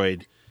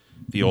destroyed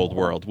the old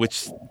world,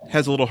 which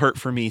has a little hurt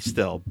for me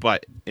still,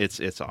 but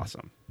it's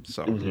awesome.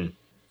 So,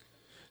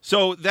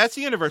 So that's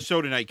the end of our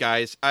show tonight,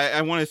 guys.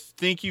 I want to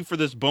thank you for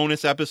this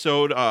bonus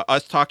episode,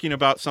 us talking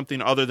about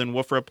something other than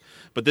Wolfrup,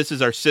 but this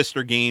is our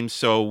sister game,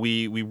 so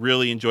we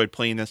really enjoyed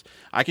playing this.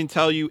 I can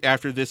tell you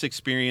after this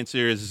experience,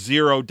 there is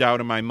zero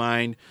doubt in my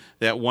mind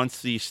that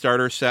once the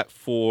starter set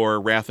for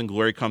Wrath and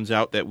Glory comes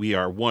out, that we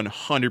are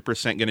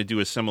 100% going to do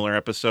a similar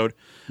episode.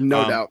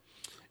 No doubt.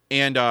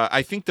 And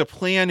I think the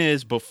plan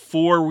is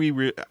before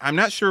I'm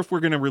not sure if we're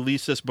going to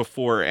release this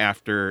before or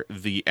after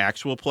the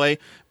actual play,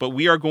 but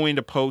we are going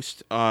to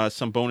post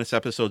some bonus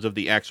episodes of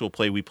the actual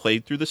play we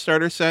played through the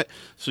starter set.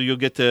 So you'll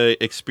get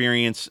to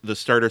experience the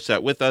starter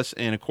set with us.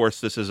 And of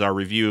course, this is our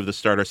review of the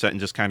starter set and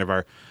just kind of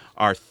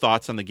our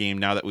thoughts on the game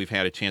now that we've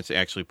had a chance to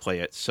actually play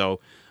it. So,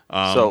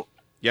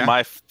 yeah.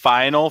 My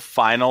final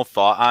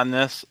thought on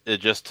this is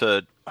just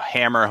to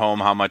hammer home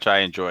how much I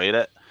enjoyed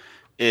it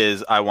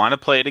is I want to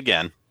play it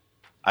again.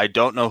 I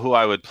don't know who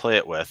I would play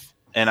it with,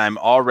 and I'm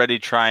already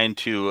trying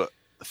to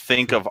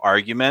think of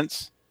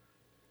arguments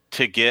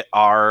to get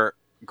our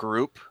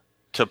group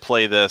to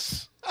play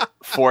this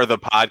for the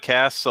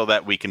podcast so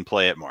that we can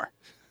play it more.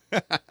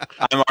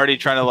 I'm already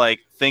trying to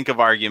think of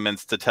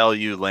arguments to tell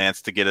you,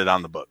 Lance, to get it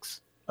on the books.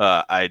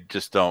 I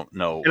just don't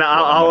know. And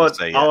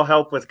I'll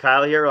help with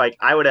Kyle here.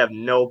 I would have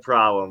no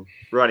problem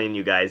running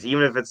you guys,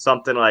 even if it's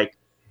something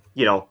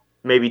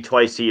maybe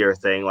twice a year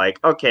thing.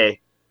 Okay.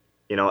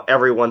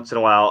 Every once in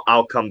a while,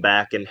 I'll come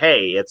back and,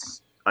 hey,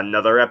 it's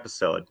another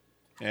episode.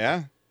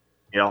 Yeah.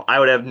 I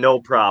would have no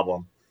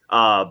problem.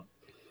 The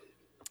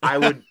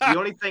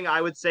only thing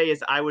I would say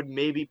is I would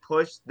maybe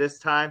push this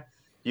time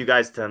you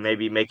guys to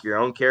maybe make your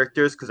own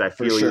characters because I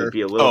feel you would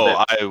be a little bit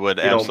I would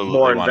absolutely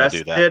more want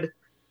invested. to do that.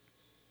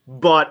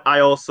 But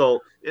I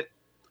also,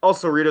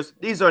 readers,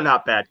 these are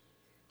not bad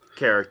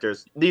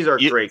characters. These are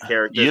great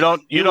characters. You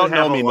don't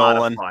know me,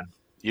 Nolan.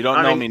 You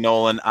don't know me,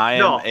 Nolan.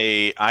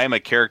 I am a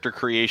character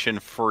creation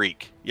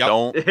freak. Yep.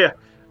 Don't. Yeah.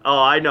 Oh,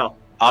 I know.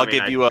 I'll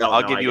give you an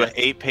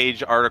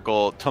 8-page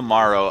article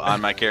tomorrow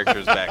on my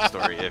character's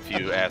backstory if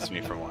you ask me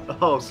for one.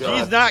 Oh God.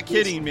 He's not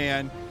kidding,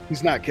 man.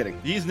 He's not kidding.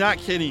 He's not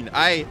kidding.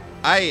 I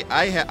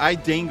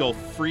dangle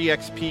free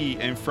XP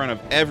in front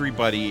of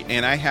everybody,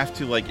 and I have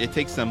to it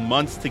takes them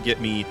months to get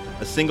me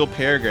a single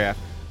paragraph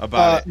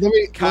about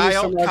it.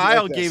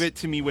 Kyle gave it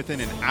to me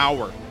within an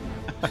hour.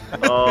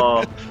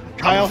 Oh.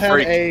 Kyle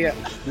had a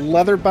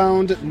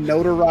leather-bound,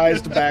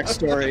 notarized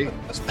backstory,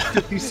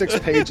 56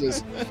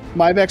 pages.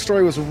 My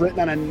backstory was written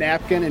on a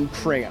napkin in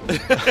crayon.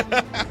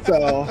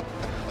 So,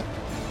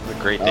 it's a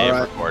great day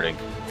of recording.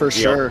 For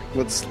sure.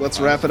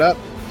 Let's wrap it up.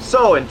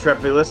 So,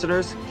 intrepid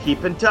listeners,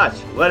 keep in touch.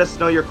 Let us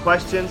know your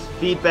questions,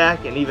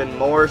 feedback, and even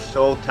more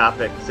show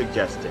topic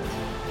suggestions.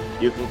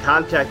 You can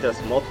contact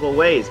us multiple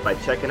ways by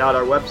checking out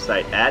our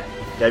website at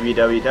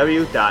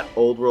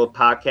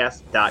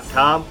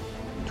www.oldworldpodcast.com,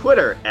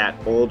 Twitter at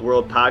Old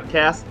World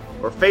Podcast,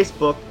 or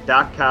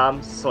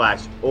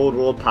Facebook.com/Old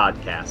World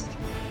Podcast.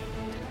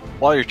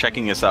 While you're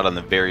checking us out on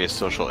the various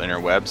social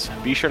interwebs,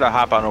 be sure to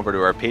hop on over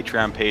to our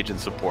Patreon page and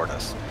support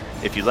us.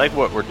 If you like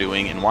what we're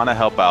doing and want to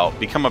help out,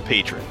 become a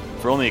patron.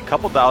 For only a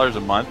couple dollars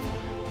a month,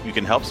 you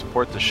can help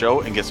support the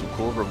show and get some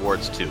cool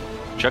rewards too.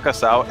 Check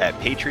us out at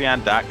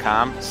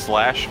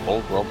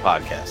patreon.com/Old World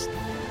Podcast.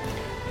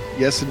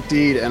 Yes,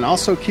 indeed. And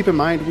also keep in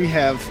mind, we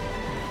have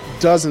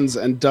dozens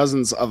and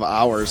dozens of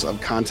hours of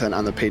content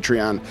on the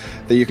Patreon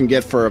that you can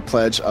get for a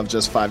pledge of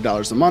just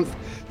 $5 a month.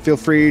 Feel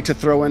free to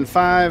throw in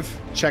 $5,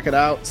 check it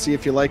out, see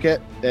if you like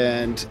it.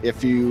 And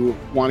if you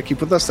want to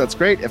keep with us, that's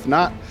great. If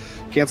not,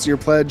 cancel your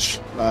pledge.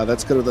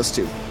 That's good with us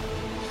too.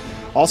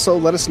 Also,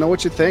 let us know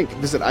what you think.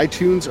 Visit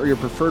iTunes or your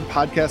preferred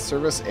podcast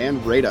service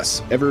and rate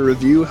us. Every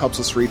review helps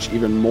us reach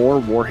even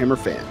more Warhammer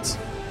fans.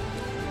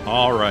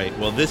 All right.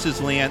 Well, this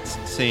is Lance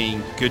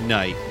saying good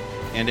night.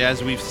 And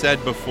as we've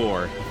said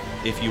before,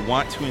 if you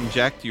want to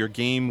inject your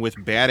game with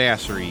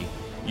badassery,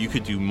 you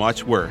could do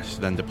much worse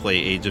than to play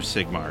Age of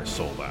Sigmar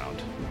Soulbound.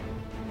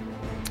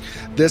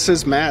 This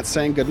is Matt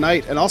saying good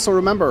night. And also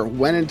remember,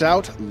 when in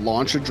doubt,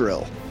 launch a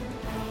drill.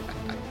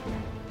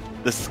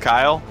 This is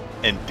Kyle,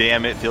 and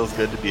damn, it feels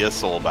good to be a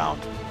Soulbound.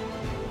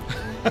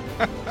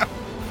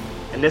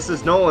 And this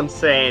is Nolan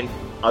saying,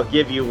 I'll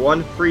give you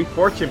 1 free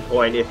fortune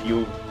point if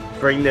you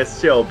bring this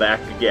show back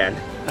again.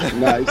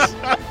 Nice.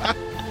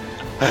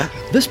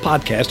 This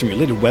podcast and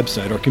related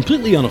website are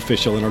completely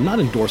unofficial and are not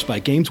endorsed by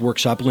Games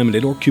Workshop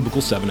Limited or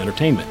Cubicle 7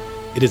 Entertainment.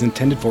 It is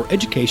intended for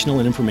educational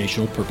and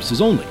informational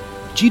purposes only.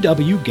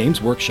 GW,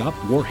 Games Workshop,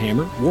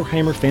 Warhammer,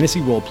 Warhammer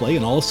Fantasy Roleplay,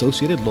 and all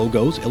associated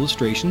logos,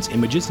 illustrations,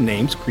 images,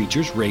 names,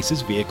 creatures,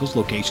 races, vehicles,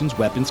 locations,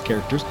 weapons,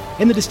 characters,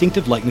 and the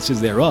distinctive likenesses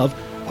thereof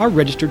are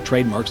registered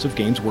trademarks of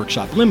Games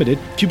Workshop Limited,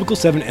 Cubicle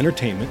 7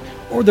 Entertainment,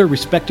 or their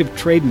respective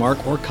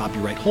trademark or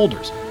copyright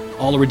holders.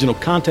 All original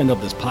content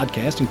of this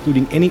podcast,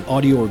 including any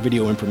audio or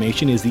video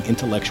information, is the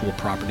intellectual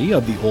property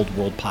of the Old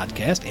World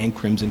Podcast and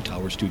Crimson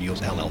Tower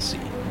Studios, LLC.